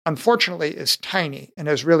 which unfortunately is tiny and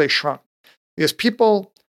has really shrunk because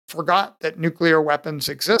people forgot that nuclear weapons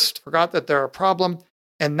exist, forgot that they're a problem,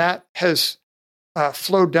 and that has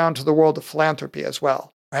flowed down to the world of philanthropy as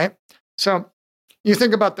well, right? So you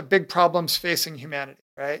think about the big problems facing humanity,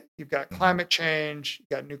 right? You've got climate change, you've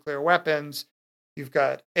got nuclear weapons, you've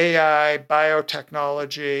got AI,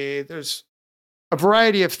 biotechnology. There's a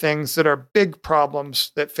variety of things that are big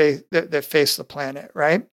problems that face the planet,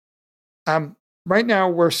 right? Right now,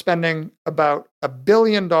 we're spending about $1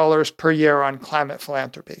 billion per year on climate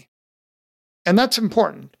philanthropy. And that's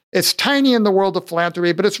important. It's tiny in the world of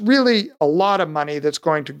philanthropy, but it's really a lot of money that's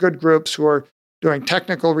going to good groups who are doing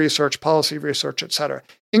technical research, policy research, et cetera.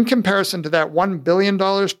 In comparison to that $1 billion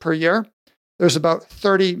per year, there's about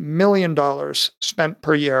 $30 million spent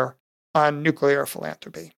per year on nuclear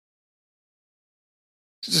philanthropy.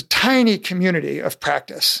 It's a tiny community of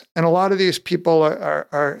practice. And a lot of these people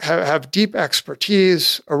have deep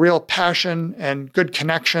expertise, a real passion, and good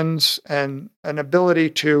connections, and an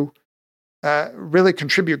ability to really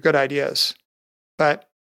contribute good ideas. But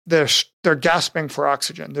they're gasping for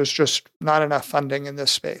oxygen. There's just not enough funding in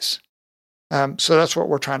this space. So that's what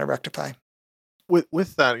we're trying to rectify.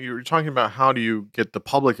 With that, you're talking about how do you get the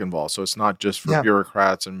public involved? So it's not just for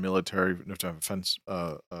bureaucrats and military defense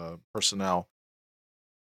personnel.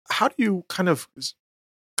 How do you kind of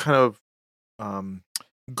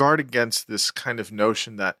guard against this kind of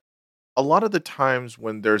notion that a lot of the times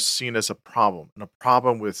when there's seen as a problem, and a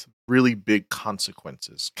problem with really big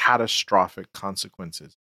consequences, catastrophic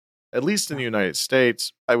consequences, at least in the United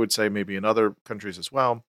States, I would say maybe in other countries as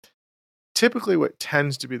well, typically what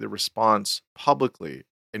tends to be the response publicly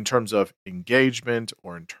in terms of engagement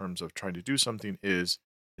or in terms of trying to do something is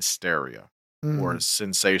hysteria or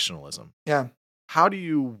sensationalism. Yeah. How do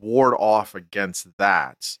you ward off against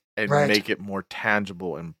that and make it more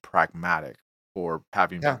tangible and pragmatic for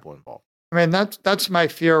having people involved? I mean, that's my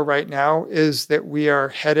fear right now is that we are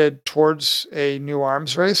headed towards a new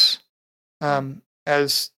arms race.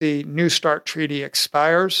 As the New START treaty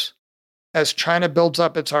expires, as China builds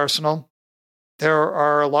up its arsenal, there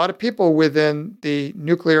are a lot of people within the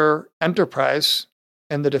nuclear enterprise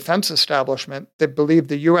and the defense establishment that believe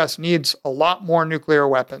the U.S. needs a lot more nuclear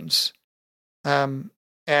weapons. And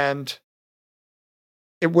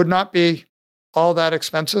it would not be all that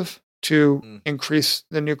expensive to increase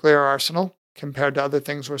the nuclear arsenal compared to other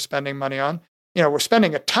things we're spending money on. You know, we're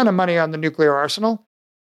spending a ton of money on the nuclear arsenal,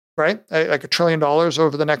 right? Like $1 trillion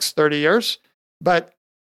over the next 30 years. But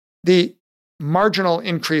the marginal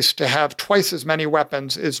increase to have twice as many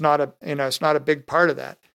weapons is not it's not a big part of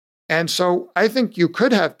that. And so I think you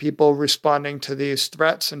could have people responding to these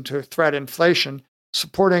threats and to threat inflation,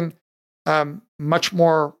 supporting much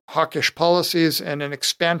more hawkish policies and an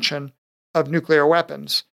expansion of nuclear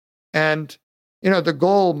weapons. And, the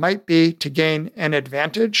goal might be to gain an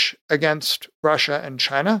advantage against Russia and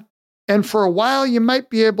China. And for a while, you might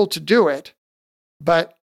be able to do it.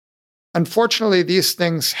 But unfortunately, these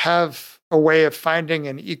things have a way of finding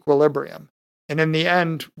an equilibrium. And in the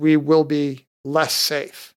end, we will be less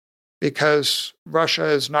safe because Russia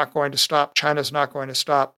is not going to stop, China's not going to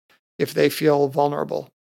stop if they feel vulnerable.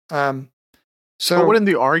 But wouldn't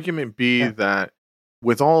the argument be that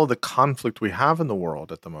with all of the conflict we have in the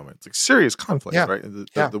world at the moment, it's like serious conflict, right?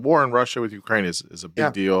 The war in Russia with Ukraine is a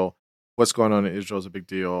big deal. What's going on in Israel is a big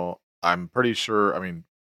deal. I'm pretty sure,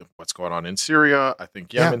 what's going on in Syria, I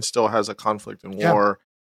think Yemen still has a conflict and war.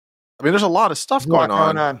 I mean, there's a lot of stuff going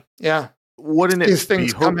on. Yeah. Wouldn't these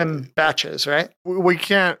things come in batches, right? We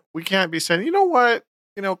can't be saying, you know what,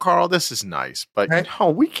 Carl, this is nice, but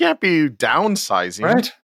we can't be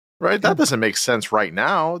downsizing. Right? That doesn't make sense right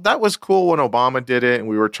now. That was cool when Obama did it and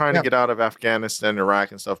we were trying to get out of Afghanistan,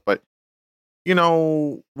 Iraq and stuff. But,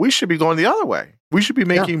 we should be going the other way. We should be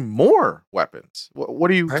making more weapons. What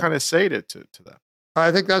do you kind of say to that?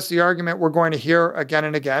 I think that's the argument we're going to hear again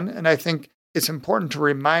and again. And I think it's important to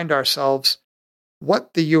remind ourselves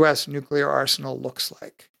what the U.S. nuclear arsenal looks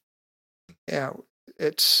like.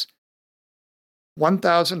 It's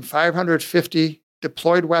 1,550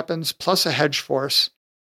 deployed weapons plus a hedge force.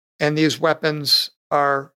 And these weapons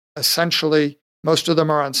are essentially, most of them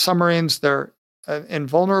are on submarines. They're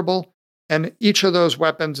invulnerable. And each of those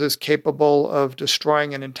weapons is capable of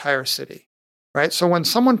destroying an entire city, right? So when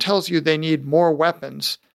someone tells you they need more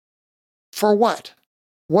weapons, for what?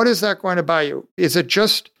 What is that going to buy you? Is it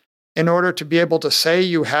just in order to be able to say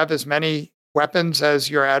you have as many weapons as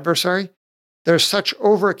your adversary? There's such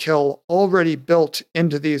overkill already built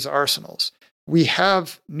into these arsenals. We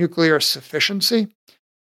have nuclear sufficiency,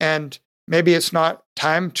 and maybe it's not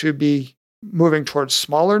time to be moving towards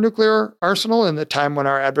smaller nuclear arsenal in the time when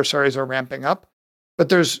our adversaries are ramping up. But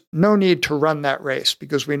there's no need to run that race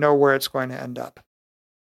because we know where it's going to end up.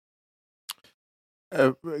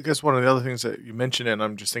 I guess one of the other things that you mentioned, and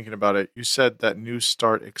I'm just thinking about it, you said that New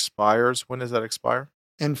START expires. When does that expire?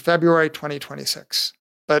 In February 2026.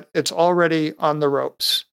 But it's already on the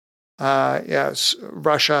ropes. Yes,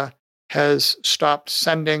 Russia has stopped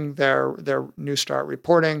sending their New START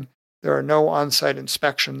reporting. There are no on-site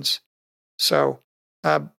inspections. So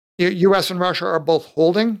U.S. and Russia are both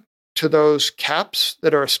holding to those caps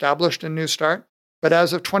that are established in New START. But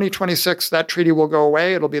as of 2026, that treaty will go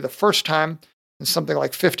away. It'll be the first time in something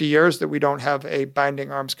like 50 years that we don't have a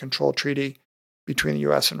binding arms control treaty between the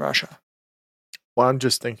U.S. and Russia. Well, I'm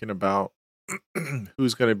just thinking about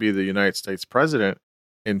who's going to be the United States president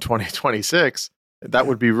in 2026. That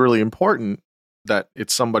would be really important that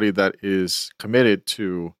it's somebody that is committed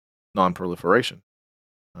to non-proliferation.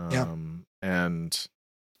 And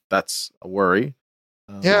that's a worry.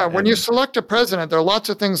 When you select a president, there are lots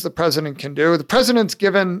of things the president can do. The president's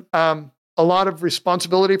given a lot of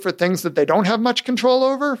responsibility for things that they don't have much control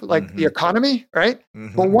over, like the economy, right?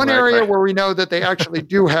 But one area where we know that they actually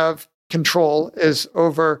do have control is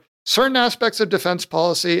over certain aspects of defense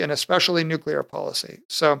policy and especially nuclear policy.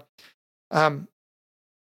 So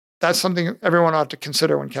that's something everyone ought to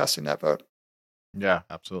consider when casting that vote. Yeah,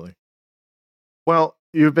 absolutely. Well,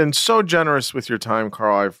 you've been so generous with your time,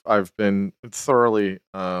 Carl. I've been thoroughly,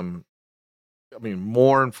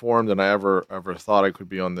 more informed than I ever thought I could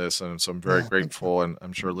be on this, and so I'm very grateful, and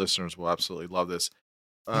I'm sure listeners will absolutely love this.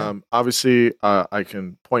 Obviously, I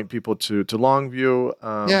can point people to Longview.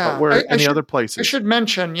 But where any other places? I should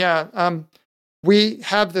mention, we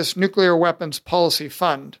have this nuclear weapons policy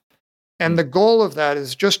fund, and the goal of that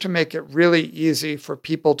is just to make it really easy for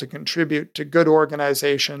people to contribute to good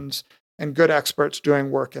organizations and good experts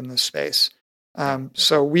doing work in this space.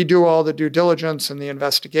 So we do all the due diligence and the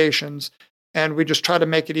investigations, and we just try to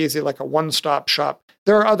make it easy, like a one-stop shop.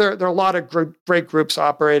 There are a lot of great groups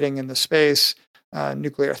operating in the space.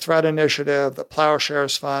 Nuclear Threat Initiative, the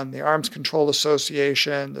Plowshares Fund, the Arms Control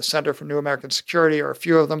Association, the Center for New American Security, or a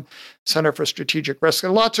few of them, Center for Strategic Risk,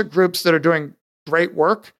 and lots of groups that are doing great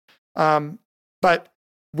work. But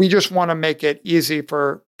we just want to make it easy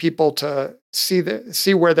for people to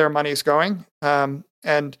see where their money's going.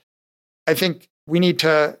 And I think we need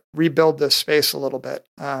to rebuild this space a little bit.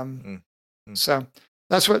 So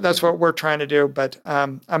that's what we're trying to do. But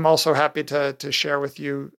I'm also happy to share with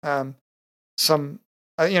you some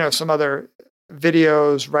other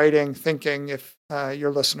videos, writing, thinking, if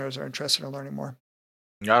your listeners are interested in learning more.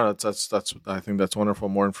 Yeah, that's I think that's wonderful.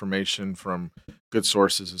 More information from good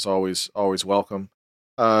sources is always welcome.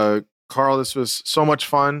 Carl, this was so much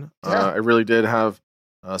fun. I really did have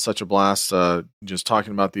such a blast just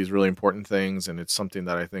talking about these really important things, and it's something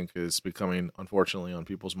that I think is becoming, unfortunately, on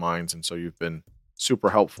people's minds. And so you've been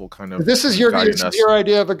super helpful. This is your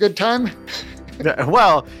idea of a good time.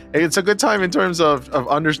 Well, it's a good time in terms of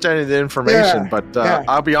understanding the information, but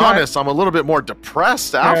I'll be honest, I'm a little bit more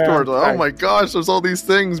depressed afterward. Oh my gosh, there's all these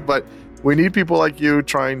things, but we need people like you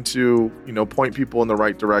trying to, point people in the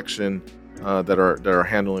right direction that are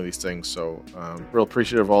handling these things. So real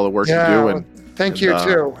appreciative of all the work you do. Thank you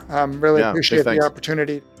too. Really appreciate the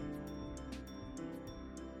opportunity.